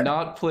me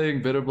not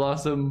playing Bitter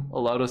Blossom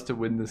allowed us to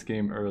win this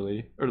game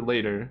early or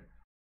later.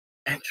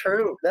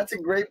 True. That's a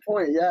great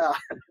point. Yeah.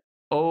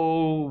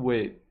 Oh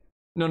wait.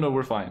 No,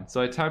 we're fine. So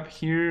I tap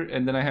here,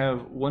 and then I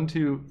have 1,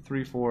 2,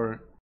 3,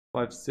 4,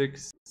 5,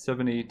 6,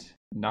 7, 8,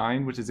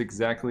 9, which is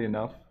exactly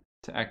enough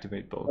to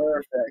activate both.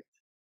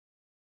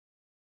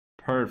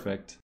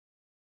 Perfect.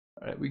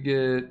 All right, we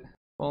get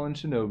Fallen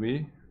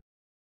Shinobi.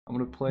 I'm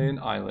going to play an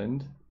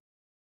island.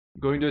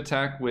 I'm going to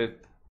attack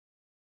with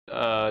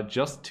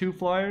just 2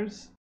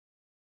 flyers.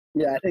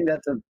 Yeah, I think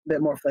that's a bit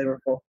more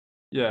flavorful.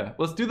 Yeah,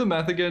 let's do the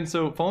math again.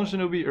 So Fallen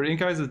Shinobi, or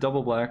Ink Eyes is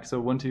double black. So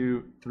 1,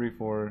 2, 3,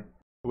 4.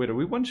 Wait, are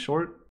we 1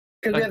 short?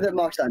 Because we have that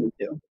Mox on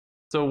too.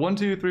 So 1,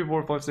 2, 3,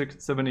 4, 5, 6,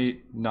 7,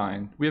 8,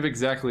 9. We have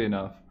exactly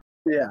enough.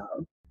 Yeah.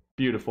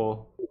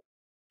 Beautiful.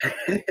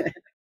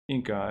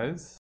 Ink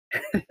Eyes.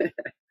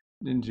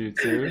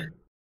 Ninjutsu.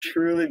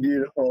 Truly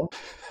beautiful.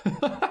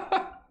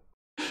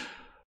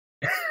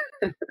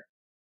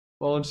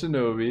 Fallen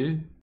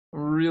Shinobi. I'm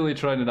really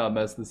trying to not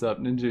mess this up.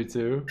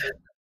 Ninjutsu.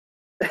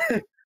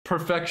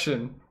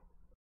 Perfection.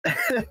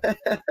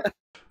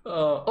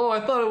 Oh,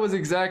 I thought it was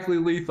exactly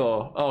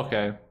lethal.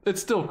 Okay.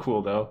 It's still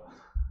cool, though.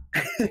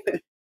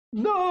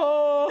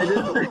 No!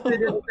 It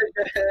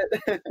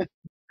didn't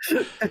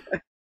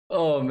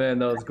Oh man,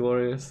 that was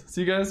glorious.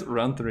 See you guys,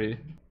 round 3.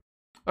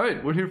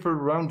 Alright, we're here for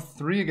round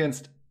 3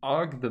 against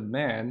Og the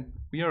Man.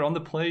 We are on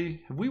the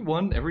play. Have we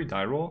won every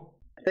die roll?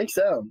 I think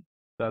so.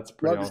 That's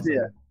pretty Love to see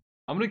awesome. it.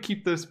 I'm gonna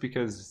keep this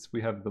because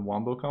we have the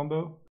Wombo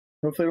combo.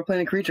 Hopefully we're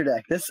playing a creature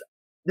deck. This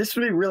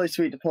would be really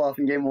sweet to pull off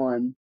in game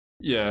 1.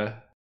 Yeah.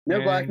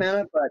 No black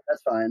mana, but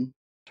that's fine.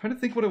 Trying to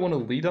think what I want to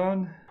lead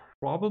on.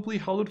 Probably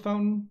Hallowed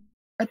Fountain.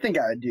 I think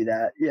I would do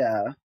that,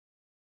 yeah.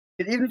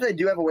 Even if they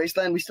do have a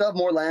wasteland, we still have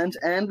more lands,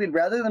 and we'd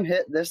rather them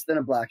hit this than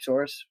a black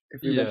source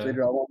if we eventually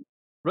draw one.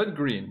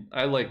 Red-green.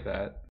 I like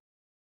that.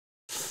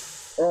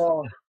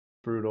 Oh.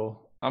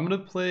 Brutal. I'm going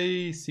to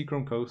play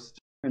Seachrome Coast.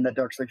 And that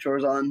Dark Slick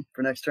Shore's on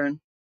for next turn.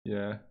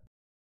 Yeah.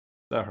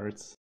 That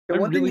hurts. The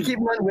one thing to keep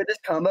in mind with this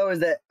combo is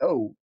that,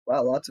 oh,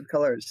 wow, lots of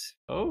colors.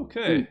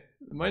 Okay.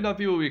 It might not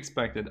be what we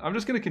expected. I'm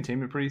just going to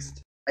Containment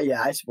Priest.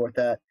 Yeah, I support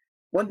that.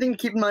 One thing to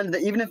keep in mind is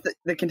that even if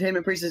the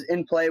Containment Priest is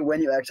in play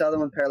when you exile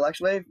them with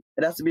Parallax Wave,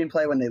 it has to be in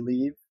play when they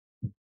leave.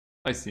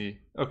 I see.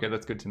 Okay,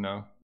 that's good to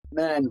know.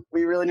 Man,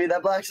 we really need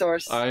that black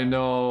source. I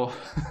know.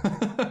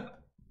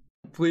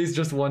 Please,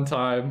 just one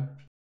time.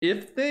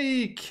 If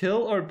they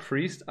kill our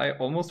priest, I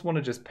almost want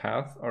to just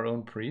path our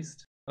own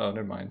priest. Oh,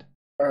 never mind.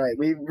 All right,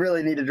 we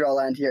really need to draw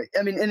land here.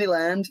 I mean, any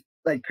land,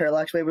 like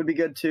Parallax Wave would be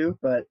good too,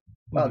 but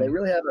wow, they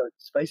really have a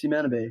spicy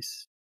mana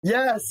base.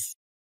 Yes!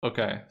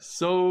 Okay,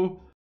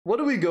 so what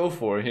do we go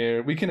for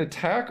here? We can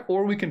attack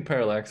or we can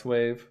Parallax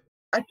Wave.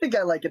 I think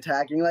I like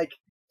attacking. Like,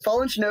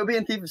 Fallen Shinobi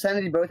and Thief of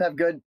Sanity both have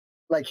good,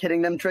 like,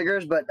 hitting them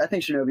triggers, but I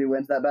think Shinobi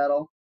wins that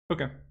battle.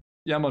 Okay.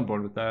 Yeah, I'm on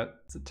board with that.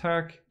 Let's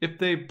attack. If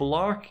they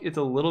block, it's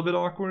a little bit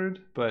awkward,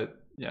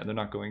 but yeah, they're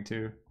not going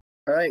to.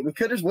 All right, we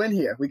could just win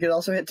here. We could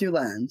also hit 2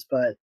 lands,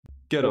 but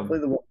get them.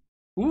 Ooh.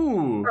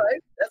 All right,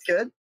 that's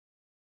good.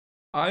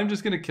 I'm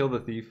just going to kill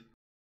the Thief.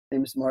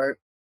 Seems smart.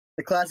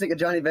 The classic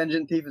Johnny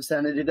Vengeance Thief of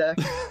Sanity deck.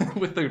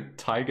 With the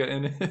Taiga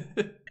in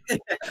it.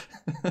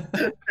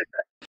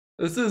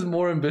 This is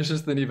more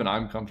ambitious than even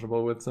I'm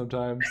comfortable with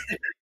sometimes.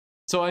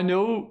 So I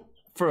know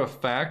for a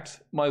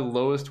fact my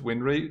lowest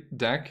win rate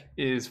deck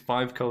is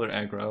 5-color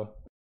aggro.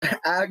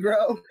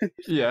 Aggro?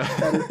 Yeah.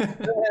 That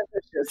is so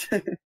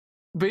ambitious.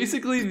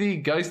 Basically the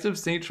Geist of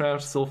St.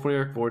 Trash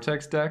Sulfuric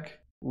Vortex deck,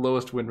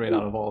 lowest win rate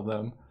out of all of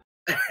them.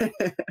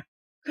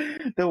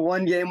 The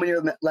one game when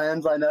your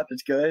lands line up,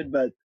 it's good,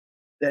 but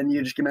then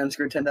you just command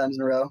screw 10 times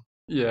in a row.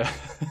 Yeah.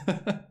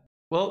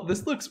 Well,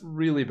 this looks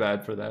really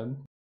bad for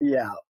them.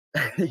 Yeah.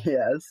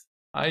 Yes.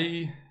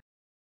 I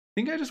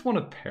think I just want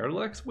a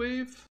Parallax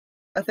Wave.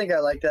 I think I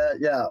like that,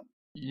 yeah.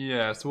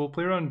 Yeah, so we'll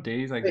play around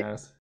days, I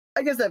guess.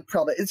 I guess that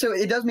probably... So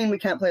it does mean we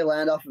can't play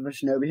land off of a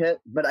Shinobi hit,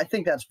 but I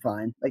think that's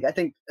fine. Like, I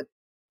think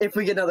if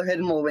we get another hit,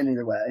 we'll win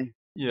either way.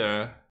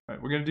 Yeah. All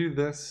right, we're going to do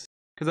this.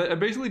 Because I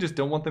basically just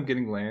don't want them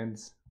getting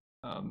lands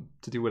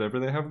to do whatever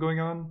they have going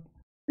on.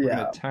 We're going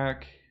to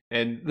attack.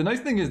 And the nice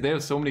thing is they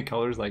have so many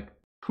colors, like,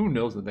 who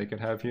knows what they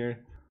could have here.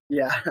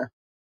 Yeah.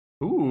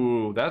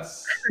 Ooh,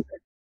 that's...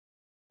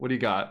 What do you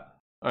got?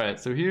 All right,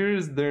 so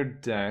here's their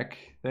deck.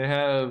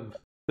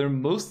 They're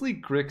mostly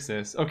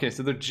Grixis. Okay,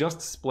 so they're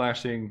just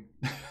splashing.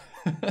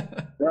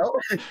 Well,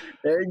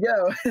 there you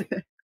go.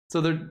 So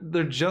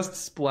they're just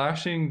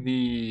splashing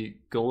the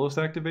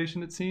Golos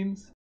activation, it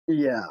seems.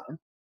 Yeah.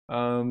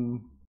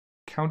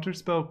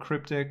 Counterspell,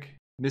 Cryptic,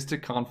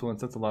 Mystic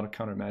Confluence. That's a lot of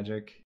counter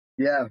magic.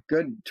 Yeah,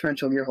 good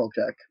Torrential Gearhulk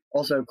deck.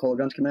 Also,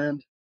 Cold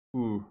Command.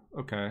 Ooh,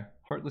 okay.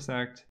 Heartless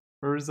Act.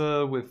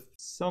 Urza with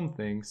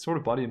something, sort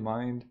of Body and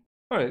Mind.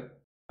 All right.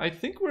 I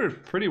think we're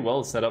pretty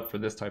well set up for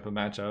this type of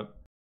matchup.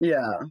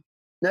 Yeah.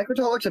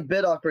 Necrotal looks a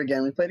bit awkward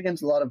again. We played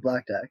against a lot of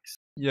black decks.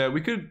 Yeah,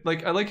 we could,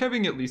 like, I like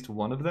having at least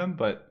one of them,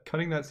 but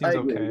cutting that seems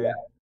okay. Yeah.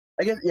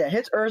 I guess, yeah,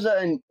 hits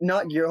Urza and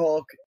not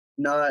Gearhulk,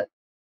 not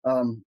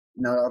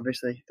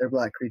obviously, they're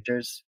black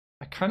creatures.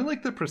 I kind of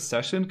like the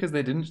Procession because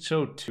they didn't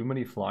show too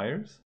many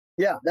flyers.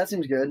 Yeah, that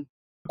seems good. Okay.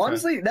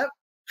 Honestly, that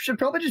should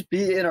probably just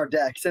be in our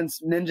deck since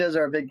ninjas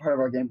are a big part of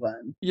our game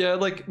plan. Yeah,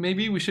 like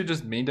maybe we should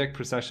just main deck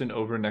Procession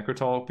over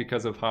Necrotal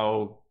because of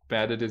how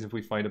bad it is if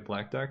we fight a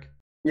black deck.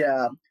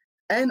 Yeah.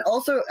 And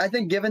also, I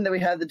think given that we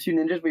have the 2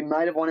 ninjas, we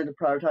might have wanted to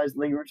prioritize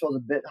League Rituals a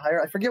bit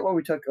higher. I forget what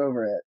we took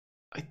over it.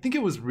 I think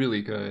it was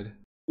really good.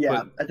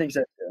 Yeah, I think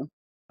so too.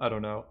 I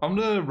don't know. I'm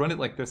going to run it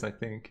like this, I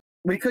think.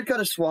 We could cut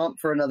a swamp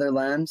for another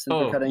land since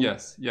we're cutting...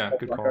 yes. Yeah,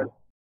 good call.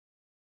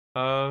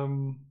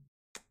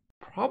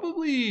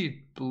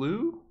 Probably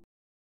blue?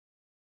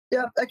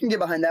 Yeah, I can get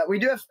behind that. We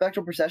do have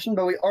Spectral Procession,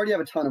 but we already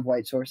have a ton of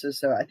white sources,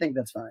 so I think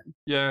that's fine.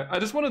 Yeah, I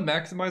just want to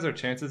maximize our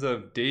chances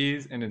of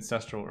Daze and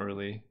Ancestral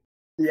early.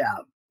 Yeah.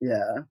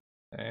 Yeah.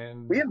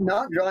 And we have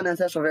not drawn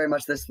Ancestral very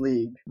much this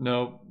league.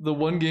 No, the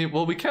one game...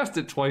 Well, we cast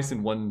it twice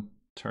in one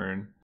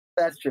turn.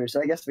 That's true,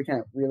 so I guess we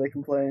can't really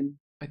complain.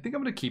 I think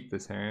I'm going to keep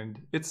this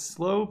hand. It's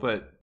slow,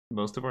 but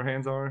most of our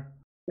hands are.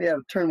 We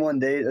have turn 1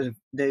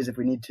 days if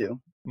we need to.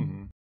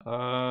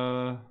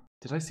 Mm-hmm.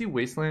 Did I see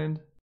Wasteland?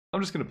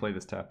 I'm just going to play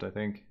this tapped, I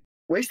think.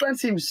 Wasteland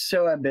seems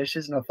so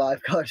ambitious in a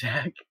 5-color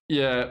deck.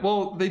 Yeah,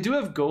 well, they do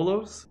have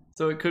Golos,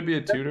 So it could be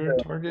a tutor true.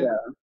 target.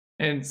 Yeah.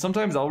 And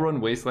sometimes I'll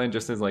run Wasteland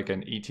just as like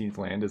an 18th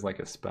land as like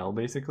a spell,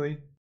 basically.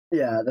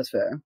 Yeah, that's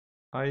fair.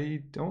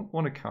 I don't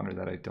want to counter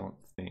that, I don't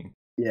think.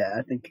 Yeah,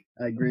 I think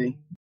I agree.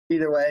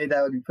 Either way,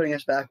 that would be putting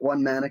us back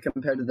 1 mana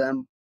compared to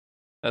them.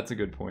 That's a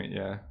good point,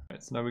 yeah.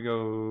 Alright, so now we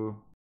go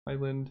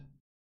Island,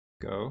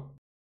 go.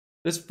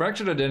 This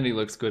Fractured Identity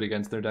looks good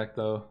against their deck,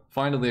 though.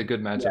 Finally a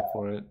good matchup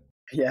for it.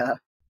 Yeah.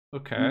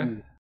 Okay.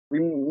 We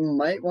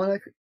might want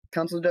to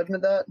Council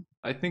Judgment that.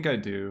 I think I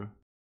do.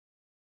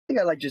 I think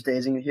I like just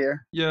dazing it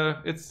here.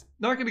 Yeah, it's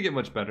not going to get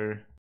much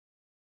better.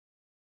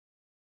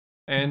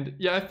 And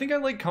yeah, I think I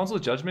like Council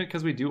Judgment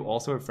because we do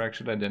also have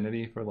Fractured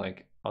Identity for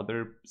like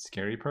other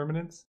scary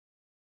permanents.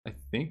 I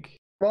think.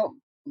 Well,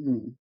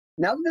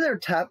 now that they're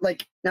tapped,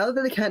 like now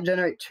that they can't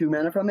generate 2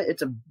 mana from it,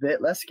 it's a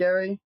bit less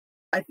scary.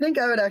 I think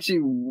I would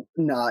actually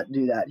not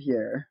do that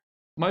here.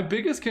 My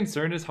biggest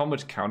concern is how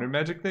much counter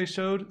magic they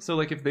showed. So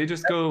like if they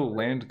just go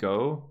land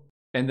go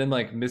and then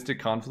like Mystic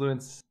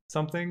Confluence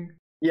something.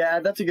 Yeah,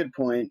 that's a good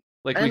point.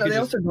 Like and we could they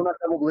also don't have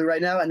double blue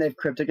right now, and they have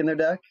Cryptic in their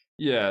deck.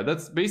 Yeah,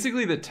 that's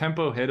basically the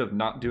tempo hit of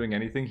not doing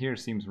anything here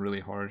seems really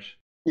harsh.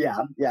 Yeah,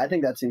 I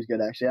think that seems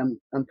good actually.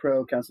 I'm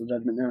pro Council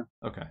Judgment now.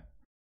 Okay.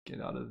 Get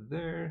out of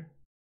there.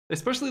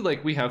 Especially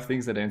like we have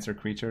things that answer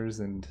creatures,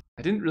 and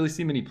I didn't really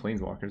see many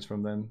planeswalkers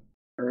from them.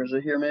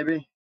 Urza here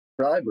maybe?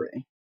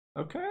 Bribery.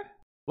 Okay.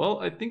 Well,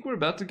 I think we're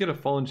about to get a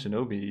Fallen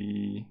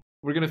Shinobi.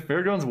 We're gonna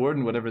Fairgrounds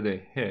Warden whatever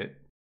they hit.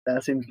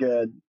 That seems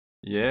good.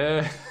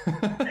 Yeah.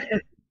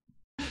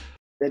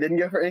 They didn't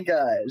go for Ink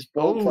Eyes.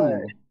 Bold play.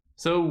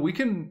 So we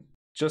can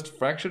just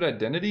Fractured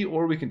Identity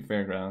or we can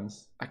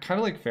Fairgrounds. I kind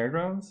of like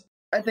Fairgrounds.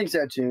 I think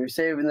so too.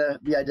 Saving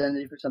the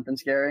identity for something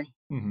scary.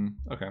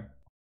 Okay.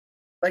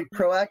 Like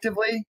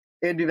proactively,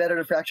 it'd be better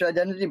to Fracture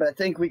Identity, but I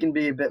think we can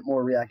be a bit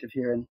more reactive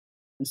here and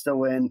still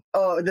win.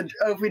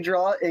 If we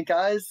draw Ink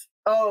Eyes,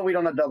 we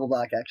don't have double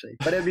black actually.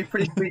 But it'd be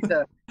pretty sweet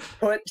to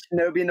put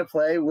Shinobi into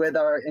play with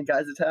our Ink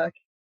Eyes attack.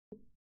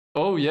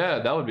 Oh yeah,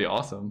 that would be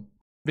awesome.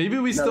 Maybe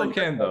we still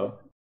can though.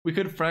 We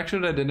could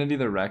Fractured Identity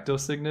the Rakdos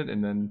Signet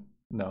and then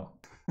no.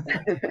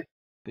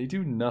 They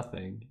do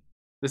nothing.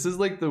 This is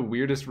like the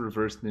weirdest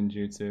reverse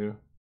ninjutsu.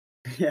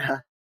 Yeah.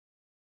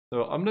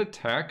 So I'm gonna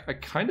attack. I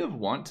kind of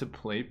want to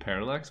play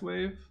Parallax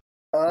Wave.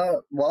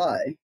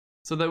 Why?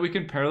 So that we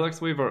can Parallax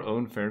Wave our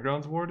own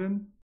Fairgrounds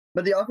Warden.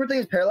 But the awkward thing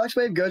is Parallax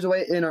Wave goes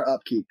away in our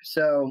upkeep,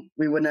 so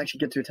we wouldn't actually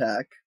get to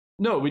attack.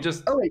 No, we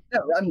just... Oh wait,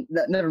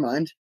 no, never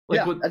mind.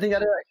 Like, yeah, I think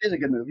that is a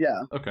good move,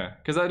 yeah. Okay,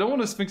 because I don't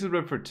want to Sphinx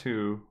Rep for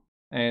 2,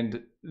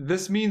 and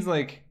this means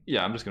like...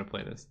 Yeah, I'm just gonna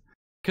play this.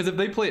 Because if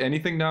they play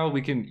anything now,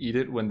 we can eat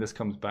it when this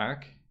comes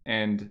back,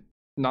 and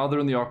now they're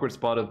in the awkward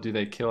spot of do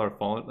they kill our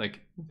Fallen,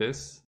 like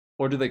this?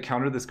 Or do they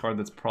counter this card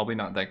that's probably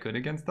not that good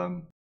against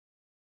them?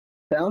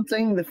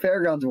 Bouncing the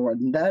Fairgrounds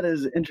Warden, that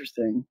is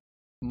interesting.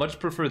 Much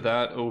prefer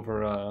that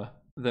over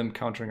them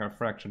countering our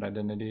Fractured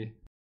Identity.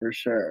 For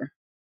sure.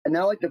 And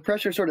now like the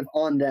pressure's sort of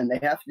on them. They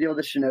have to deal with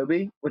the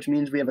Shinobi, which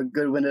means we have a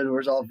good window to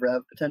resolve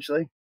Rev,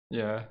 potentially.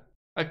 Yeah.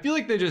 I feel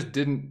like they just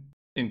didn't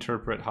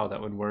interpret how that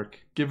would work,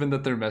 given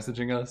that they're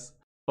messaging us.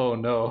 Oh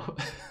no.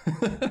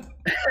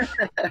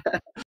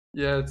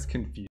 Yeah, it's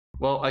confusing.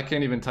 Well, I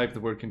can't even type the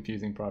word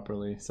confusing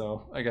properly,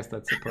 so I guess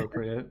that's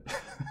appropriate.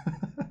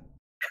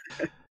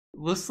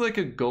 Looks like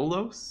a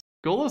Golos.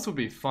 Golos would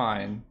be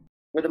fine.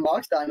 With a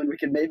Mox Diamond, we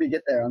could maybe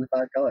get there on the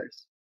 5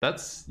 colors.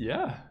 That's,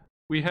 yeah.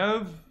 We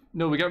got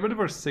rid of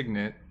our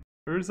Signet.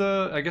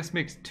 Urza, I guess,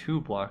 makes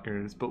 2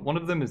 blockers, but one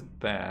of them is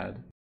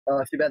bad.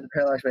 Oh, too bad the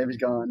Parallax Wave is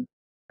gone.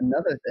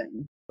 Another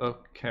thing.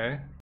 Okay.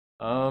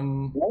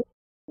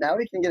 Now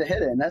we can get a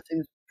hit in. That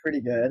seems pretty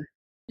good.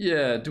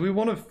 Yeah, do we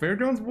want a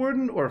Fairgrounds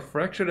Warden or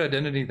Fractured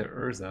Identity the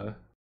Urza?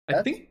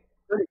 I think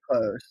pretty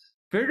close.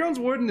 Fairgrounds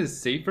Warden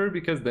is safer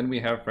because then we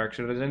have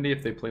Fractured Identity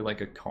if they play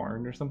like a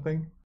Karn or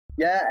something.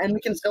 Yeah, and we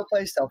can still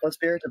play Selfless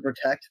Spirit to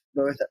protect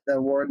both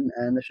the Warden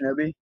and the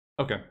Shinobi.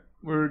 Okay,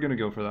 we're going to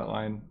go for that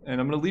line. And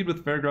I'm going to lead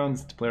with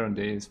Fairgrounds to play on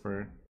days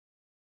for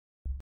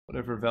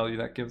whatever value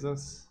that gives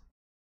us.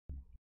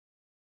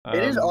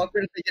 It is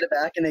awkward if they get it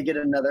back and they get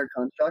another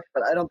construct,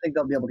 but I don't think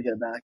they'll be able to get it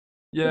back.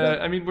 Yeah,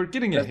 I mean, we're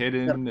getting it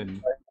hidden.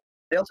 And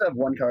they also have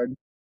 1 card.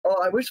 Oh,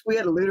 I wish we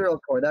had a Literal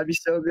Core. That'd be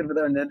so good with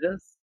our ninjas.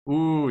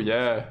 Ooh,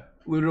 yeah.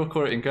 Literal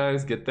Core Ink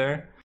Eyes, get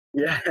there.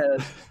 Yes.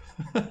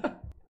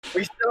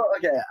 We still,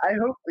 okay, I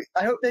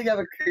hope they have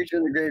a creature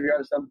in the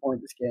graveyard at some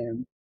point this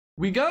game.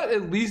 We got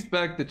at least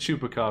back the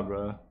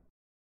Chupacabra.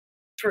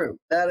 True.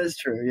 That is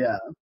true, yeah.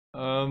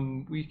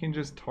 We can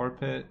just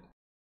Tarp it,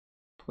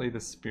 play the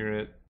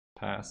Spirit,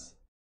 pass.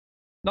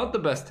 Not the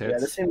best hits. Yeah,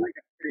 this seems like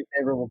a pretty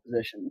favorable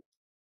position.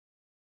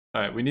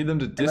 Alright, we need them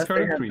to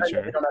discard a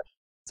creature.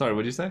 Sorry,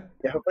 what'd you say?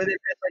 Yeah, hopefully they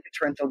get like a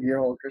Torrential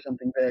Gearhulk or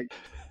something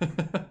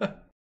big.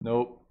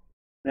 Nope.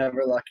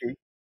 Never lucky.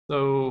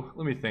 So,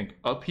 let me think.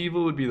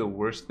 Upheaval would be the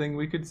worst thing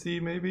we could see,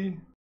 maybe?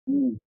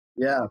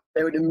 Yeah,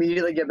 they would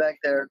immediately get back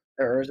their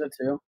Urza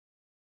too.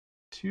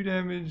 2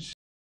 damage,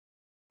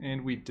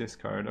 and we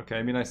discard. Okay,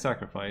 I mean, I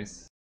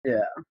sacrifice.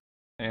 Yeah.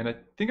 And I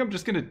think I'm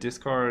just going to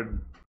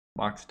discard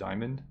Mox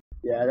Diamond.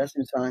 Yeah, that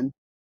seems fine.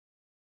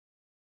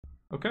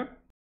 Okay.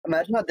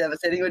 Imagine how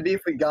devastating it would be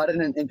if we got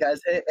in an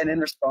Inkai's hit, and in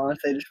response,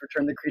 they just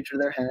return the creature to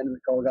their hand with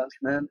Golgon's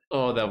command.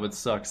 Oh, that would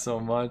suck so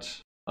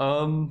much.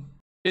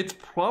 It's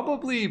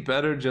probably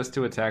better just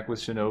to attack with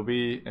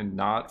Shinobi and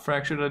not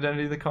Fractured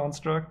Identity the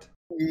construct.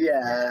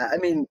 Yeah, I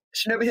mean,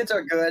 Shinobi hits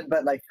are good,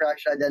 but like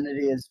Fractured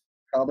Identity is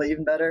probably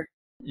even better.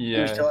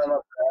 Yeah. We still have a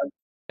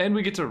And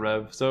we get to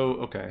Rev, so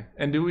okay.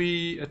 And do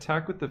we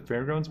attack with the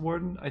Fairgrounds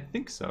Warden? I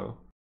think so.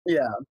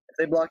 Yeah, if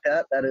they block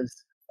that, that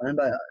is fine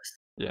by us.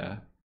 Yeah.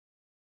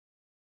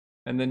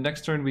 And then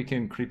next turn we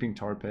can Creeping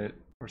Tar Pit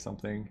or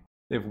something.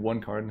 They have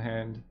one card in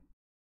hand.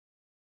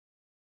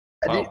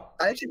 I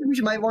actually think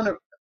we might want to.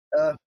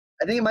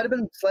 I think it might have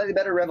been slightly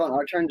better Rev on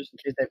our turn just in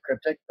case they have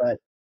Cryptic, but.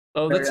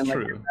 Oh, that's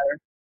true.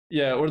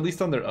 Yeah, or at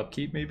least on their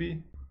upkeep,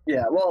 maybe.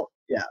 Yeah, well,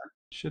 yeah.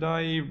 Should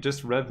I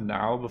just Rev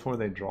now before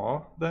they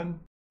draw, then?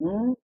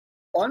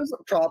 Honestly,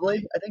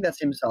 probably. I think that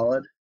seems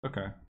solid.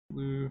 Okay.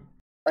 Blue.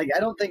 Like, I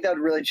don't think that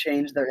would really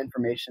change their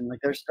information. Like,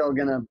 they're still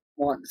gonna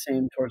want the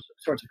same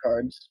sorts of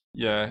cards.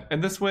 Yeah,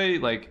 and this way,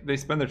 like, they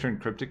spend their turn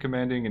Cryptic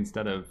commanding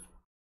instead of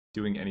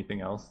doing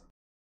anything else.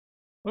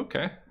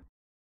 Okay.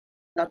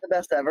 Not the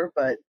best ever,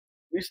 but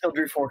we still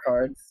drew 4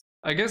 cards.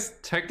 I guess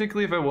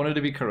technically if I wanted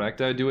to be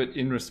correct, I'd do it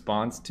in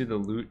response to the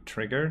loot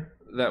trigger.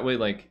 That way,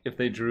 like, if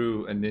they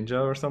drew a ninja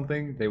or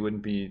something, they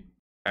wouldn't be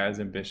as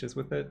ambitious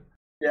with it.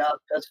 Yeah,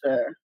 that's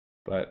fair.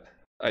 But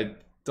I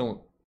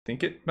don't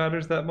think it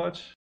matters that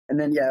much. And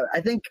then, yeah,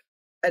 I think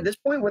at this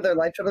point with their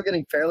life total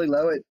getting fairly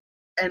low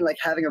and, like,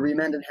 having a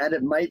remand in hand,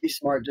 it might be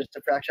smart just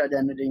to Fracture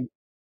Identity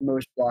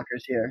most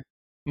blockers here.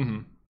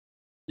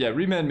 Yeah,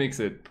 remand makes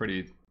it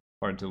pretty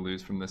hard to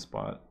lose from this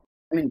spot.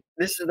 I mean,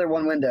 this is their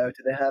one window.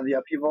 Do they have the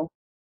upheaval?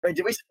 Wait,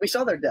 we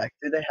saw their deck.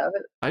 Do they have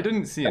it? I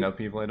didn't see an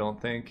upheaval, I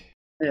don't think.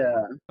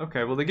 Yeah.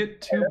 Okay, well they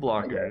get 2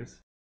 blockers.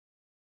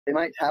 They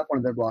might tap one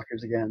of their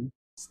blockers again.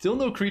 Still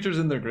no creatures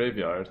in their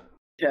graveyard.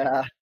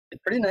 Yeah.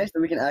 It's pretty nice that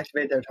we can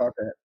activate their tar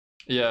pit.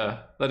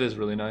 Yeah, that is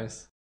really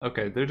nice.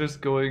 Okay, they're just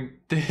going...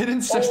 They hit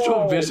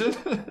Ancestral Vision?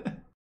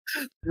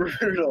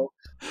 Brutal.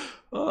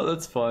 Oh,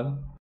 that's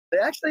fun. They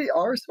actually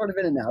are sort of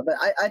in it now, but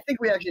I think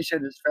we actually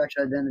should just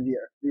Fracture Identity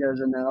the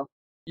Urza now.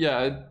 Yeah,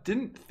 I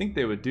didn't think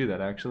they would do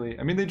that, actually.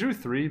 I mean, they drew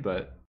 3,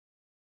 but...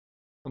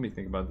 Let me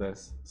think about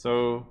this.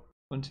 So,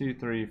 1, 2,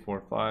 3,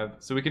 4, 5.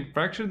 So we can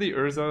Fracture the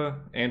Urza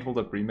and hold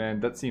up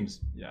Remand. That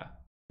seems... Yeah.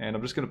 And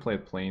I'm just going to play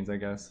Plains, I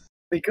guess.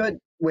 We could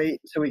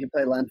wait so we can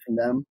play land from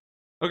them.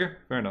 Okay,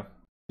 fair enough.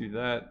 Do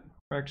that.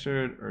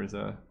 Fractured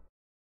Urza.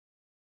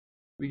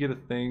 We get a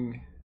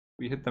thing.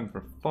 We hit them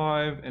for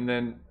 5, and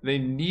then they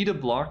need a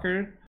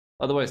blocker.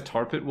 Otherwise,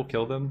 Tar Pit will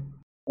kill them.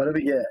 What do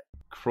we get?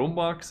 Chrome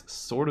Box,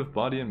 Sword of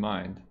Body and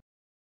Mind.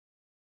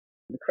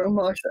 The Chrome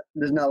Box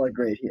does not look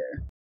great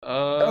here.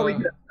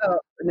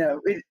 No.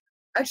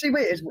 Actually,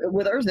 wait.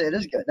 With Urza, it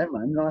is good. Never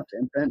mind. We don't have to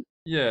imprint.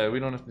 Yeah, we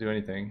don't have to do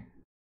anything.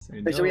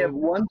 So we have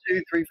 1,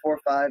 2, 3, 4,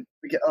 5.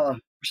 We get. We're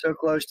so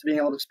close to being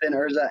able to spin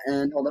Urza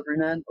and hold up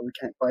Remand, but we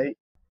can't quite.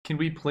 Can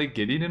we play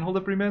Gideon and hold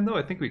up Remand though?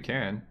 I think we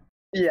can.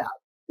 Yeah,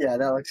 that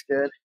looks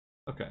good.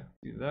 Okay,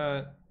 do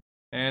that.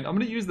 And I'm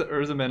gonna use the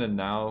Urza mana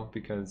now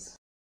because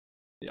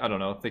I don't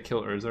know if they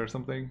kill Urza or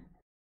something.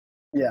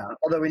 Yeah,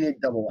 although we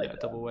need double white. Yeah,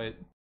 double white.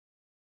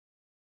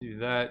 Do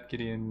that.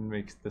 Gideon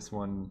makes this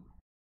one.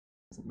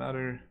 Doesn't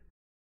matter.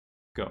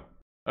 Go.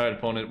 All right,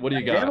 opponent. What do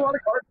you got? They have a lot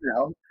of cards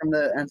now from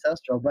the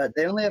Ancestral, but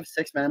they only have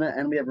 6 mana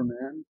and we have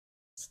Remand.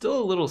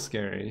 Still a little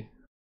scary.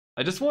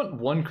 I just want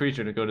one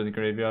creature to go to the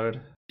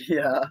graveyard.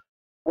 Yeah.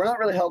 We're not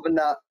really helping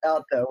that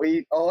out though.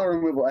 All our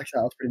removal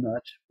exiles pretty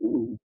much.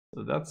 Ooh.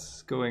 So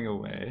that's going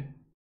away.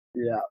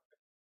 Yeah.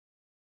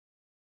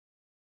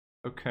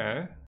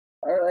 Okay.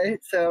 Alright,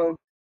 so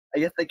I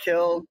guess they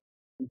kill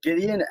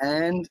Gideon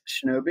and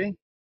Shinobi.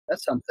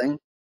 That's something.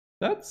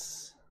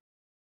 That's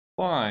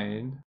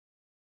fine.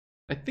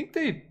 I think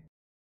they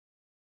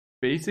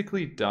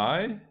basically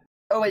die.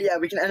 Oh wait, yeah,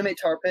 we can animate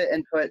Tar Pit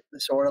and put the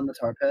sword on the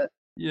Tar Pit.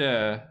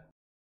 Yeah.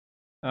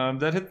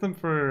 That hits them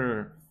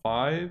for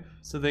 5,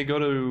 so they go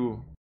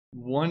to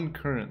 1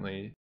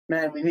 currently.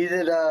 Man, we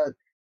needed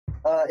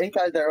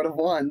Inkai's there out of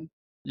 1.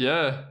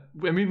 Yeah.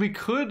 I mean, we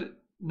could...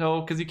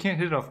 No, because you can't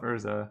hit it off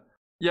Urza.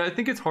 Yeah, I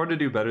think it's hard to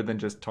do better than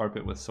just Tar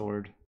Pit with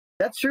sword.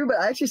 That's true, but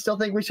I actually still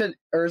think we should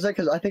Urza,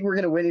 because I think we're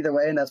going to win either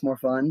way, and that's more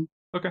fun.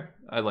 Okay,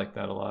 I like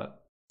that a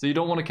lot. So you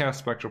don't want to cast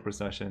Spectral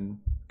Procession,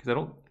 because I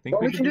don't think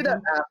we can do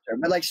that after,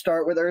 but like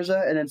start with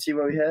Urza and then see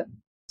what we hit.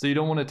 So you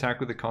don't want to attack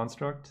with the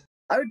Construct?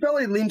 I would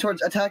probably lean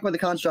towards attacking with the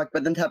Construct,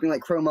 but then tapping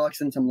like Chrome Box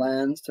and some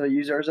lands to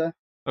use Urza.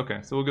 Okay,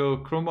 so we'll go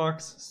Chrome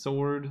Box,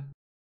 Sword,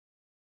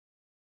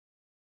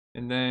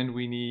 and then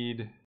we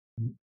need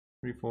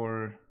 3,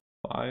 4,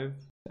 5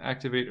 to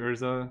activate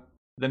Urza.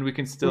 Then we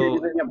can still...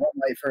 Leaving up 1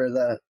 white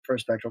for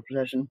Spectral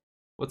Procession.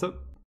 What's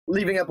up?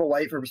 Leaving up a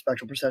white for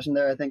Spectral Procession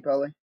there, I think,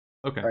 probably.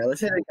 Okay. Alright,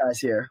 let's hit it, guys,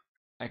 here.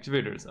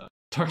 Activate Urza.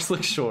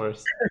 Darkslick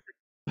Shores.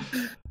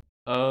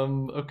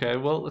 Okay,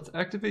 well, let's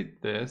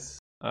activate this.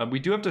 We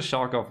do have to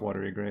shock off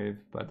Watery Grave,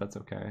 but that's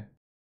okay.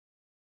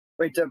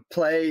 Wait, to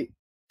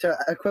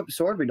equip a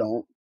sword, we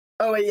don't.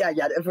 Oh, wait, yeah,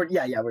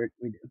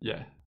 we do.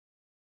 Yeah.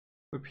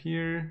 Up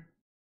here.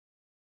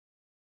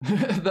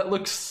 That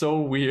looks so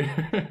weird.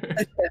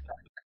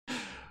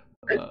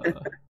 Alright,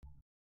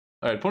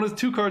 opponent's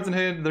 2 cards in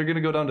hand. They're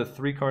gonna go down to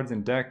 3 cards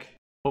in deck.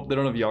 Hope they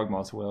don't have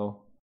Yawgmoth's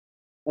Will.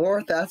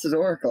 Or Thassa's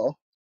Oracle.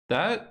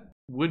 That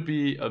would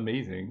be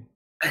amazing.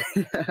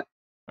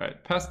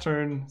 Alright, pass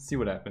turn, see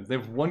what happens. They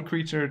have 1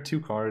 creature, 2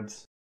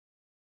 cards.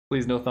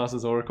 Please no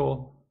Thassa's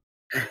Oracle.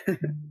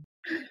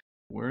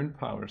 We're in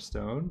Power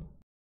Stone.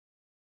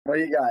 What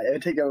do you got? It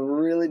would take a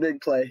really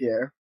big play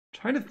here.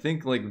 Trying to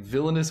think, like,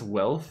 Villainous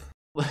Wealth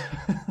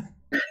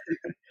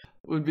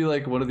would be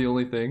like one of the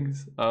only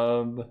things.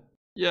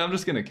 Yeah, I'm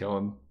just gonna kill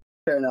him.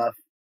 Fair enough.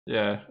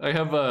 Yeah, I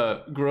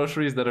have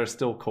groceries that are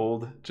still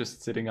cold,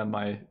 just sitting on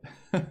my.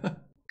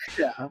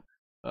 Yeah.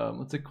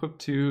 Let's equip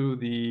to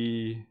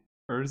the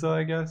Urza,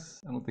 I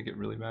guess. I don't think it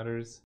really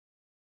matters.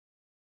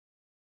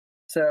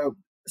 So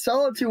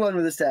solid 2-1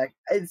 with this deck.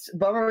 It's a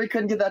bummer we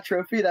couldn't get that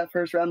trophy. That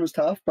first round was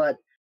tough, but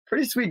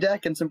pretty sweet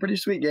deck and some pretty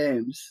sweet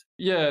games.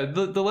 Yeah,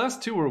 the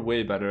last 2 were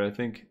way better, I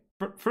think.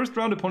 First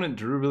round opponent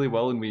drew really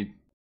well, and we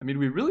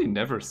really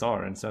never saw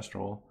our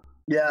Ancestral.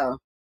 Yeah.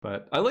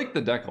 But I like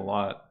the deck a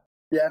lot.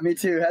 Yeah, me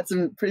too. Had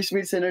some pretty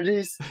sweet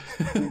synergies.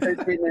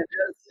 Pretty sweet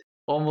ninjas.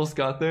 Almost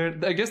got there.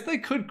 I guess they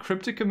could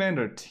Cryptic Command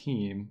our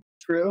team.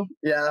 True,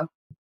 yeah.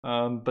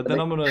 But then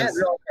I'm gonna. Can't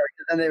draw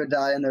cards, then they would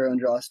die in their own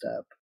draw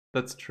step.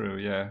 That's true,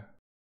 yeah.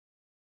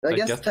 I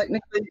guess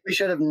technically we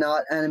should have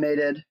not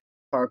animated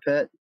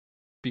Carpet.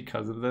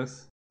 Because of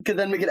this? Because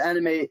then we could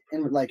animate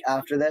in like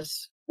after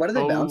this. What are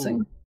they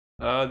bouncing?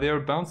 They are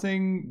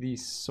bouncing the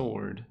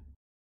sword.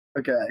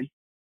 Okay.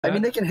 I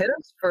mean, they can hit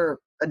us for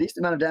a decent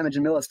amount of damage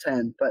and mill us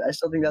 10, but I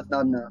still think that's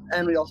not enough.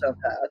 And we also have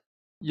Path.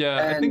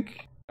 Yeah, I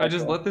think I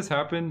just let this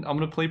happen. I'm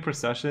going to play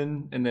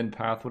Procession and then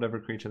Path whatever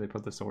creature they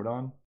put the sword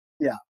on.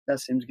 Yeah, that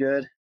seems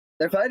good.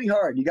 They're fighting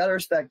hard. You got to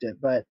respect it,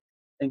 but I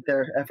think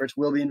their efforts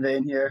will be in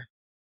vain here.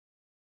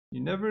 You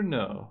never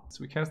know.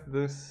 So we cast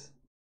this.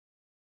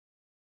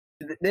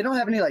 They don't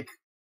have any, like,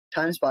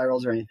 time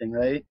spirals or anything,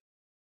 right?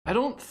 I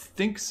don't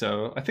think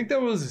so. I think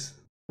that was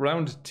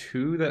round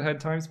 2 that had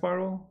Time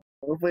Spiral.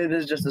 Hopefully it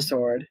is just a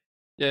sword.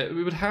 Yeah, it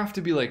would have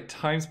to be like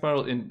Time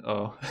Spiral in...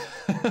 Oh.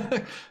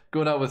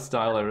 Going out with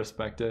style, I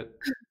respect it.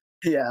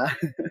 Yeah.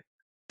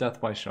 Death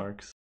by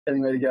Sharks.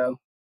 Getting ready to go.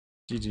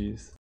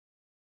 GG's.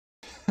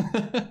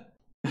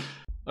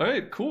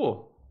 Alright,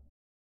 cool.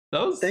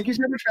 That was... Thank you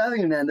so much for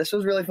having me, man. This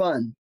was really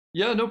fun.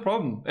 Yeah, no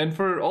problem. And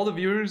for all the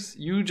viewers,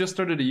 you just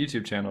started a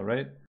YouTube channel,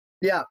 right?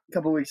 Yeah, a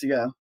couple weeks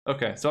ago.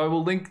 Okay, so I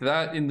will link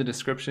that in the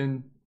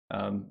description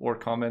or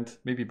comment,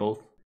 maybe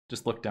both.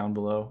 Just look down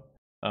below.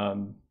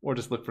 Or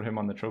just look for him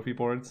on the trophy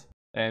boards.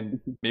 And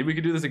maybe we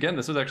could do this again.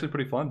 This was actually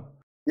pretty fun.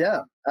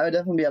 Yeah, I would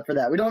definitely be up for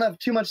that. We don't have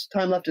too much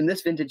time left in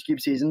this Vintage Cube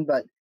season,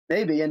 but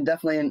maybe, and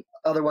definitely in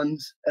other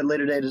ones at a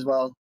later date as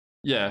well.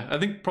 Yeah, I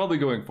think probably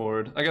going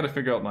forward. I got to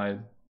figure out my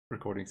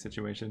recording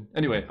situation.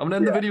 Anyway, I'm going to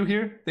end the video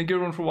here. Thank you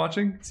everyone for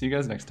watching. See you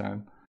guys next time.